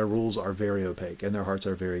true. Their rules are very opaque and their hearts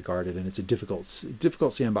are very guarded, and it's a difficult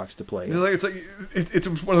sandbox to play in. It's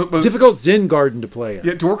one of the difficult Zen garden to play in.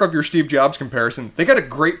 Yeah, to work off your Steve Jobs comparison, they got a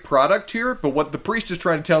great product here, but what the priest is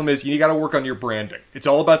trying to tell them is you got to work on your branding. It's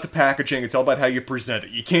all about the packaging. It's all about how you present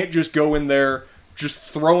it. You can't just go in there just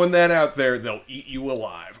throwing that out there. They'll eat you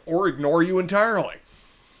alive or ignore you entirely.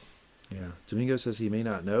 Yeah, Domingo says he may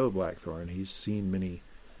not know Blackthorn. He's seen many.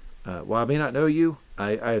 While I may not know you,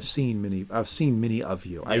 I've seen many of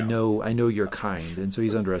you. Yeah. I know your kind, and so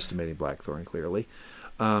he's underestimating Blackthorn clearly.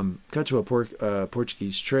 Cut to a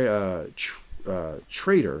Portuguese trader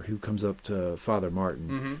who comes up to Father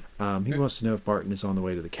Martin. He wants to know if Martin is on the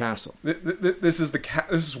way to the castle. This is the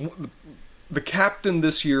captain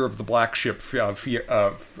this year of the Black Ship,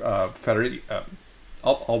 Ferreira.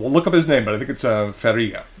 I'll look up his name, but I think it's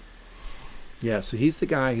Ferreira. Yeah, so he's the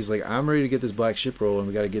guy who's like, I'm ready to get this black ship rolling.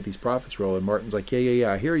 We got to get these profits rolling. Martin's like,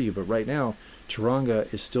 yeah, I hear you. But right now,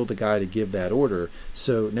 Turanga is still the guy to give that order.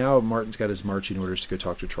 So now Martin's got his marching orders to go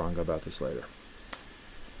talk to Turanga about this later.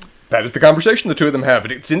 That is the conversation the two of them have.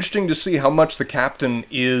 It's interesting to see how much the captain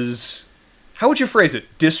is, how would you phrase it?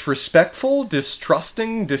 Disrespectful,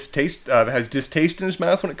 distrusting, has distaste in his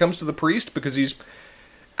mouth when it comes to the priest, because he's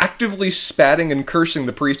actively spatting and cursing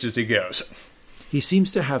the priest as he goes. He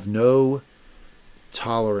seems to have no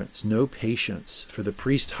tolerance, no patience for the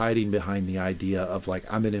priest hiding behind the idea of like,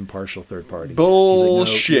 I'm an impartial third party.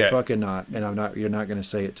 Bullshit. He's like, no, you're fucking not, and you're not going to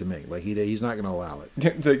say it to me. Like he's not going to allow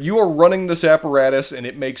it. You are running this apparatus and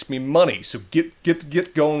it makes me money, so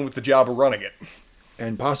get going with the job of running it.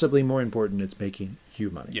 And possibly more important, it's making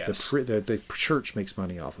you money. Yes. The church makes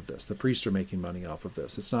money off of this. The priests are making money off of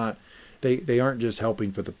this. It's not, they aren't just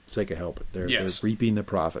helping for the sake of helping. They're reaping the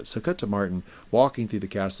profits. So cut to Martin walking through the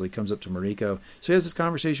castle. He comes up to Mariko. So he has this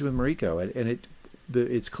conversation with Mariko, and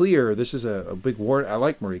it's clear this is a big warning. I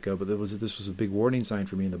like Mariko, but this was a big warning sign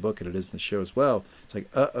for me in the book, and it is in the show as well. It's like,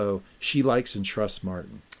 she likes and trusts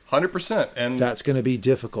Martin. 100%. And that's going to be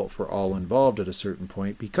difficult for all involved at a certain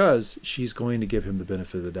point, because she's going to give him the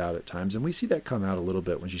benefit of the doubt at times. And we see that come out a little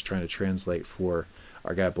bit when she's trying to translate for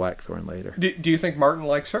our guy Blackthorn later. Do you think Martin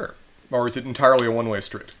likes her? Or is it entirely a one-way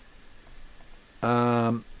street?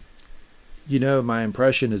 My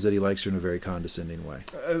impression is that he likes her in a very condescending way.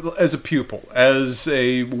 As a pupil, as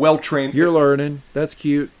a well-trained... You're learning. That's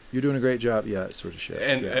cute. You're doing a great job. Yeah, that sort of shit.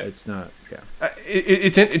 And it's not... Yeah.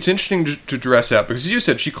 It's interesting to dress out, because as you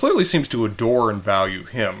said, she clearly seems to adore and value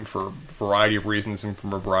him for a variety of reasons and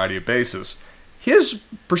from a variety of bases. His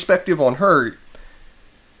perspective on her...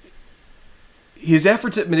 His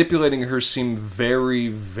efforts at manipulating her seem very,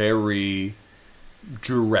 very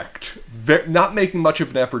direct. Not making much of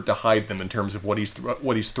an effort to hide them in terms of what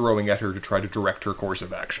he's throwing at her to try to direct her course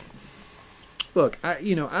of action. Look, I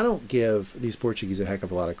don't give these Portuguese a heck of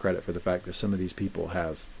a lot of credit for the fact that some of these people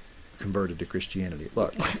have converted to Christianity.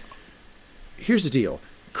 Look, here's the deal.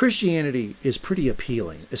 Christianity is pretty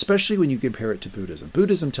appealing, especially when you compare it to Buddhism.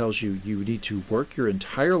 Buddhism tells you need to work your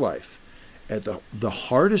entire life at the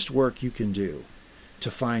hardest work you can do to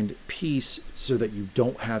find peace, so that you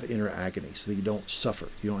don't have inner agony, so that you don't suffer,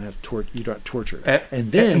 you don't have torture,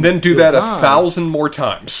 and then do that 1,000 more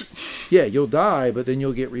times. Yeah, you'll die, but then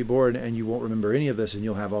you'll get reborn, and you won't remember any of this, and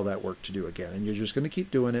you'll have all that work to do again, and you're just going to keep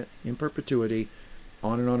doing it in perpetuity,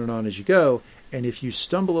 on and on and on as you go. And if you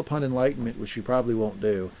stumble upon enlightenment, which you probably won't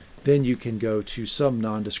do, then you can go to some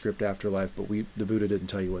nondescript afterlife, but the Buddha didn't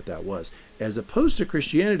tell you what that was. As opposed to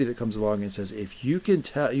Christianity that comes along and says, if you can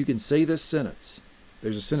say this sentence.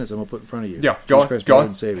 There's a sentence I'm going to put in front of you. Yeah, go on. Christ, Lord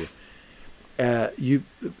and Savior. You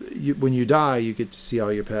when you die, you get to see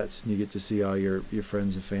all your pets, and you get to see all your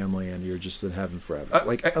friends and family, and you're just in heaven forever.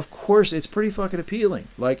 Of course, it's pretty fucking appealing.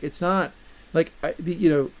 Like, it's not like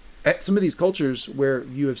some of these cultures where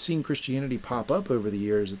you have seen Christianity pop up over the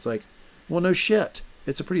years. It's like, well, no shit.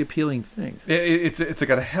 it's a pretty appealing thing. It's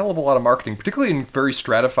got a hell of a lot of marketing, particularly in very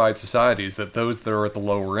stratified societies, that those that are at the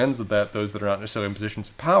lower ends of that, those that are not necessarily in positions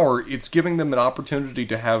of power, it's giving them an opportunity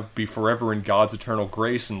to be forever in God's eternal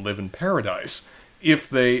grace and live in paradise if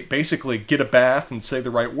they basically get a bath and say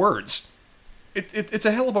the right words. It's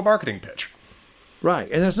a hell of a marketing pitch.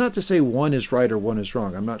 Right, and that's not to say one is right or one is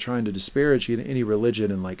wrong. I'm not trying to disparage any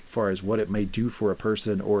religion in like far as what it may do for a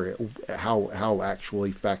person or how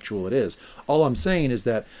actually factual it is. All I'm saying is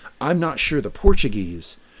that I'm not sure the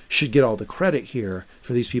Portuguese should get all the credit here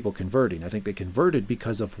for these people converting. I think they converted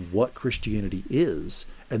because of what Christianity is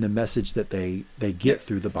and the message that they get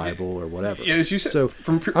through the Bible or whatever. Yeah, as you said, so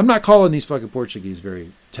I'm not calling these fucking Portuguese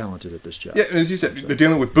very talented at this job. Yeah, and as you said, they're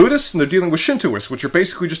dealing with Buddhists and they're dealing with Shintoists, which are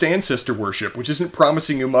basically just ancestor worship, which isn't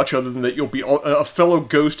promising you much other than that you'll be a fellow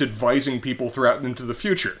ghost advising people throughout into the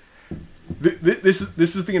future. This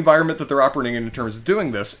is the environment that they're operating in terms of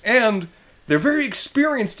doing this, and they're very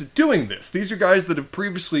experienced at doing this. These are guys that have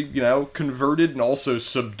previously, converted and also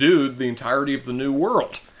subdued the entirety of the New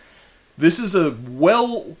World. This is a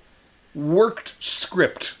well-worked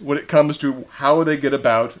script when it comes to how they get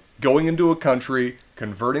about going into a country,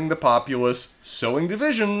 converting the populace, sowing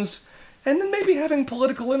divisions, and then maybe having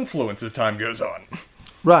political influence as time goes on.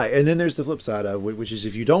 Right, and then there's the flip side of it, which is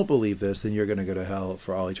if you don't believe this, then you're going to go to hell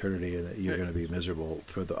for all eternity, and you're going to be miserable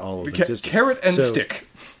for all of existence. Carrot and stick.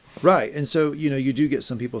 Right, and so, you do get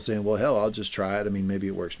some people saying, well, hell, I'll just try it. I mean, maybe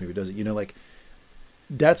it works, maybe it doesn't.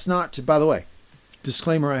 That's not, by the way,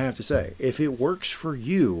 disclaimer I have to say, if it works for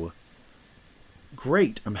you,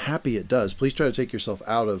 great. I'm happy it does. Please try to take yourself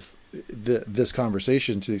out of this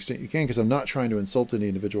conversation to the extent you can, because I'm not trying to insult any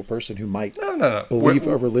individual person who might believe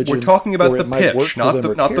a religion. We're talking about the pitch, not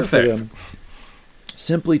the faith.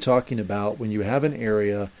 Simply talking about when you have an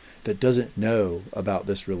area that doesn't know about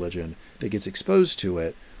this religion, that gets exposed to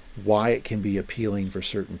it, why it can be appealing for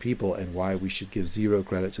certain people and why we should give zero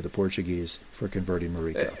credit to the Portuguese for converting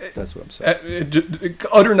Mariko. That's what I'm saying.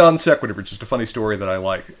 Utter non sequitur, which is a funny story that I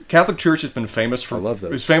like. Catholic Church has been famous for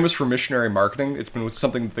famous for missionary marketing. It's been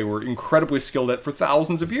something that they were incredibly skilled at for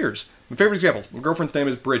thousands of years. My favorite examples, my girlfriend's name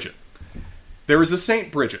is Bridget. There is a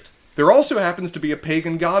Saint Bridget. There also happens to be a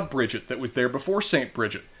pagan god Bridget that was there before Saint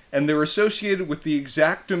Bridget. And they're associated with the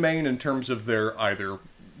exact domain in terms of their either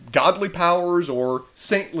godly powers or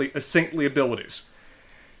saintly abilities.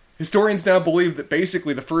 Historians now believe that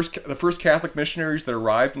basically the first Catholic missionaries that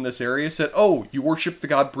arrived in this area said, "Oh, you worship the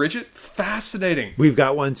god Bridget? Fascinating. We've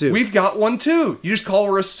got one too. We've got one too. You just call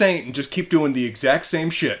her a saint and just keep doing the exact same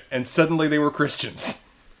shit." And suddenly they were Christians.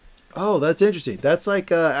 Oh, that's interesting. That's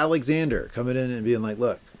like Alexander coming in and being like,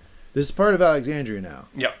 "Look, this is part of Alexandria now.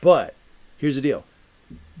 Yeah. But here's the deal: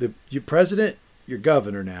 your president, your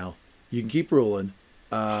governor now. You can keep ruling."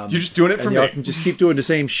 You're just doing it for me. Y'all can just keep doing the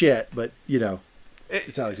same shit, but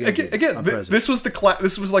it's Alexandria. Again, this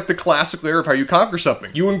was like the classic era of how you conquer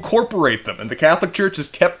something. You incorporate them, and the Catholic Church has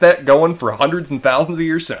kept that going for hundreds and thousands of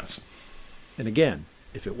years since. And again,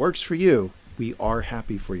 if it works for you, we are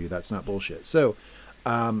happy for you. That's not bullshit. So,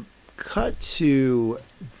 cut to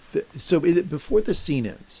before the scene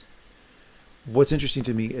ends. What's interesting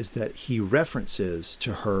to me is that he references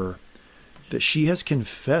to her that she has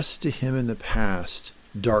confessed to him in the past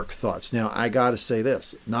dark thoughts. Now, I got to say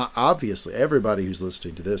this. Not obviously, everybody who's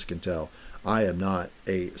listening to this can tell I am not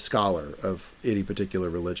a scholar of any particular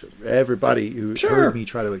religion. Everybody who heard me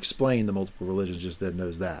try to explain the multiple religions just then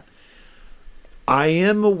knows that. I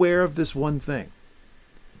am aware of this one thing.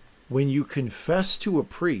 When you confess to a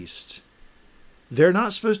priest, they're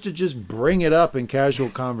not supposed to just bring it up in casual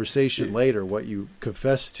conversation later, what you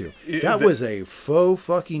confess to. That was a faux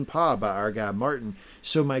fucking pas by our guy Martin.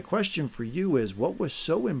 So my question for you is, what was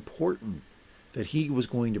so important that he was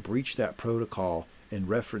going to breach that protocol and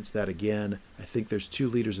reference that again? I think there's 2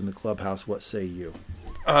 leaders in the clubhouse. What say you?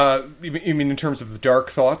 You mean in terms of the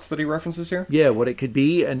dark thoughts that he references here? Yeah, what it could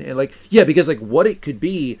be, because what it could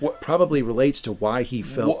be probably relates to why he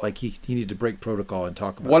felt like he needed to break protocol and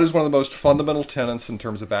talk about what is one of the most fundamental tenets in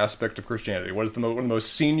terms of aspect of Christianity? What is one of the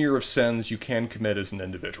most senior of sins you can commit as an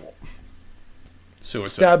individual?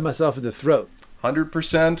 Suicide. Stab myself in the throat.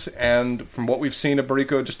 100%, and from what we've seen of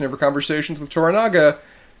Mariko just in her conversations with Toranaga,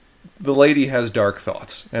 the lady has dark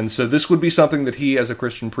thoughts. And so this would be something that he, as a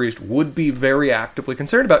Christian priest, would be very actively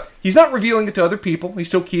concerned about. He's not revealing it to other people. He's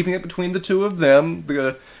still keeping it between the two of them.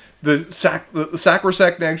 The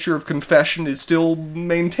sacrosanct nature of confession is still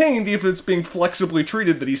maintained, even if it's being flexibly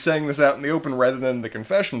treated that he's saying this out in the open rather than in the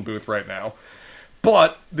confession booth right now.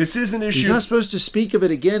 But this is an issue. He's not supposed to speak of it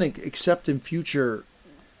again except in future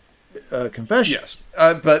confession. Yes.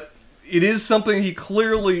 But it is something he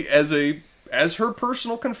clearly, as as her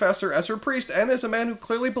personal confessor, as her priest, and as a man who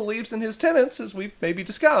clearly believes in his tenets, as we've maybe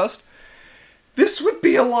discussed, this would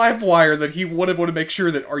be a live wire that he would want to make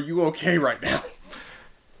sure that, are you okay right now?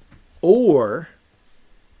 Or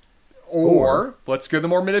let's go the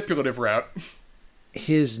more manipulative route.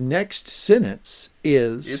 His next sentence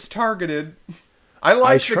is... It's targeted. I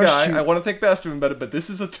like the guy. I want to think best of him, but this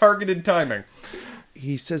is a targeted timing.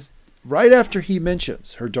 He says, right after he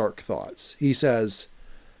mentions her dark thoughts, he says,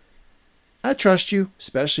 I trust you,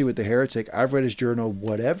 especially with the heretic. I've read his journal.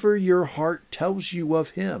 Whatever your heart tells you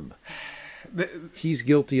of him, he's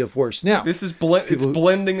guilty of worse. Now, this is it's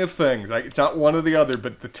blending of things. It's not one or the other,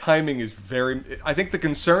 but the timing is very... I think the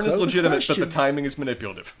concern is legitimate, but the timing is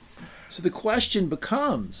manipulative. So the question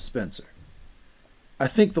becomes, Spencer, I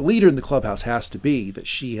think the leader in the clubhouse has to be that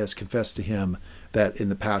she has confessed to him that in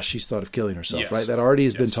the past she's thought of killing herself, yes. right? That already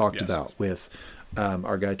has been talked about with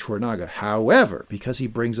our guy Toranaga. However, because he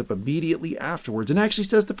brings up immediately afterwards and actually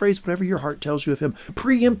says the phrase, whatever your heart tells you of him,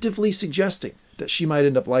 preemptively suggesting that she might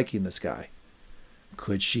end up liking this guy.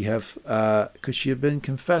 Could she have been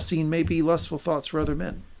confessing maybe lustful thoughts for other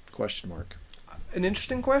men? Question mark. An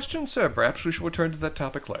interesting question, sir. Perhaps we should return to that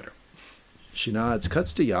topic later. She nods,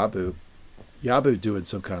 cuts to Yabu. Yabu doing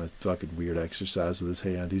some kind of fucking weird exercise with his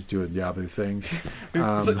hand. He's doing Yabu things.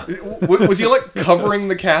 Was he like covering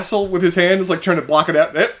the castle with his hand? It's like trying to block it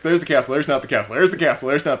out. There's the castle. There's not the castle. There's the castle.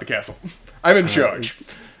 There's not the castle. I'm in charge.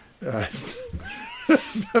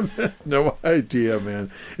 No idea,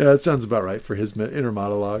 man. Yeah, that sounds about right for his inner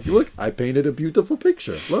monologue. Look, I painted a beautiful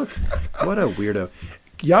picture. Look, what a weirdo.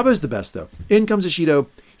 Yabu's the best, though. In comes Ishido.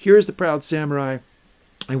 Here's the proud samurai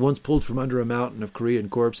I once pulled from under a mountain of Korean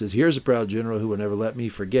corpses. Here's a proud general who will never let me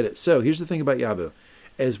forget it. So here's the thing about Yabu.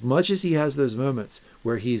 As much as he has those moments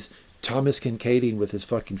where he's Thomas Kincading with his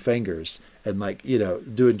fucking fingers and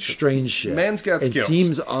doing strange shit. Man's got skills. It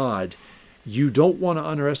seems odd. You don't want to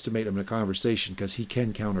underestimate him in a conversation because he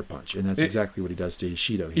can counterpunch, and that's exactly what he does to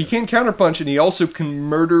Ishido here. He can counterpunch, and he also can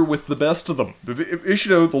murder with the best of them.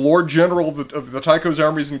 Ishido, the Lord General of the Taiko's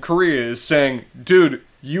armies in Korea, is saying, dude,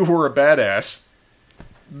 you were a badass.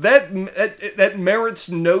 That merits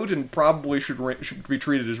note and probably should be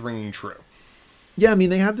treated as ringing true. Yeah, I mean,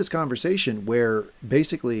 they have this conversation where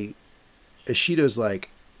basically Ishido's like,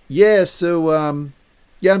 yeah, so,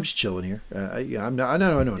 yeah, I'm just chilling here. I'm not. I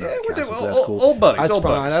know not a castle, but that's cool. Old buddies. That's old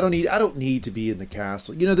fine. Buddies. I don't need to be in the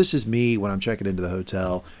castle. This is me when I'm checking into the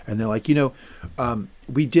hotel, and they're like,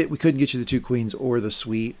 we couldn't get you the 2 queens or the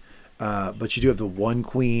suite, but you do have the 1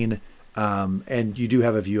 queen, and you do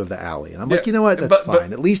have a view of the alley. And I'm like, you know what? That's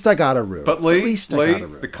fine. At least I got a room. But Lee,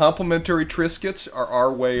 the complimentary Triscuits are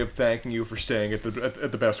our way of thanking you for staying at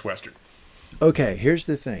the Best Western. Okay, here's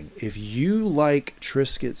the thing. If you like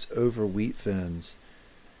Triscuits over Wheat Thins,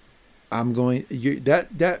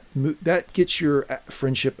 that gets your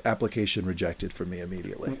friendship application rejected from me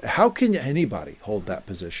immediately. How can anybody hold that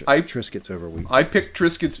position? Triscuits over Wheat Thins. I picked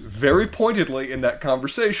Triscuits very pointedly in that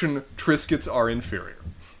conversation. Triscuits are inferior.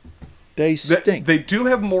 They stink. They do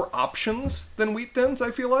have more options than Wheat Thins,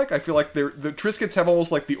 I feel like. The Triscuits have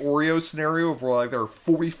almost like the Oreo scenario of where there are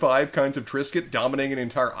 45 kinds of Triscuit dominating an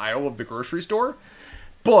entire aisle of the grocery store.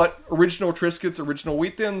 But original Triscuits, original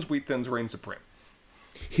Wheat Thins reign supreme.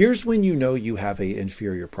 Here's when you know you have a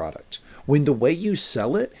inferior product. When the way you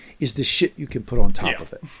sell it is the shit you can put on top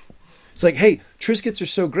of it. It's like, hey, Triscuits are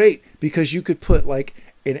so great because you could put like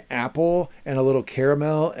an apple and a little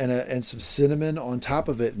caramel and some cinnamon on top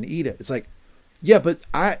of it and eat it. It's like, yeah, but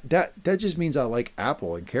that just means I like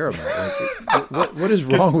apple and caramel. Like, what is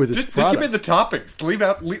wrong with this product? Just give me the toppings.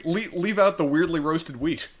 Leave out the weirdly roasted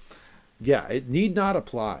wheat. Yeah, it need not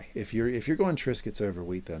apply if you're going Triscuits over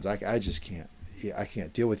Wheat Thins. I just can't. Yeah, I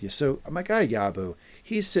can't deal with you. So my guy Yabu,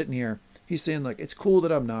 he's sitting here. He's saying like, it's cool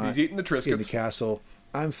that I'm not. He's eating the Triscuits in the castle.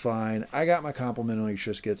 I'm fine. I got my complimentary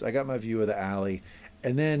Triscuits. I got my view of the alley.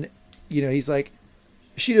 And then, he's like,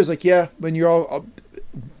 Ishido's like, yeah, when you're all,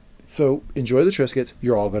 so enjoy the Triscuits.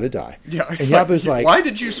 You're all going to die. Yeah. And Yabu's like, why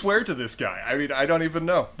did you swear to this guy? I mean, I don't even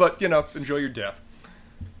know. But, enjoy your death.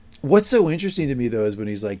 What's so interesting to me, though, is when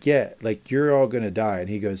he's like, yeah, like, you're all going to die. And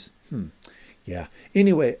he goes, yeah.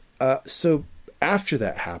 Anyway, so after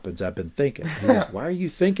that happens, I've been thinking, he goes, why are you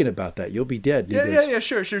thinking about that? You'll be dead. Yeah,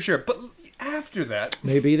 sure. But after that.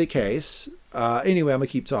 May be the case. Anyway, I'm going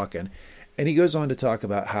to keep talking. And he goes on to talk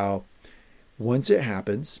about how once it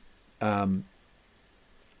happens,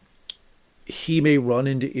 he may run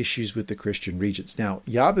into issues with the Christian regents. Now,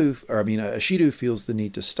 Ishido feels the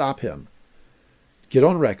need to stop him. Get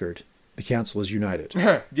on record. The council is united.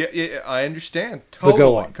 Yeah, I understand. Totally. But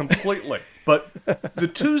go on. Completely. But the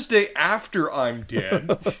Tuesday after I'm dead.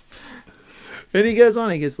 And he goes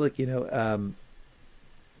on. He goes, look,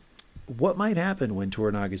 what might happen when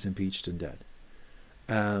Toranaga's impeached and dead?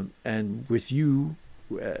 And with you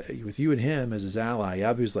and him as his ally,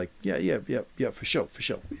 Yabu's like, yeah, for sure.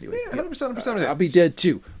 Anyway, yeah, 100%. I'll be dead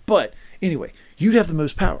too. But anyway, you'd have the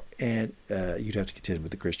most power, and you'd have to contend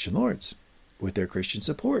with the Christian lords, with their Christian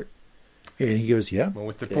support. And he goes, yeah. Well,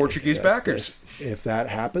 with the Portuguese backers. If that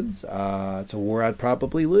happens, it's a war I'd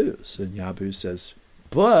probably lose. And Yabu says,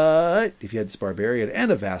 but if you had this barbarian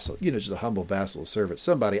and a vassal, just a humble vassal, servant,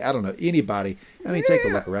 somebody, I don't know, anybody, take a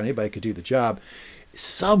look around, anybody could do the job.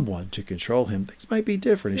 Someone to control him, things might be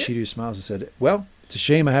different. And Shidu smiles and said, well, it's a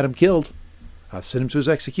shame I had him killed. I've sent him to his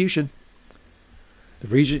execution.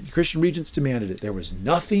 The Christian regents demanded it. There was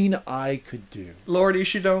nothing I could do. Lord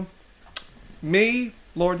Ishido, me,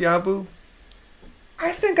 Lord Yabu,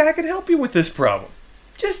 I think I could help you with this problem.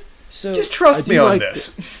 Just trust me on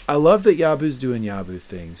this. I love that Yabu's doing Yabu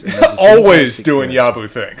things. Always doing Yabu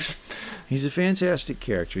things. He's a fantastic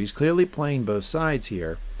character. He's clearly playing both sides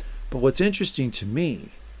here. But what's interesting to me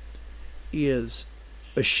is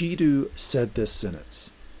Ishido said this sentence.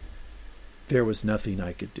 There was nothing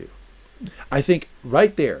I could do. I think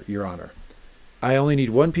right there, Your Honor, I only need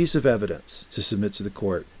one piece of evidence to submit to the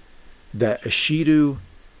court that Ishido,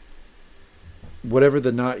 whatever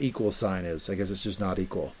the not equal sign is, I guess it's just not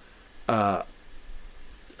equal,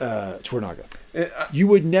 Toranaga. You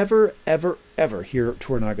would never, ever, ever hear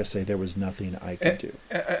Toranaga say there was nothing I could do.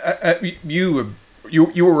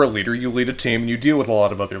 You were a leader, you lead a team, and you deal with a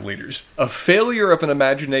lot of other leaders. A failure of an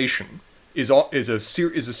imagination is a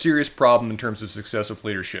serious problem in terms of success of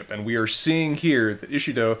leadership. And we are seeing here that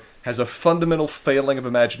Ishido has a fundamental failing of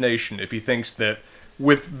imagination if he thinks that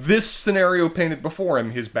with this scenario painted before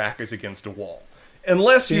him, his back is against a wall.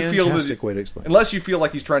 Unless you feel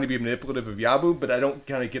like he's trying to be manipulative of Yabu, but I don't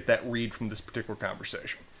kind of get that read from this particular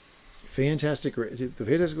conversation. Fantastic way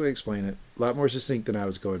to explain it. A lot more succinct than I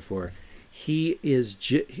was going for. He is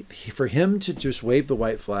for him to just wave the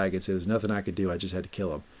white flag and say there's nothing I could do, I just had to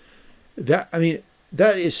kill him.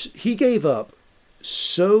 He gave up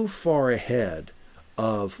so far ahead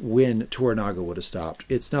of when Toranaga would have stopped.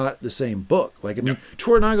 It's not the same book.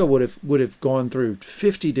 Toranaga would have gone through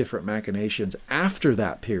 50 different machinations after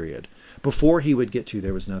that period before he would get to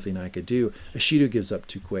there was nothing I could do. Ishido gives up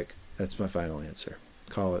too quick. That's my final answer.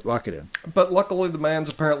 Call it. Lock it in. But luckily the man's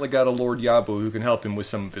apparently got a Lord Yabu who can help him with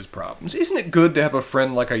some of his problems. Isn't it good to have a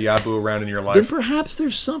friend like a Yabu around in your life? Then perhaps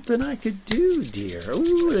there's something I could do, dear.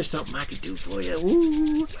 Ooh, there's something I could do for you.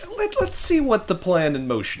 Ooh. Let's see what the plan in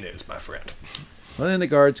motion is, my friend. Well, then the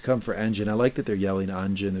guards come for Anjin. I like that they're yelling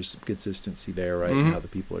Anjin. There's some consistency there, right? Mm-hmm. How the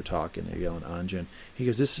people are talking. They're yelling Anjin. He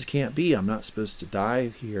goes, this can't be. I'm not supposed to die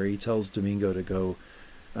here. He tells Domingo to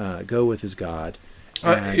go with his god.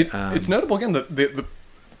 And, it's notable, again, that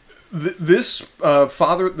this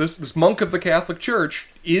monk of the Catholic Church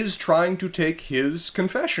is trying to take his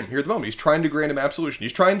confession here at the moment. He's trying to grant him absolution.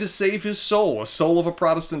 He's trying to save his soul, a soul of a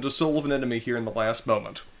Protestant, a soul of an enemy here in the last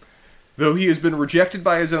moment. Though he has been rejected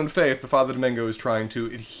by his own faith, the Father Domingo is trying to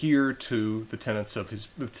adhere to the tenets of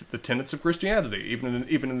the tenets of Christianity, even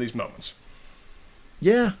in these moments.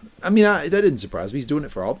 Yeah, that didn't surprise me. He's doing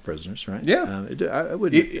it for all the prisoners, right? Yeah, I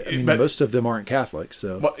wouldn't. But most of them aren't Catholics,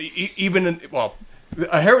 so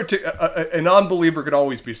a heretic, a non-believer could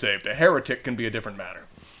always be saved. A heretic can be a different matter.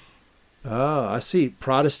 Oh, I see.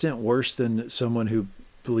 Protestant worse than someone who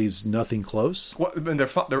believes nothing close? Well, and they're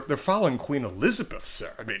following Queen Elizabeth,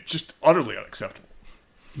 sir. Just utterly unacceptable.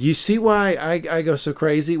 You see why I go so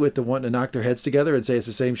crazy with the wanting to knock their heads together and say it's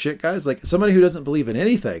the same shit, guys? Like, somebody who doesn't believe in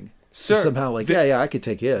anything. Sir, somehow I could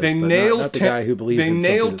take his. Not the guy who believes in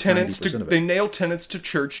something that's 90% of it. They nail tenants to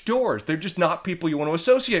church doors. They're just not people you want to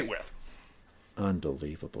associate with.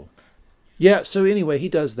 Unbelievable. Yeah, so anyway, he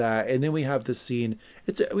does that, and then we have this scene.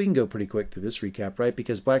 We can go pretty quick through this recap, right?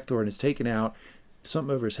 Because Blackthorn is taken out,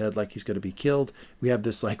 something over his head like he's going to be killed. We have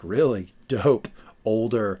this really dope,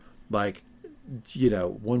 older,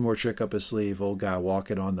 one more trick up his sleeve, old guy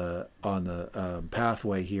walking on the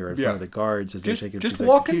pathway here in front of the guards as they're taking his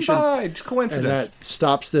walking execution. By, just coincidence. And that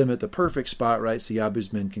stops them at the perfect spot, right? So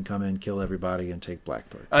Yabu's men can come in, kill everybody, and take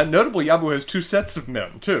Blackthorn. Notably, Yabu has two sets of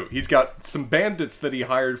men, too. He's got some bandits that he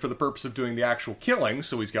hired for the purpose of doing the actual killing,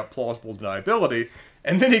 so he's got plausible deniability.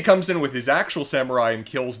 And then he comes in with his actual samurai and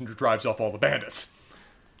kills and drives off all the bandits.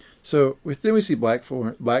 So then we see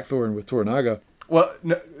Blackthorn with Toranaga. Well,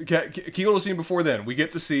 can you go to the scene before then? We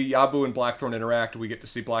get to see Yabu and Blackthorn interact. We get to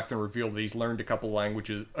see Blackthorn reveal that he's learned a couple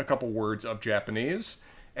words of Japanese.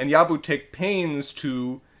 And Yabu take pains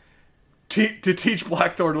to teach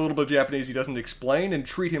Blackthorn a little bit of Japanese he doesn't explain and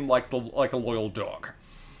treat him like a loyal dog.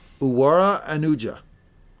 Uwara Anuja.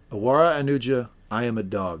 Awara Anuja, I am a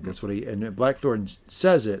dog. That's what he, and Blackthorn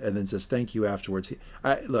says it and then says thank you afterwards.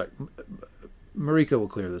 Look, Mariko will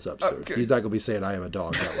clear this up soon. Okay. He's not going to be saying I am a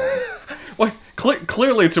dog that long. Well,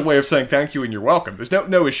 clearly it's a way of saying thank you and you're welcome. There's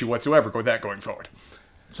no issue whatsoever with that going forward.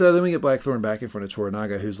 So then we get Blackthorn back in front of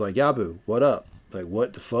Toranaga, who's like, Yabu, what up? Like,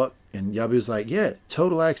 what the fuck? And Yabu's like, yeah,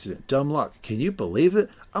 total accident, dumb luck. Can you believe it?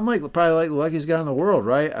 I'm like, probably like the luckiest guy in the world,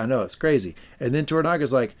 right? I know, it's crazy. And then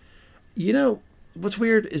Toranaga's like, you know, what's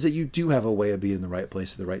weird is that you do have a way of being in the right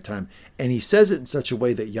place at the right time. And he says it in such a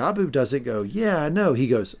way that Yabu doesn't go, yeah, I know. He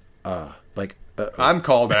goes, I'm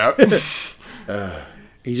called out.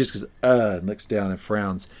 He just goes, and looks down and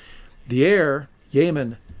frowns. The heir,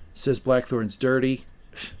 Yaman, says Blackthorn's dirty.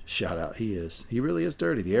 Shout out, he is. He really is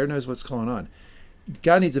dirty. The heir knows what's going on.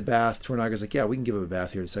 Guy needs a bath. Toranaga's like, yeah, we can give him a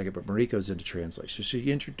bath here in a second, but Mariko's into translation. So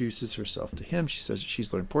she introduces herself to him. She says that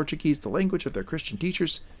she's learned Portuguese, the language of their Christian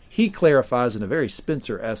teachers. He clarifies in a very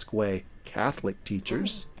Spencer-esque way, Catholic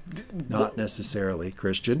teachers, not necessarily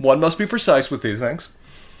Christian. One must be precise with these things.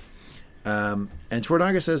 And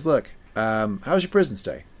Toranaga says, look, how's your prison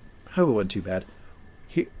stay? I hope it wasn't too bad.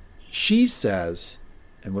 She says,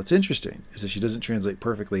 and what's interesting is that she doesn't translate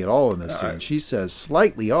perfectly at all in this scene. She says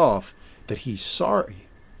slightly off that he's sorry,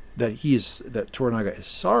 that Toranaga is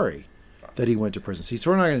sorry that he went to prison. See,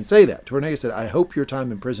 Toranaga didn't say that. Toranaga said, I hope your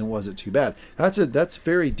time in prison wasn't too bad. That's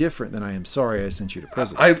very different than I am sorry I sent you to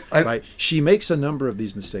prison. Right? She makes a number of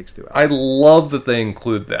these mistakes throughout. I love that they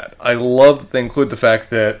include that. I love that they include the fact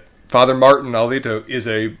that Father Martin Alvito is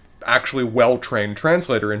a actually well-trained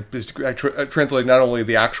translator and is translating not only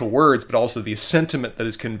the actual words but also the sentiment that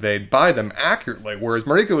is conveyed by them accurately, whereas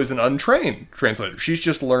Mariko is an untrained translator. She's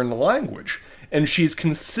just learned the language, and she's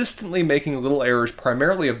consistently making little errors,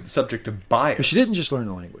 primarily of the subject of bias. But she didn't just learn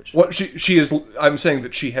the language. What she is, I'm saying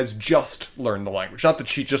that she has just learned the language, not that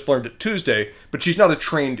she just learned it Tuesday, but she's not a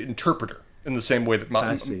trained interpreter in the same way that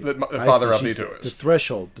Father Alvito is. The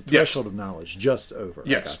threshold of knowledge just over.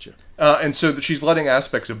 Yes. I got you. And so that she's letting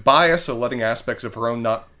aspects of bias, so letting aspects of her own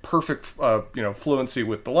not perfect, fluency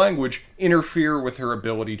with the language interfere with her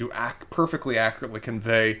ability to perfectly accurately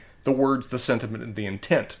convey the words, the sentiment, and the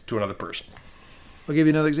intent to another person. I'll give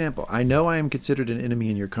you another example. I know I am considered an enemy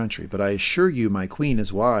in your country, but I assure you my queen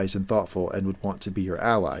is wise and thoughtful and would want to be your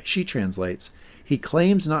ally. She translates, he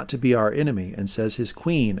claims not to be our enemy and says his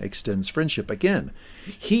queen extends friendship. Again,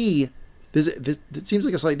 it seems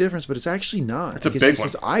like a slight difference, but it's actually not. It's a big one. He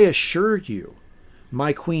says, I assure you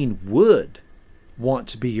my queen would want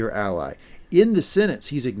to be your ally. In the sentence,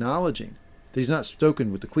 he's acknowledging that he's not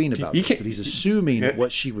spoken with the queen about this, that he's assuming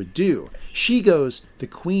what she would do. She goes, the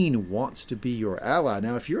queen wants to be your ally.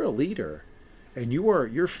 Now, if you're a leader and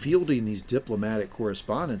you're fielding these diplomatic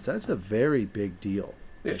correspondence, that's a very big deal.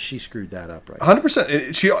 Yeah, she screwed that up, right?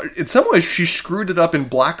 100%. She, in some ways, she screwed it up in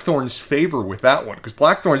Blackthorn's favor with that one, because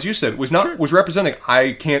Blackthorn, as you said, was representing,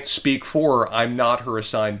 I can't speak for her, I'm not her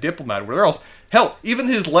assigned diplomat, or whatever else. Hell, even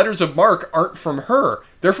his letters of marque aren't from her.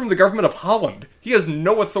 They're from the government of Holland. He has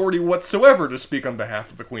no authority whatsoever to speak on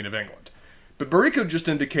behalf of the Queen of England. But Mariko just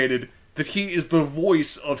indicated that he is the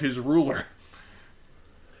voice of his ruler.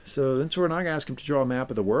 So then Toranaga asked him to draw a map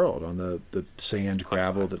of the world on the sand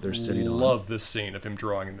gravel that they're sitting on. I love this scene of him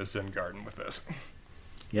drawing in the Zen garden with this.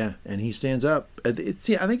 Yeah, and he stands up. I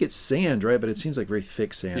think it's sand, right? But it seems like very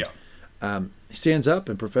thick sand. Yeah. He stands up,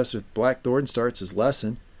 and Professor Blackthorn starts his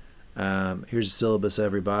lesson. Here's a syllabus,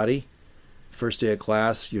 everybody. First day of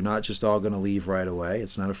class, you're not just all going to leave right away.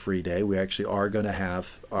 It's not a free day. We actually are going to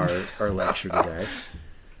have our lecture today.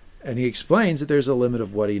 And he explains that there's a limit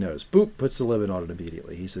of what he knows. Boop, puts the limit on it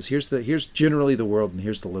immediately. He says, here's generally the world, and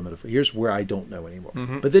here's the limit of here's where I don't know anymore.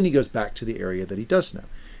 Mm-hmm. But then he goes back to the area that he does know.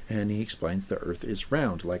 And he explains the earth is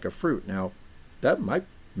round like a fruit. Now, that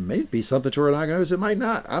may be something Toranaga knows. It might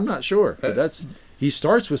not. I'm not sure. But he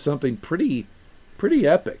starts with something pretty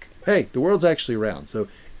epic. Hey, the world's actually round. So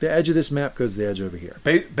the edge of this map goes to the edge over here.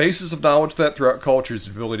 Basis of knowledge that throughout cultures is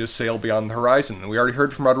the ability to sail beyond the horizon. And we already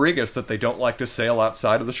heard from Rodriguez that they don't like to sail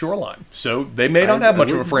outside of the shoreline. So they may not have much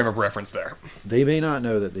of a frame of reference there. They may not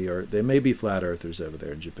know that they may be flat earthers over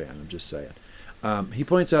there in Japan. I'm just saying. He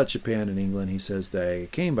points out Japan and England. He says they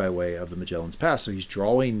came by way of the Magellan's Pass. So he's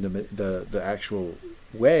drawing the actual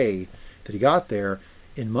way that he got there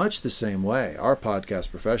in much the same way. Our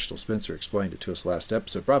podcast professional, Spencer, explained it to us last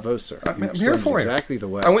episode. Bravo, sir. I'm here for you. Exactly the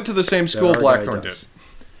way. I went to the same school Blackthorn did.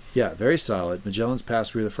 Yeah, very solid. Magellan's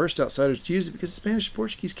Pass, we were the first outsiders to use it because Spanish and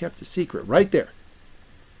Portuguese kept it secret. Right there.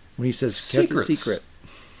 When he says kept it secret,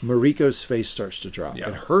 Mariko's face starts to drop. Yeah.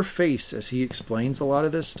 And her face, as he explains a lot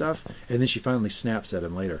of this stuff, and then she finally snaps at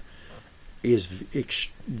him later, is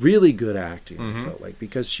really good acting, I felt like,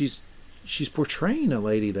 because she's she's portraying a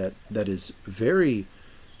lady that is very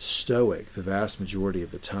stoic the vast majority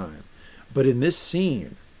of the time. But in this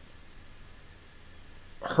scene,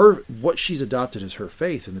 what she's adopted as her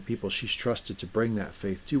faith, and the people she's trusted to bring that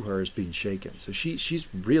faith to her is being shaken. So she's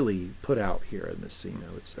really put out here in this scene,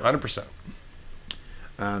 I would say. 100%.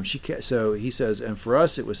 So he says, and for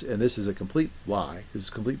us it was, and this is a complete lie, this is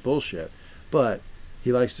complete bullshit, but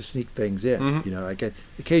he likes to sneak things in. Mm-hmm. You know, like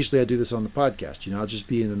occasionally I do this on the podcast. You know, I'll just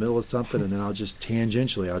be in the middle of something and then I'll just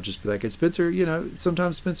tangentially, I'll just be like, hey, Spencer, you know,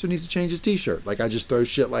 sometimes Spencer needs to change his t-shirt. Like I just throw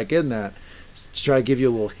shit like in that to try to give you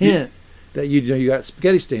a little hint that you know you got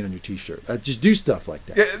spaghetti stain on your t-shirt. I just do stuff like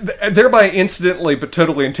that. Yeah, thereby incidentally but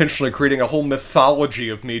totally intentionally creating a whole mythology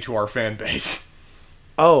of me to our fan base.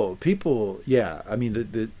 Oh, people, yeah. I mean,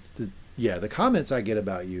 the comments I get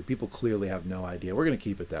about you, people clearly have no idea. We're going to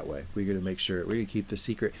keep it that way. We're going to make sure, we're going to keep the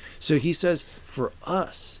secret. So he says, for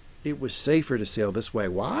us, it was safer to sail this way.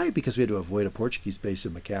 Why? Because we had to avoid a Portuguese base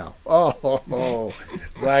in Macau. Oh,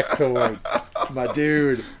 Blackthorn, my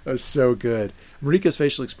dude. That was so good. Mariko's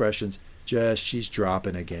facial expressions, she's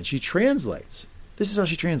dropping again. She translates. This is how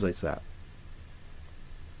she translates that.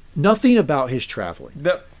 Nothing about his traveling.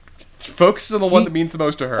 No, focus on the one that means the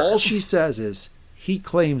most to her. All she says is, he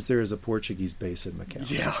claims there is a Portuguese base in Macau.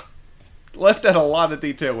 Yeah. Left out a lot of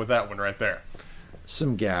detail with that one right there.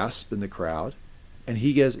 Some gasp in the crowd. And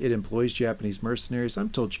he goes, it employs Japanese mercenaries. I'm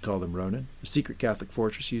told you call them Ronin. A secret Catholic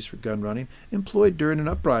fortress used for gun running. Employed during an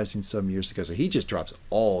uprising some years ago. So he just drops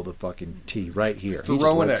all the fucking tea right here. He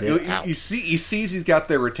just lets it out. He sees he's got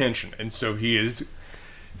their attention. And so he is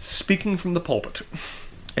speaking from the pulpit.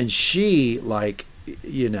 And she, like,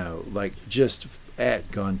 you know, like just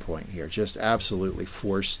at gunpoint here, just absolutely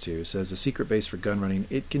forced to, says a secret base for gun running.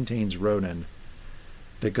 It contains Ronin.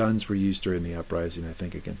 The guns were used during the uprising, I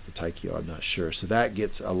think, against the Taikyo. I'm not sure. So that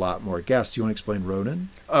gets a lot more gas. Do you want to explain Ronin?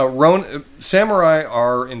 Samurai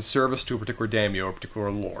are in service to a particular daimyo, a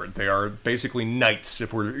particular lord. They are basically knights,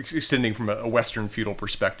 if we're extending from a Western feudal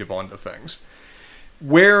perspective onto things.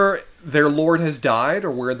 Where their lord has died,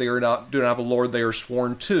 or where they do not have a lord they are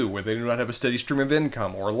sworn to, where they do not have a steady stream of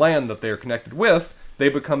income or land that they are connected with, they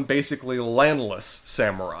become basically landless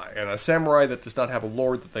samurai. And a samurai that does not have a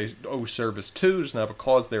lord that they owe service to, does not have a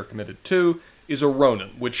cause they are committed to, is a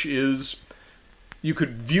ronin, which is, you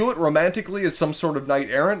could view it romantically as some sort of knight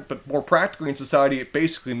errant, but more practically in society it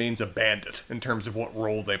basically means a bandit in terms of what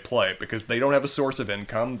role they play, because they don't have a source of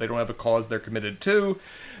income, they don't have a cause they're committed to.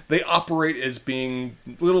 They operate as being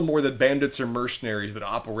little more than bandits or mercenaries that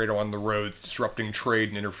operate on the roads, disrupting trade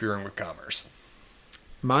and interfering with commerce.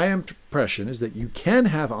 My impression is that you can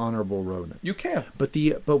have honorable Ronin. You can, but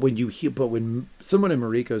when someone in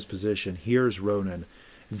Mariko's position hears Ronin,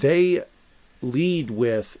 they lead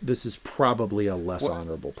with, this is probably a less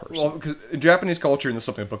honorable person. Well, because in Japanese culture, and this is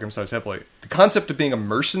something the book emphasizes heavily, the concept of being a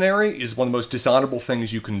mercenary is one of the most dishonorable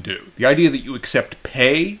things you can do. The idea that you accept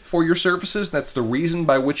pay for your services, that's the reason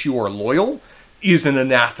by which you are loyal, is an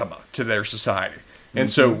anathema to their society.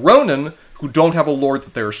 And so Ronin, who don't have a lord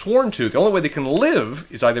that they're sworn to, the only way they can live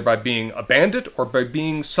is either by being a bandit or by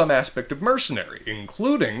being some aspect of mercenary,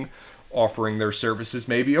 including offering their services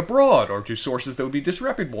maybe abroad or to sources that would be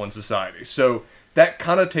disreputable in society. So that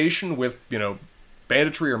connotation with,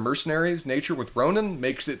 banditry or mercenaries nature with Ronin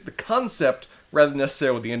makes it the concept, rather than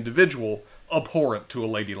necessarily the individual, abhorrent to a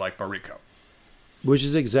lady like Mariko. Which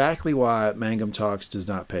is exactly why Mangum Talks does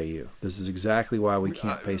not pay you. This is exactly why we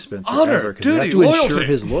can't pay Spencer ever, because we have to ensure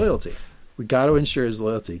his loyalty. We got to ensure his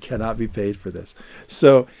loyalty. He cannot be paid for this.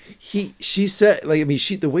 So she said,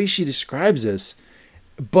 the way she describes this,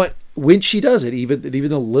 but when she does it, even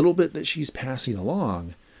the little bit that she's passing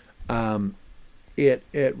along, it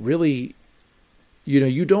really,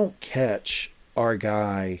 you don't catch our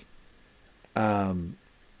guy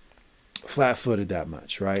flat-footed that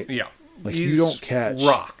much, right? Yeah. Like you don't catch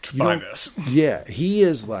rocked by this. Yeah, he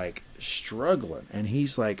is like struggling, and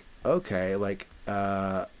he's like, okay, like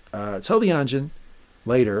tell the Anjin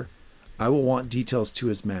later, I will want details to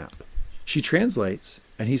his map. She translates,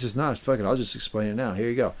 and he says, nah, fuck it, I'll just explain it now. Here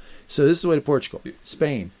you go. So this is the way to Portugal.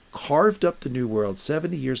 Spain carved up the New World.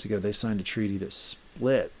 70 years ago, they signed a treaty that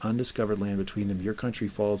split undiscovered land between them. Your country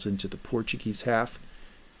falls into the Portuguese half.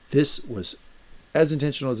 This was as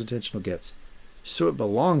intentional gets. So it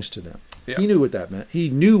belongs to them. Yeah. He knew what that meant. He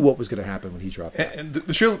knew what was going to happen when he dropped out. And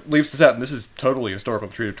the show leaves this out, and this is totally historical,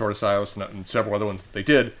 the Treaty of Tordesillas and several other ones that they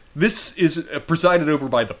did. This is presided over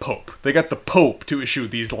by the Pope. They got the Pope to issue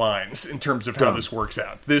these lines in terms of how this works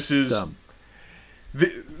out. This is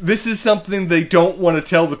this is something they don't want to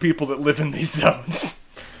tell the people that live in these zones.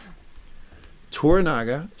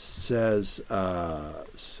 Toranaga says,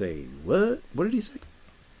 say what? What did he say?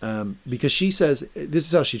 Because she says, this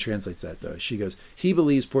is how she translates that, though. She goes, he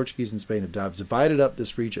believes Portuguese and Spain have divided up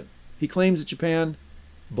this region. He claims that Japan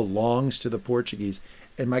belongs to the Portuguese.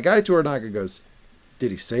 And my guy Toranaga goes,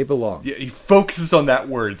 did he say belong? Yeah, he focuses on that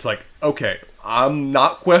word. It's like, okay, I'm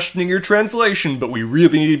not questioning your translation, but we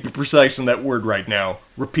really need to be precise on that word right now.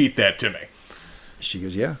 Repeat that to me. She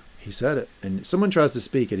goes, yeah, he said it. And someone tries to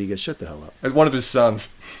speak it. He goes, shut the hell up. And one of his sons.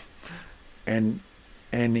 And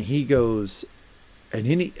he goes, and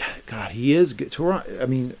he is good.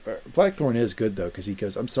 Blackthorn is good, though, because he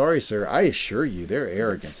goes, I'm sorry, sir. I assure you, their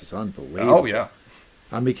arrogance is unbelievable. Oh, yeah.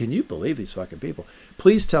 I mean, can you believe these fucking people?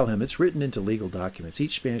 Please tell him it's written into legal documents.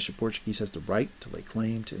 Each Spanish or Portuguese has the right to lay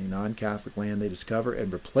claim to any non-Catholic land they discover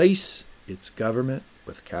and replace its government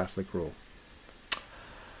with Catholic rule.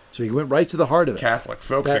 So he went right to the heart of it. Catholic,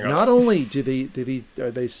 focusing on not only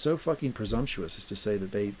are they so fucking presumptuous as to say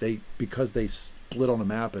that they because they split on a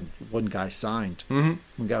map and one guy signed, one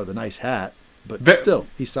guy with a nice hat, but still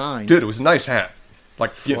he signed. Dude, it was a nice hat,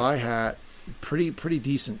 like fly hat. Pretty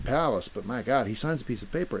decent palace, but my God, he signs a piece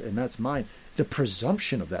of paper and that's mine. The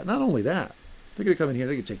presumption of that. Not only that, they're going to come in here,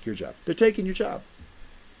 they're going to take your job. They're taking your job.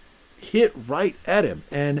 Hit right at him.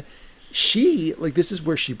 And she, this is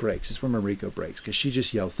where she breaks. This is where Mariko breaks, because she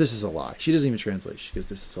just yells, this is a lie. She doesn't even translate. She goes,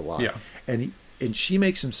 this is a lie. Yeah. And she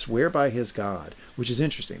makes him swear by his God, which is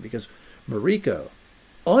interesting because Mariko,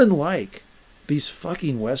 unlike these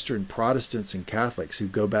fucking Western Protestants and Catholics who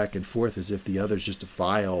go back and forth as if the other's just a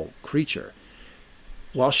vile creature,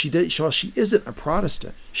 while she isn't a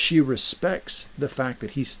Protestant, she respects the fact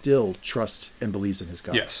that he still trusts and believes in his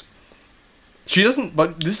God. Yes. She doesn't,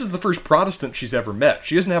 but this is the first Protestant she's ever met.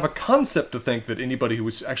 She doesn't have a concept to think that anybody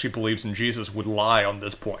who actually believes in Jesus would lie on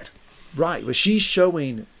this point. Right, but she's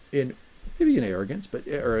showing maybe in arrogance,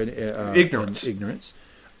 or in ignorance.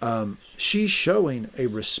 She's showing a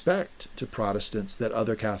respect to Protestants that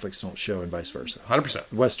other Catholics don't show, and vice versa.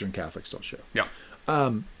 100%. Western Catholics don't show. Yeah.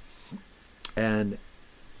 And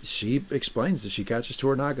she explains that she catches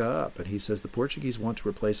Toranaga up, and he says the Portuguese want to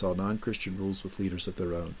replace all non-Christian rules with leaders of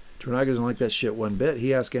their own. Toranaga doesn't like that shit one bit.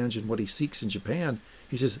 He asks Anjin what he seeks in Japan.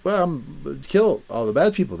 He says, well, I'm kill all the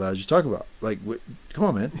bad people that I was just talking about. Come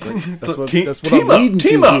on, man. That's what I'm leading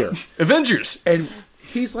to here. Avengers. And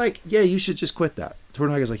he's like, yeah, you should just quit that.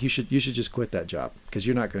 Toranaga's like, you should just quit that job because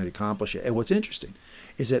you're not going to accomplish it. And what's interesting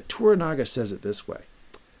is that Toranaga says it this way.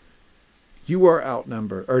 You are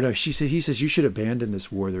outnumbered. Or no, he says, you should abandon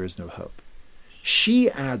this war. There is no hope. She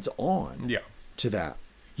adds on to that.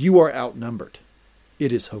 You are outnumbered.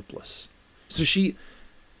 It is hopeless. So she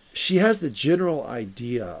has the general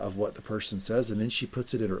idea of what the person says, and then she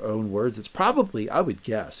puts it in her own words. It's probably, I would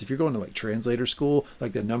guess, if you're going to translator school,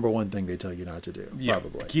 the number one thing they tell you not to do. Yeah,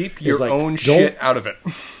 probably. Keep your own shit out of it.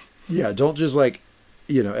 Yeah, don't just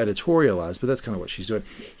editorialize, but that's kind of what she's doing.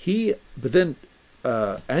 But then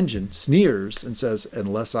Anjin sneers and says,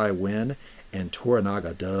 unless I win, and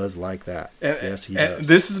Toranaga does like that. Yes, he does.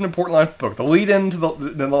 This is an important line of the book. The lead into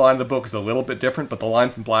the line of the book is a little bit different, but the line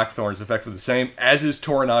from Blackthorn is effectively the same, as is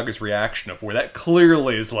Toranaga's reaction of where that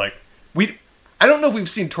clearly is I don't know if we've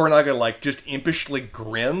seen Toranaga just impishly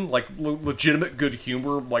grin, legitimate good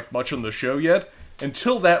humor, much on the show yet,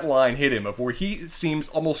 until that line hit him, of where he seems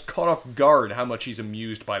almost caught off guard how much he's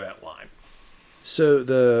amused by that line. So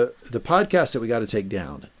the podcast that we got to take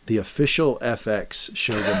down, the official FX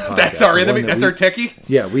Shogun podcast. That's our enemy. That's our techie.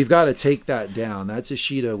 Yeah, we've got to take that down. That's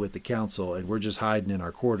Ishido with the council, and we're just hiding in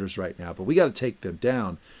our quarters right now. But we got to take them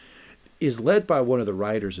down. Is led by one of the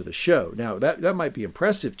writers of the show. Now that might be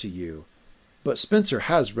impressive to you, but Spencer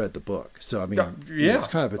has read the book, so I mean, it's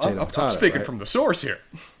kind of potato. I'm speaking from the source here.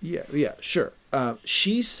 Yeah, sure.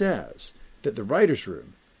 She says that the writers'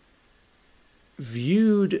 room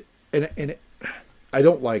viewed and I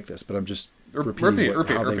don't like this, but I'm just repeating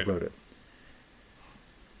how they wrote it.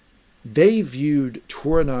 They viewed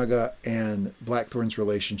Toranaga and Blackthorn's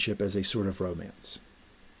relationship as a sort of romance.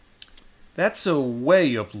 That's a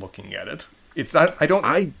way of looking at it. It's not. I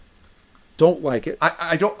don't like it.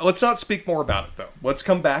 I don't. Let's not speak more about it, though. Let's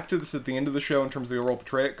come back to this at the end of the show in terms of the overall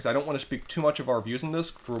portrayal, because I don't want to speak too much of our views on this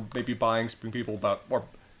for maybe people about or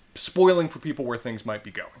spoiling for people where things might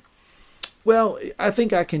be going. Well, I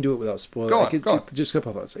think I can do it without spoiling. Go on. Just a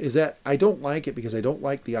couple of thoughts. Is that I don't like it because I don't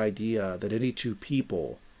like the idea that any two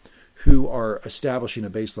people who are establishing a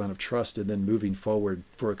baseline of trust and then moving forward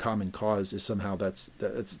for a common cause is somehow that's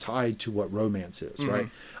tied to what romance is, right?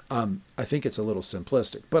 I think it's a little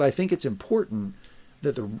simplistic, but I think it's important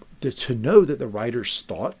that to know that the writers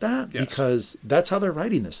thought that, because that's how they're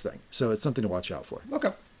writing this thing. So it's something to watch out for.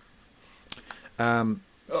 Okay.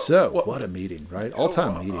 What a meeting, right?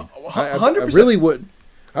 All-time meeting. 100%. I really would.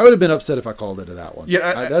 I would have been upset if I called into that one.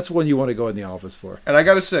 Yeah, that's one you want to go in the office for. And I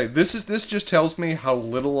got to say, this just tells me how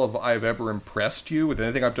little I've ever impressed you with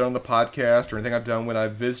anything I've done on the podcast or anything I've done when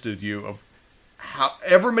I've visited you. Of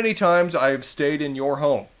however many times I have stayed in your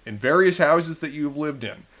home, in various houses that you've lived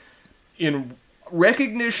in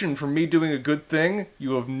recognition for me doing a good thing,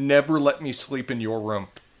 you have never let me sleep in your room.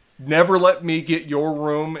 Never let me get your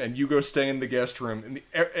room and you go stay in the guest room in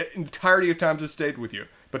the entirety of times I've stayed with you.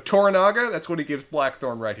 But Toranaga, that's what he gives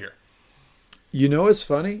Blackthorn right here. You know what's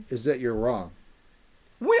funny is that you're wrong.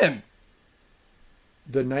 When?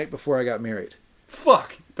 The night before I got married.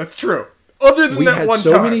 Fuck, that's true. Other than that one time.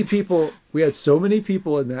 We had so many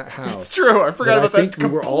people in that house. It's true. I forgot about that. I think we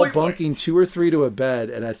were all bunking 2 or 3 to a bed,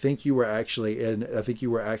 and I think you were actually in. I think you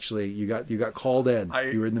got called in.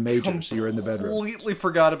 You were in the majors. So you were in the bedroom. Completely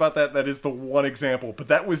forgot about that. That is the one example, but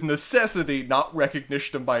that was necessity, not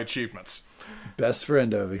recognition of my achievements. Best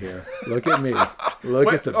friend over here. Look at me.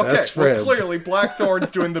 Look at the best friend. Well, clearly, Blackthorn's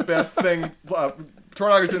doing the best thing.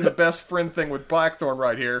 Tornaga's doing the best friend thing with Blackthorn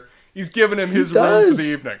right here. He's giving him his room for the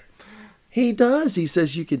evening. He does. He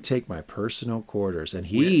says, you can take my personal quarters. And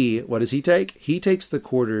what does he take? He takes the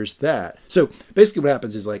quarters that... So basically what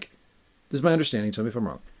happens is this is my understanding, tell me if I'm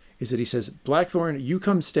wrong, is that he says, Blackthorn, you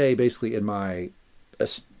come stay basically in my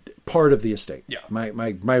part of the estate. Yeah.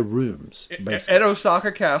 My rooms. Basically. At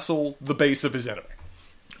Osaka Castle, the base of his enemy.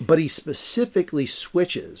 But he specifically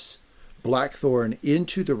switches Blackthorn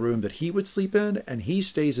into the room that he would sleep in, and he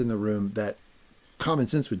stays in the room that common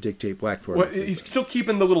sense would dictate Blackthorn. Well, he's still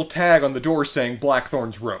keeping the little tag on the door saying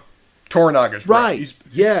Blackthorn's room. Toranaga's room. Right. He's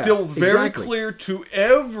still very clear to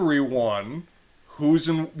everyone whose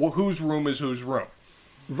room is whose room.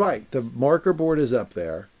 Right. The marker board is up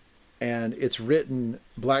there, and it's written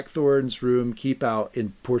Blackthorn's room, keep out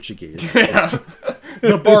in Portuguese. Yeah.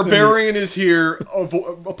 The barbarian is here.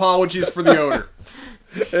 Apologies for the odor.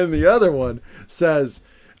 And the other one says...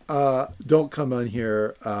 don't come on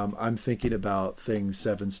here. I'm thinking about things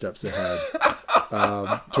 7 steps ahead.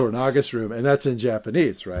 Toranaga's room. And that's in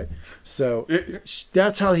Japanese, right? So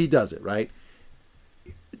that's how he does it, right?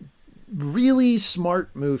 Really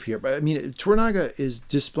smart move here. But I mean, Toranaga is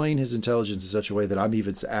displaying his intelligence in such a way that I'm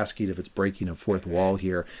even asking if it's breaking a fourth wall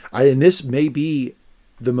here. And this may be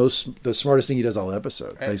the smartest thing he does all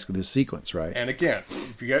episode, basically this sequence, right? And again,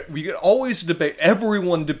 we get always debate.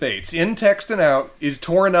 Everyone debates in text and out. Is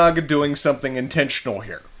Toranaga doing something intentional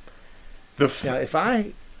here? Now, if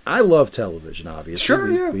I love television, obviously.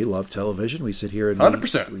 Sure, yeah. We love television. We sit here and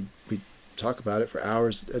 100%. We talk about it for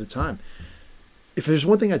hours at a time. If there's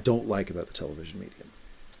one thing I don't like about the television medium,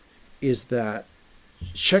 is that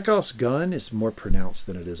Chekhov's gun is more pronounced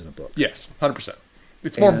than it is in a book. Yes, 100%.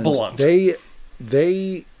 It's more blunt.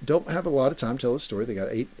 They don't have a lot of time to tell a story. They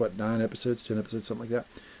got 9 episodes, 10 episodes, something like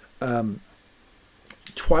that.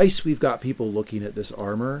 Twice we've got people looking at this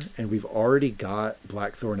armor, and we've already got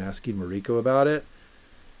Blackthorn asking Mariko about it.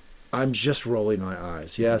 I'm just rolling my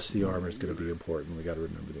eyes. Yes, the armor is going to be important. We got to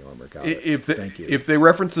remember the armor. Got it. Thank you. If they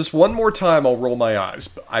reference this one more time, I'll roll my eyes.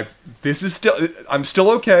 I'm still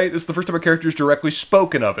okay. This is the first time a character has directly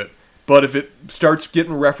spoken of it. But if it starts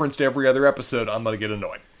getting referenced every other episode, I'm going to get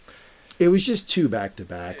annoyed. It was just 2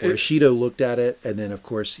 back-to-back where Shido looked at it, and then, of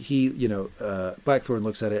course, Blackthorn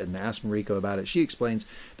looks at it and asks Mariko about it. She explains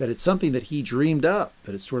that it's something that he dreamed up,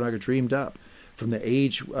 that it's Toranaga dreamed up from the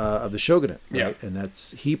age of the shogunate, right? Yeah. And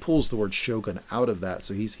he pulls the word shogun out of that,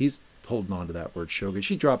 so he's holding on to that word shogun.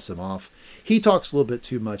 She drops him off. He talks a little bit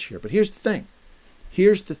too much here, but here's the thing.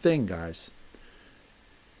 Here's the thing, guys.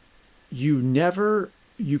 You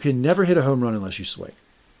can never hit a home run unless you swing,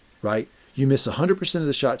 right? You miss 100% of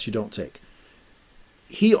the shots you don't take.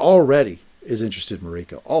 He already is interested in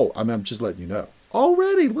Mariko. Oh, I'm just letting you know.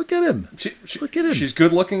 Already, look at him. Look at him. She's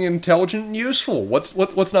good looking, intelligent, and useful. What's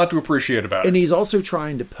not to appreciate about it? And he's also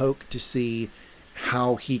trying to poke to see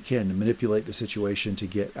how he can manipulate the situation to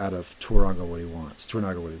get out of Toranaga what he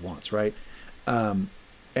wants, right?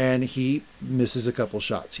 And he misses a couple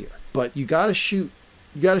shots here. But you got to shoot.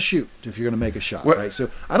 You got to shoot if you're going to make a shot, right?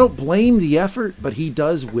 So I don't blame the effort, but he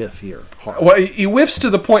does whiff here hard. Well, he whiffs to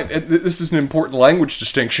the point. This is an important language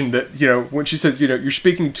distinction that, when she says, you're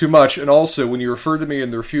speaking too much, and also when you refer to me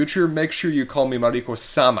in the future, make sure you call me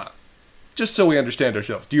Mariko-sama, just so we understand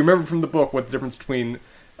ourselves. Do you remember from the book what the difference between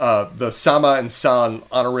the sama and san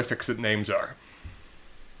honorifics that names are?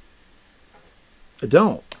 I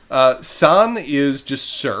don't. San is just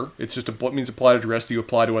sir. It's just means applied address that you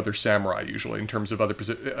apply to other samurai, usually, in terms of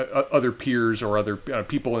other peers or other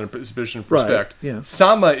people in a position of respect. Right, yeah.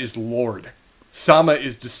 Sama is lord. Sama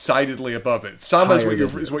is decidedly above it. Sama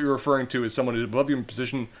is what you're referring to as someone who's above you in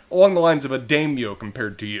position along the lines of a daimyo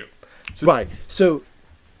compared to you. Right. So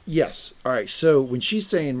Yes. All right. So when she's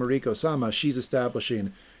saying Mariko-sama, she's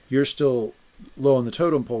establishing you're still low on the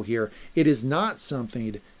totem pole here. It is not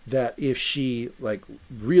something that if she like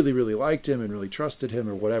really, really liked him and really trusted him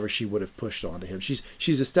or whatever, she would have pushed onto him. She's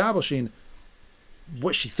establishing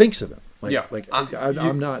what she thinks of him. Like, Yeah.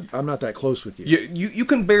 I'm not that close with you. You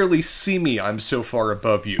can barely see me. I'm so far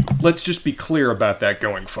above you. Let's just be clear about that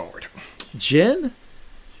going forward. Jen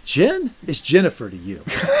is Jennifer to you.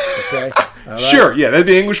 Okay. All right? Sure. Yeah, that'd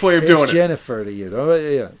be an English way of doing It's it. Jennifer to you. No,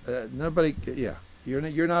 yeah. Nobody. Yeah.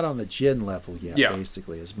 You're not on the Jen level yet, Yeah.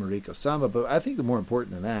 basically, as Mariko-sama. But I think the more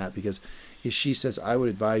important than that, because if she says, I would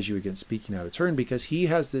advise you against speaking out of turn, because he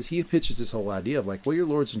pitches this whole idea of like, well, your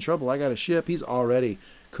lord's in trouble. I got a ship. He's already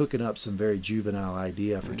cooking up some very juvenile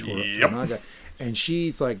idea for Toranaga. And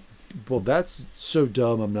she's like, well, that's so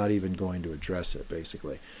dumb, I'm not even going to address it,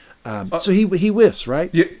 basically. So he whiffs,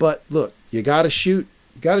 right? Yeah. But look, you got to shoot.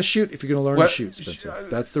 You got to shoot if you're going to learn to shoot, Spencer.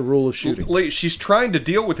 That's the rule of shooting. She's trying to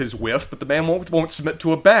deal with his whiff, but the man won't submit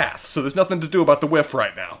to a bath, so there's nothing to do about the whiff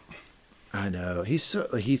right now. I know. He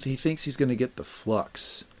thinks he's going to get the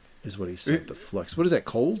flux, is what he said. The flux. What is that?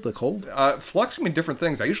 Cold? The cold? Flux can mean different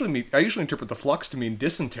things. I usually interpret the flux to mean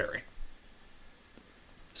dysentery.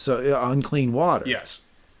 So unclean water. Yes.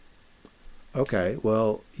 Okay.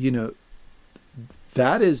 Well,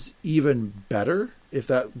 that is even better if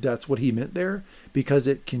that's what he meant there, because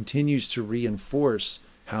it continues to reinforce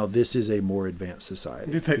how this is a more advanced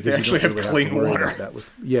society. They actually have clean water.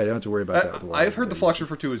 You don't have to worry about that with the water. I've heard the flux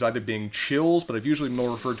referred to as either being chills, but I've usually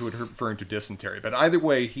more referred to it referring to dysentery. But either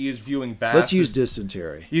way, he is viewing baths. Let's use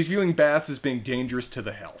dysentery. He's viewing baths as being dangerous to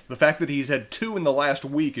the health. The fact that he's had 2 in the last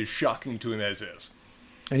week is shocking to him as is.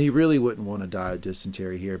 And he really wouldn't want to die of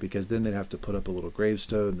dysentery here, because then they'd have to put up a little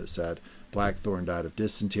gravestone that said Blackthorn died of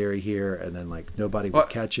dysentery here, and then like nobody would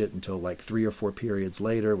catch it until like 3 or 4 periods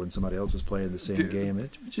later when somebody else is playing the same game.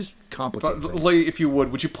 It just complicates things. Lee, if you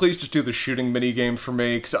would you please just do the shooting mini game for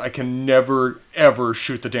me? Because I can never ever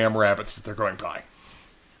shoot the damn rabbits as they're going by.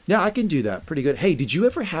 Yeah, I can do that pretty good. Hey, did you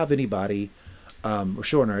ever have anybody? We're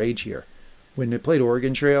showing our age here. When they played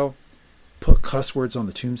Oregon Trail, put cuss words on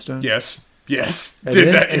the tombstone. Yes.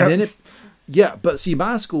 Yeah, but see,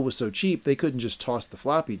 my school was so cheap, they couldn't just toss the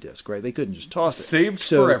floppy disk, right? They couldn't just toss it. Saved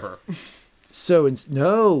forever. So,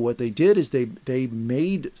 what they did is they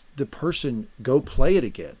made the person go play it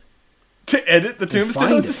again. To edit the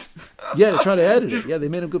tombstones? Yeah, to try to edit it. Yeah, they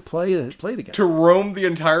made them go play it again. To roam the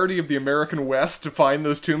entirety of the American West to find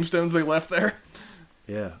those tombstones they left there?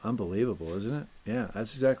 Yeah, unbelievable, isn't it? Yeah,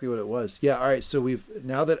 that's exactly what it was. Yeah, all right, so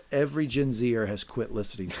now that every Gen Zer has quit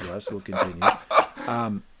listening to us, we'll continue.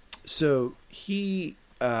 So she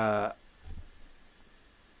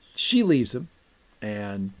leaves him,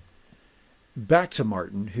 and back to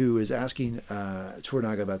Martin, who is asking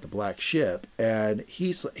Toranaga about the black ship, and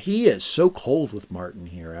he is so cold with Martin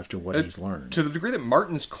here after what he's learned. To the degree that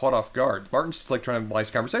Martin's caught off guard. Martin's like trying to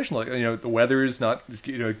nice conversation, like, the weather is not,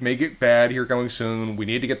 it may get bad here going soon. We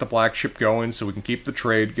need to get the black ship going so we can keep the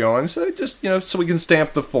trade going. So just, so we can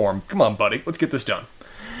stamp the form. Come on, buddy, let's get this done.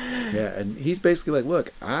 Yeah, and he's basically like,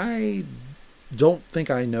 look, I don't think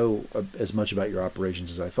I know as much about your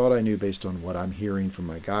operations as I thought I knew based on what I'm hearing from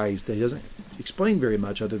my guys. He doesn't explain very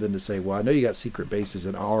much other than to say, well, I know you got secret bases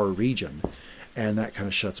in our region. And that kind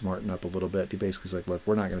of shuts Martin up a little bit. He basically is like, look,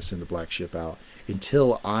 we're not going to send the black ship out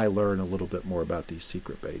until I learn a little bit more about these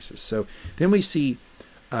secret bases. So then we see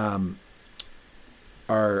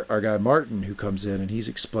our guy Martin, who comes in and he's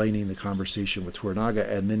explaining the conversation with Toranaga,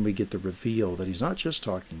 and then we get the reveal that he's not just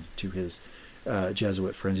talking to his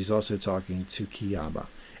Jesuit friends, he's also talking to Kiyama.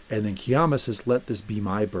 And then Kiyama says, let this be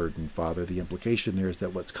my burden, Father. The implication there is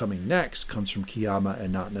that what's coming next comes from Kiyama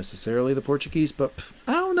and not necessarily the Portuguese, but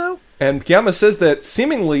I don't know. And Kiyama says that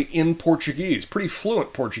seemingly in Portuguese, pretty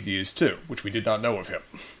fluent Portuguese too, which we did not know of him.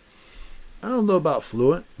 I don't know about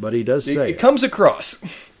fluent, but he does say it comes across.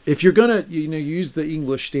 If you're gonna, use the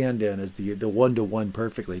English stand-in as the 1-to-1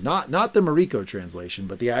 perfectly, not the Mariko translation,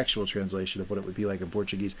 but the actual translation of what it would be like in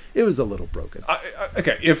Portuguese, it was a little broken.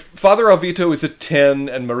 Okay, if Father Alvito is a 10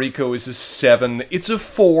 and Mariko is a 7, it's a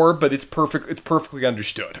 4, but it's perfect. It's perfectly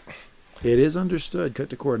understood. It is understood. Cut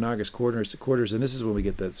to Koronaga's quarters, and this is when we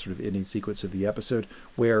get that sort of ending sequence of the episode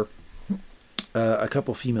where a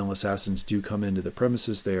couple female assassins do come into the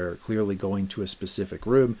premises. They are clearly going to a specific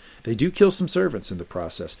room. They do kill some servants in the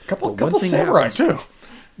process. Couple samurai too.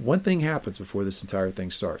 One thing happens before this entire thing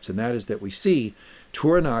starts, and that is that we see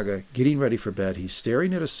Toranaga getting ready for bed. He's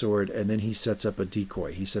staring at a sword, and then he sets up a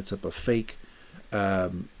decoy. He sets up a fake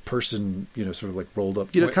person, sort of like rolled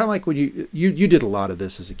up. Kind of like when you did a lot of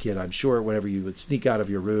this as a kid, I'm sure, whenever you would sneak out of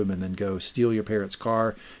your room and then go steal your parents'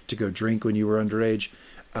 car to go drink when you were underage.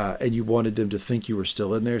 and you wanted them to think you were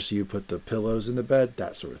still in there, so you put the pillows in the bed,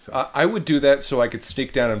 that sort of thing. I would do that so I could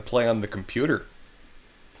sneak down and play on the computer.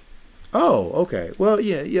 Oh, okay. Well,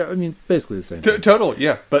 yeah. I mean, basically the same thing. Total,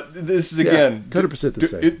 yeah. But this is, again... 100% the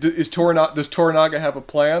same. Does Toranaga have a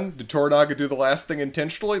plan? Did Toranaga do the last thing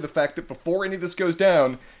intentionally? The fact that before any of this goes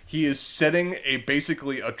down, he is setting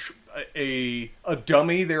basically a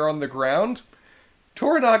dummy there on the ground?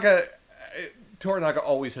 Toranaga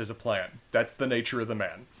always has a plan. That's the nature of the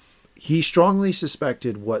man. He strongly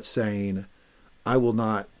suspected what saying, I will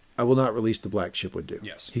not release the black ship would do.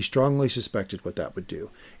 Yes. He strongly suspected what that would do,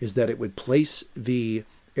 is that it would place the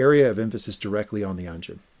area of emphasis directly on the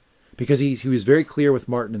Anjin. Because he was very clear with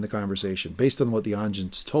Martin in the conversation. Based on what the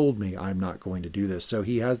Anjins told me, I'm not going to do this. So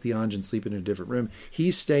he has the Anjin sleeping in a different room.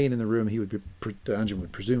 He's staying in the room the Anjin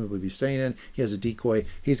would presumably be staying in. He has a decoy.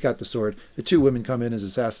 He's got the sword. The two women come in as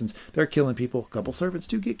assassins. They're killing people. A couple servants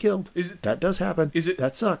do get killed. That does happen.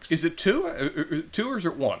 That sucks. Is it two or is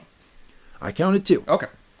it one? I counted 2. Okay.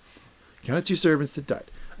 Counted 2 servants that died.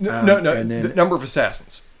 No. And then, the number of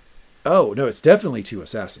assassins. Oh no, it's definitely 2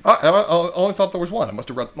 assassins. I only thought there was one. I must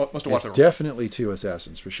have watched it. It's definitely 2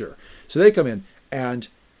 assassins for sure. So they come in and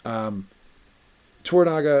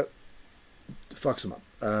Toranaga fucks him up.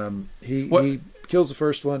 He kills the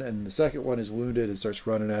first one, and the second one is wounded and starts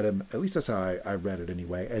running at him. At least that's how I read it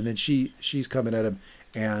anyway. And then she's coming at him.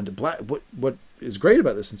 And what is great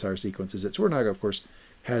about this entire sequence is that Toranaga, of course,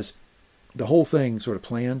 has the whole thing sort of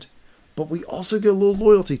planned. But we also get a little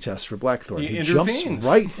loyalty test for Blackthorn. He jumps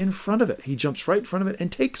right in front of it. He jumps right in front of it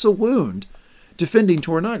and takes a wound defending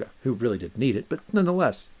Toranaga, who really didn't need it, but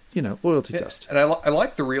nonetheless, loyalty test. And I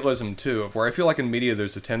like the realism, too, of where I feel like in media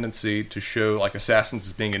there's a tendency to show like assassins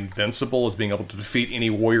as being invincible, as being able to defeat any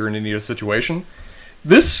warrior in any situation.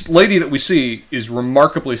 This lady that we see is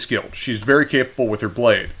remarkably skilled. She's very capable with her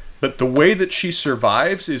blade. But the way that she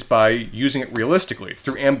survives is by using it realistically. It's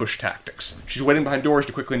through ambush tactics. She's waiting behind doors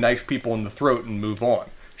to quickly knife people in the throat and move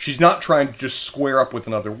on. She's not trying to just square up with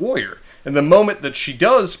another warrior. And the moment that she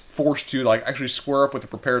does force to actually square up with a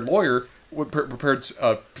prepared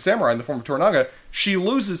samurai in the form of Toranaga, she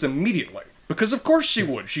loses immediately. Because of course she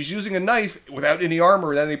would. She's using a knife without any armor,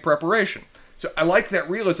 without any preparation. So I like that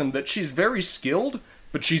realism that she's very skilled,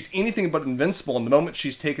 but she's anything but invincible, and the moment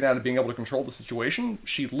she's taken out of being able to control the situation,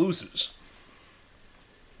 she loses.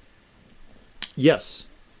 Yes,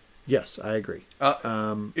 I agree.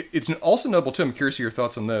 It's also notable, too, I'm curious of your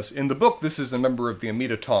thoughts on this. In the book, this is a member of the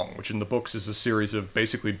Amida Tong, which in the books is a series of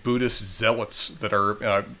basically Buddhist zealots that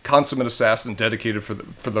are consummate assassins dedicated for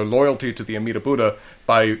their loyalty to the Amida Buddha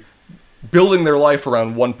by building their life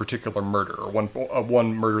around one particular murder, or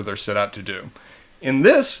one murder they're set out to do. In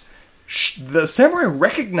this, the samurai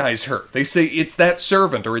recognize her. They say it's that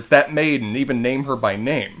servant or it's that maid and even name her by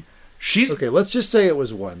name. Okay, let's just say it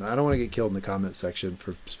was one. I don't want to get killed in the comment section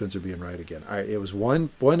for Spencer being right again. It was one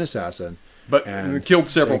assassin. But killed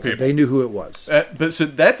several people. They knew who it was. But so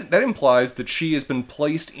that implies that she has been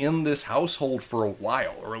placed in this household for a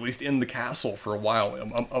while, or at least in the castle for a while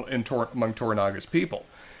among Toranaga's people.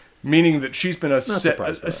 Meaning that she's been a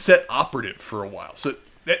set operative for a while. So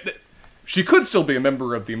she could still be a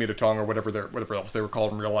member of the Amida Tong or whatever else they were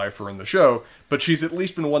called in real life or in the show, but she's at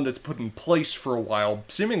least been one that's put in place for a while,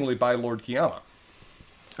 seemingly by Lord Kiyama.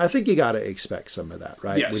 I think you got to expect some of that,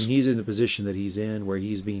 right? Yes. When he's in the position that he's in, where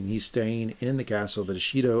he's staying in the castle that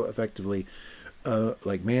Ishido effectively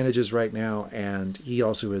manages right now, and he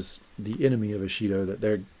also is the enemy of Ishido. That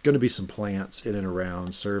there are going to be some plants in and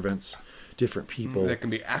around, servants, different people that can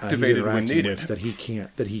be activated when needed that he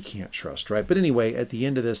can't trust, right? But anyway, at the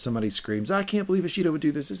end of this, somebody screams, "I can't believe Ishido would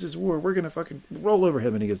do this. This is war. We're gonna fucking roll over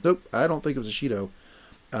him." And he goes, "Nope, I don't think it was Ishido.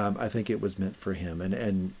 I think it was meant for him."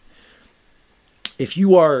 And if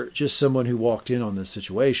you are just someone who walked in on this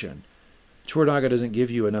situation, Toranaga doesn't give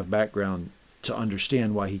you enough background to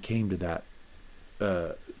understand why he came to that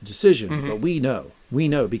decision. Mm-hmm. But we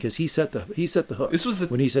know because he set the hook. This was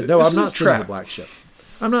when he said, "No, I'm not sending the black ship.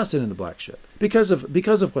 I'm not sending the black ship because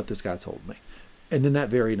of what this guy told me." And then that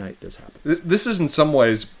very night, this happens. This is in some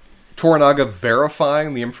ways Toranaga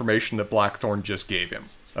verifying the information that Blackthorn just gave him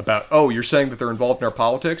about, you're saying that they're involved in our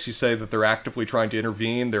politics? You say that they're actively trying to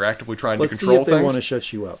intervene, they're actively trying to control things? Let's see if they want to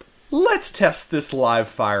shut you up. Let's test this live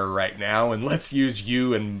fire right now, and let's use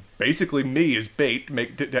you and basically me as bait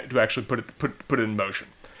to actually put it in motion.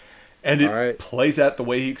 And it plays out the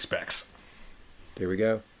way he expects. There we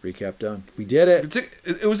go. Recap done. We did it.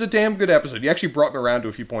 It was a damn good episode. You actually brought me around to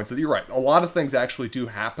a few points that you're right. A lot of things actually do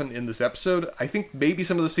happen in this episode. I think maybe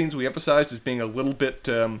some of the scenes we emphasized as being a little bit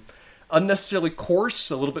unnecessarily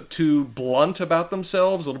coarse, a little bit too blunt about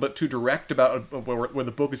themselves, a little bit too direct about where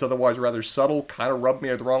the book is otherwise rather subtle, kind of rubbed me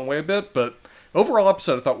the wrong way a bit. But overall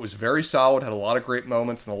episode I thought was very solid, had a lot of great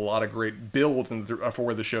moments and a lot of great build for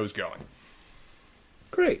where the show's going.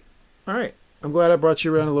 Great. All right. I'm glad I brought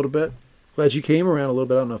you around a little bit. Glad you came around a little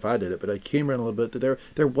bit. I don't know if I did it, but I came around a little bit.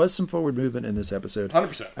 There was some forward movement in this episode.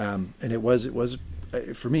 100%. And it was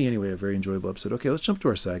for me anyway, a very enjoyable episode. Okay, let's jump to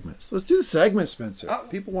our segments. Let's do the segments, Spencer.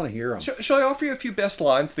 People want to hear them. Shall I offer you a few best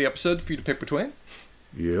lines of the episode for you to pick between?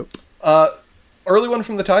 Yep. Early one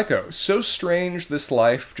from the Tycho. So strange this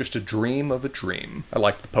life, just a dream of a dream. I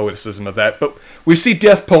like the poeticism of that. But we see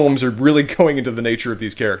death poems are really going into the nature of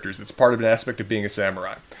these characters. It's part of an aspect of being a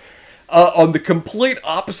samurai. On the complete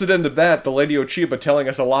opposite end of that, the Lady Ochiba telling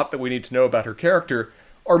us a lot that we need to know about her character.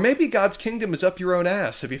 Or maybe God's kingdom is up your own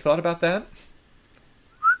ass. Have you thought about that?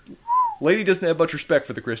 Lady doesn't have much respect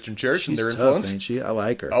for the Christian church and their influence. Tough, ain't she? I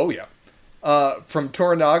like her. Oh, yeah. From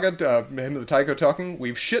Toranaga, him of the Tycho talking,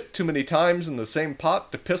 we've shit too many times in the same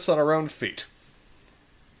pot to piss on our own feet.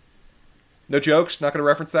 No jokes? Not going to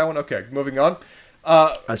reference that one? Okay, moving on.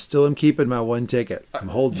 I still am keeping my one ticket. I'm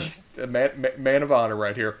holding it. Man of honor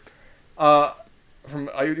right here. I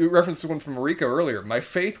referenced the one from Mariko earlier. My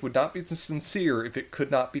faith would not be sincere if it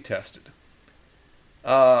could not be tested.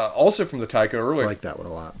 Also from the Tycho earlier. I like that one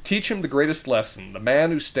a lot. Teach him the greatest lesson. The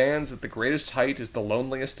man who stands at the greatest height is the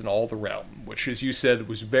loneliest in all the realm. Which, as you said,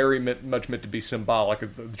 was very much meant to be symbolic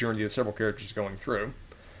of the journey that several characters are going through.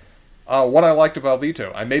 What I liked of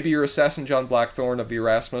Alvito. I may be your assassin, John Blackthorne of the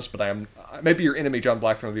Erasmus, but I may be your enemy, John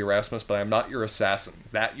Blackthorne of the Erasmus, but I am not your assassin.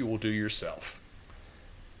 That you will do yourself.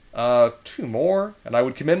 Two more. And I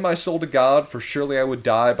would commend my soul to God, for surely I would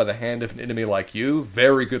die by the hand of an enemy like you.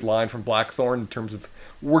 Very good line from Blackthorne in terms of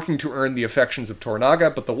working to earn the affections of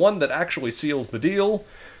Toranaga, but the one that actually seals the deal,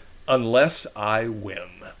 unless I win.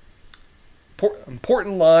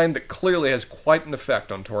 Important line that clearly has quite an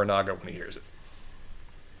effect on Toranaga when he hears it.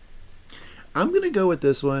 I'm going to go with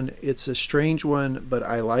this one. It's a strange one, but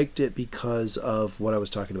I liked it because of what I was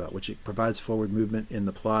talking about, which it provides forward movement in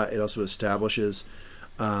the plot. It also establishes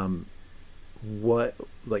it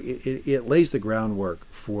lays the groundwork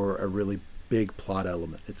for a really big plot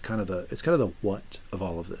element. It's kind of the what of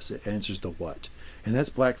all of this. It answers the what, and that's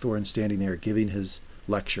Blackthorne standing there giving his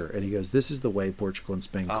lecture, and he goes, "This is the way Portugal and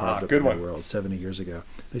Spain carved up the world 70 years ago.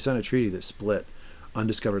 They signed a treaty that split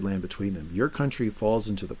undiscovered land between them. Your country falls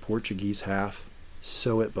into the Portuguese half,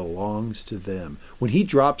 so it belongs to them." When he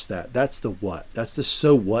drops that, that's the what. That's the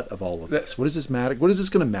so what of all of this. What does this matter? What is this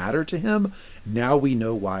going to matter to him? Now we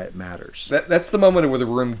know why it matters. That's the moment where the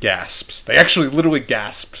room gasps. They actually literally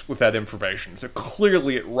gasped with that information. So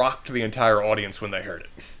clearly it rocked the entire audience when they heard it.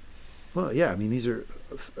 Well, yeah, I mean, these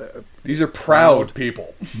are proud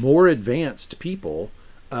people. More advanced people.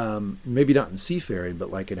 Maybe not in seafaring,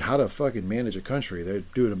 but like in how to fucking manage a country. They're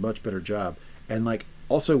doing a much better job. And like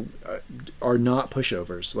also are not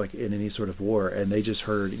pushovers like in any sort of war. And they just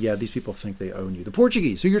heard, yeah, these people think they own you. The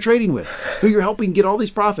Portuguese, who you're trading with, who you're helping get all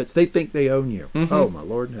these profits, they think they own you. Mm-hmm. Oh, my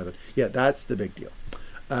Lord in heaven. Yeah, that's the big deal.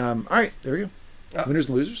 All right, there we go. Winners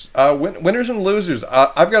and losers? Winners and losers.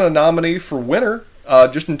 I've got a nominee for winner.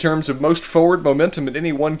 Just in terms of most forward momentum in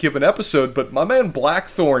any one given episode, but my man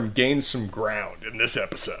Blackthorne gains some ground in this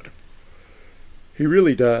episode. He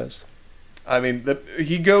really does. I mean,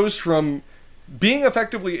 he goes from being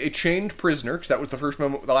effectively a chained prisoner, because that was the first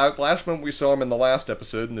moment, the last moment we saw him in the last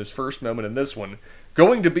episode, and his first moment in this one,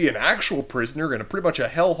 going to be an actual prisoner in pretty much a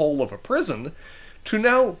hellhole of a prison, to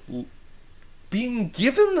now being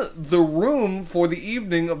given the room for the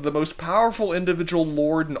evening of the most powerful individual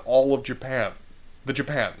lord in all of Japan. Among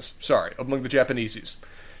the Japaneses.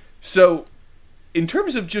 So, in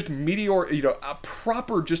terms of just a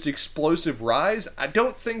proper, just explosive rise, I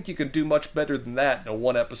don't think you can do much better than that in a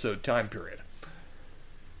one-episode time period.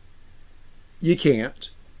 You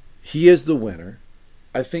can't. He is the winner.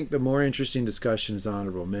 I think the more interesting discussion is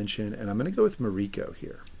honorable mention, and I'm going to go with Mariko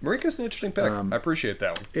here. Mariko's an interesting pick. I appreciate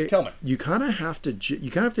that one. Tell me. You kind of have to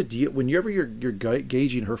deal whenever you're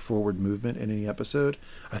gauging her forward movement in any episode.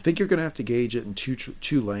 I think you're going to have to gauge it in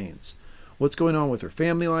two lanes. What's going on with her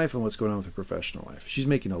family life and what's going on with her professional life. She's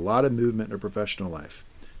making a lot of movement in her professional life.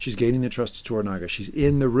 She's gaining the trust of Toranaga. She's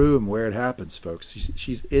in the room where it happens, folks.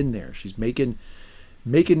 She's in there. She's making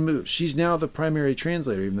moves. She's now the primary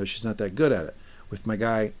translator, even though she's not that good at it. With my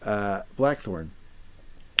guy, Blackthorne,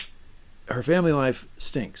 her family life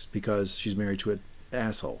stinks because she's married to an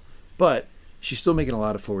asshole. But she's still making a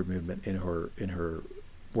lot of forward movement in her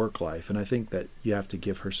work life, and I think that you have to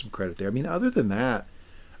give her some credit there. I mean, other than that,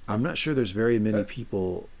 I'm not sure there's very many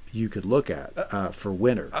people you could look at for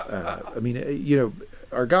winner. I mean,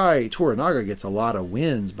 our guy Toranaga gets a lot of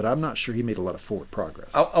wins, but I'm not sure he made a lot of forward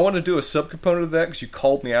progress. I want to do a subcomponent of that because you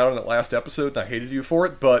called me out on it last episode and I hated you for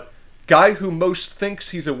it, but guy who most thinks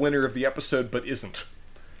he's a winner of the episode but isn't.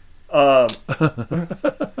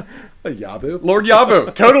 Yabu? Lord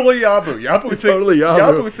Yabu. Totally Yabu. Totally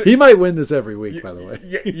Yabu. He might win this every week, by the way.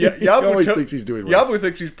 Yabu he always thinks he's doing well. Yabu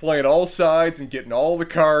thinks he's playing all sides and getting all the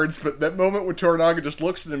cards, but that moment when Toranaga just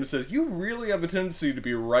looks at him and says, you really have a tendency to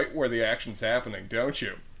be right where the action's happening, don't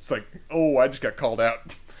you? It's like, oh, I just got called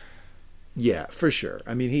out. Yeah, for sure.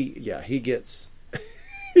 I mean, he gets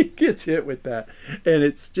he gets hit with that, and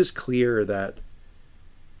it's just clear that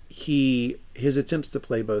his attempts to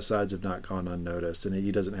play both sides have not gone unnoticed, and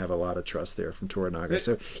he doesn't have a lot of trust there from Toranaga.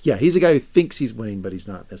 So, yeah, he's a guy who thinks he's winning, but he's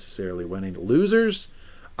not necessarily winning. Losers,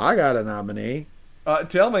 I got a nominee.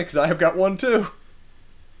 Tell me, because I have got one too.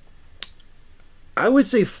 I would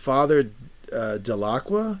say Father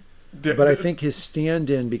Delacqua, but I think his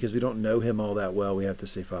stand-in, because we don't know him all that well, we have to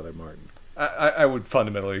say Father Martin. I would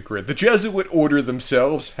fundamentally agree. The Jesuit order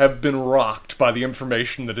themselves have been rocked by the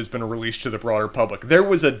information that has been released to the broader public. There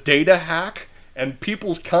was a data hack, and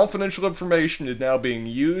people's confidential information is now being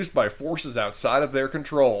used by forces outside of their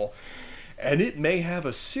control, and it may have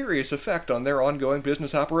a serious effect on their ongoing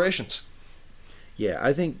business operations. Yeah,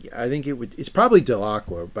 I think it's probably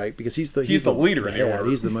Delacqua, right? Because he's the leader in the order.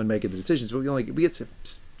 He's the one making the decisions. But we get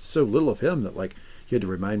so little of him that you had to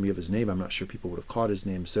remind me of his name. I'm not sure people would have caught his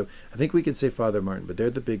name. So I think we can say Father Martin, but they're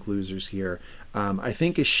the big losers here. I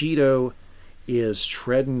think Ishido is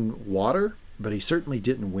treading water, but he certainly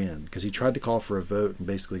didn't win because he tried to call for a vote and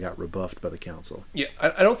basically got rebuffed by the council. Yeah,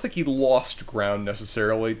 I don't think he lost ground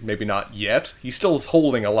necessarily. Maybe not yet. He still is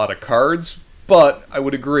holding a lot of cards, but I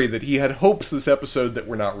would agree that he had hopes this episode that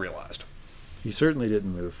were not realized. He certainly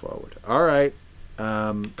didn't move forward. All right.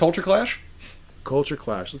 Culture clash? Culture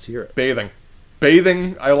clash. Let's hear it.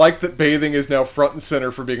 Bathing, I like that bathing is now front and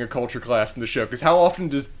center for being a culture class in the show, because how often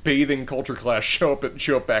does bathing culture class show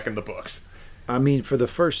up back in the books? I mean, for the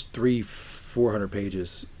first 400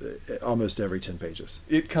 pages, almost every 10 pages.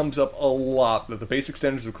 It comes up a lot that the basic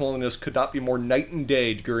standards of cleanliness could not be more night and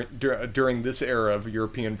day during this era of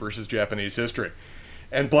European versus Japanese history.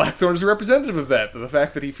 And Blackthorn is a representative of that. The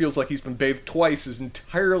fact that he feels like he's been bathed twice is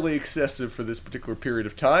entirely excessive for this particular period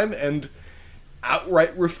of time, and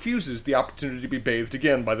outright refuses the opportunity to be bathed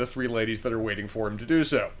again by the three ladies that are waiting for him to do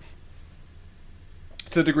so.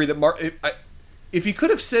 To the degree that if he could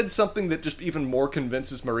have said something that just even more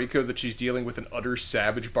convinces Mariko that she's dealing with an utter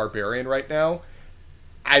savage barbarian right now,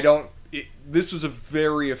 this was a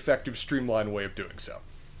very effective, streamlined way of doing so.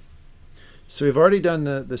 So we've already done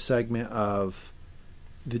the segment of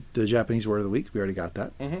the Japanese word of the week. We already got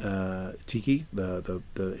that. Mm-hmm. Tiki, the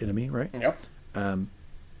enemy, right? Yep.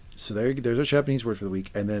 So there's our Japanese word for the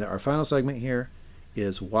week. And then our final segment here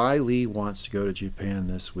is why Lee wants to go to Japan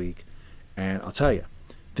this week. And I'll tell you,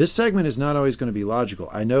 this segment is not always going to be logical.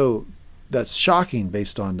 I know that's shocking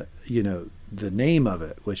based on, the name of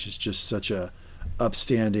it, which is just such a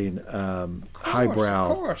upstanding,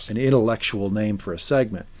 highbrow and intellectual name for a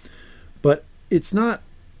segment. But it's not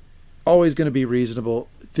always going to be reasonable.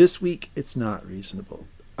 This week, it's not reasonable.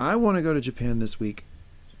 I want to go to Japan this week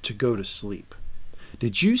to go to sleep.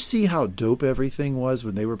 Did you see how dope everything was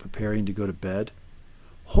when they were preparing to go to bed?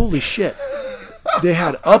 Holy shit. They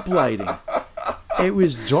had uplighting. It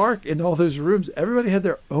was dark in all those rooms. Everybody had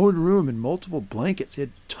their own room and multiple blankets. They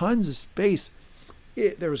had tons of space.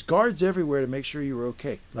 There was guards everywhere to make sure you were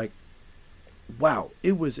okay. Wow.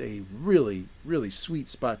 It was a really, really sweet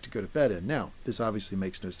spot to go to bed in. Now, this obviously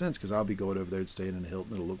makes no sense because I'll be going over there and staying in a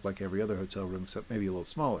Hilton. It'll look like every other hotel room except maybe a little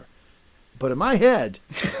smaller. But in my head...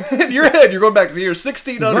 in your head, you're going back to the year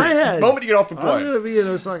 1600. My head, the moment you get off the plane. I'm going to be in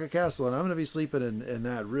Osaka Castle, and I'm going to be sleeping in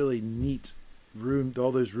that really neat room,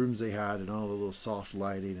 all those rooms they had, and all the little soft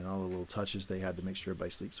lighting, and all the little touches they had to make sure everybody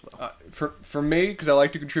sleeps well. For me, because I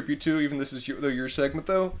like to contribute too, even this is your segment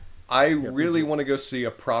though, I really want to go see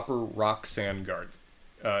a proper rock sand garden.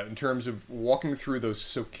 In terms of walking through those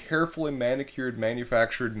so carefully manicured,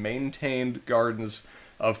 manufactured, maintained gardens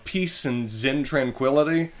of peace and zen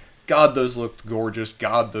tranquility. God, those looked gorgeous.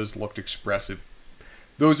 God, those looked expressive.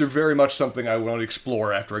 Those are very much something I want to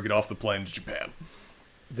explore after I get off the plane to Japan.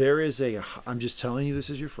 I'm just telling you this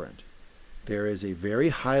as your friend. There is a very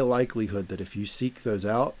high likelihood that if you seek those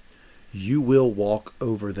out, you will walk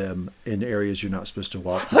over them in areas you're not supposed to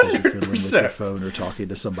walk because you're fiddling with your phone or talking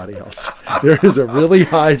to somebody else. There is a really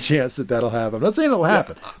high chance that'll happen. I'm not saying it'll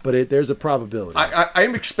happen, but there's a probability.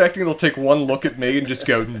 I'm expecting it'll take one look at me and just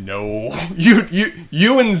go, no.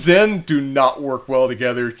 You and Zen do not work well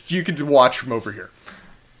together. You can watch from over here.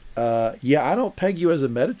 Yeah, I don't peg you as a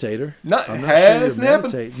meditator. I'm not sure you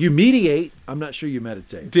meditate. You mediate. I'm not sure you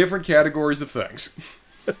meditate. Different categories of things.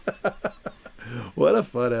 What a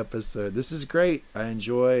fun episode. This is great. I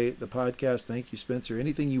enjoy the podcast. Thank you, Spencer.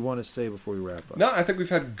 Anything you want to say before we wrap up? No, I think we've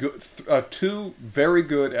had two very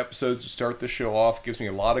good episodes to start this show off. Gives me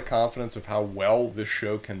a lot of confidence of how well this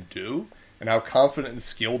show can do and how confident and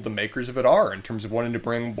skilled the makers of it are in terms of wanting to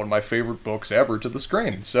bring one of my favorite books ever to the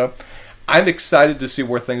screen. So I'm excited to see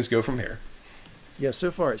where things go from here. Yeah, so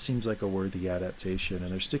far it seems like a worthy adaptation,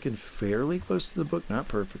 and they're sticking fairly close to the book. Not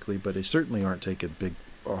perfectly, but they certainly aren't taking big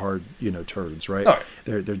hard, turns, right? All right.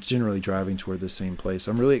 They're generally driving toward the same place.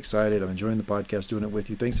 I'm really excited. I'm enjoying the podcast, doing it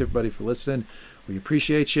with you. Thanks everybody for listening. We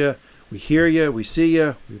appreciate you. We hear you. We see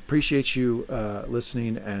you. We appreciate you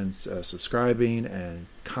listening and subscribing and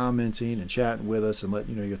commenting and chatting with us and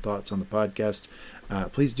letting you know your thoughts on the podcast.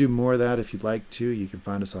 Please do more of that if you'd like to. You can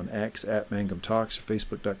find us on X at Mangum Talks or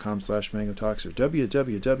Facebook.com/Mangum Talks or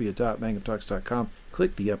www.mangumtalks.com.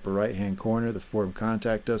 Click the upper right-hand corner, the form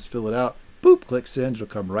Contact Us, fill it out. Boop, click send. It'll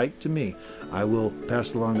come right to me. I will pass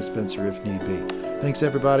it along to Spencer if need be. Thanks,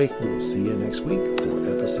 everybody. We will see you next week for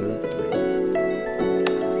episode 3.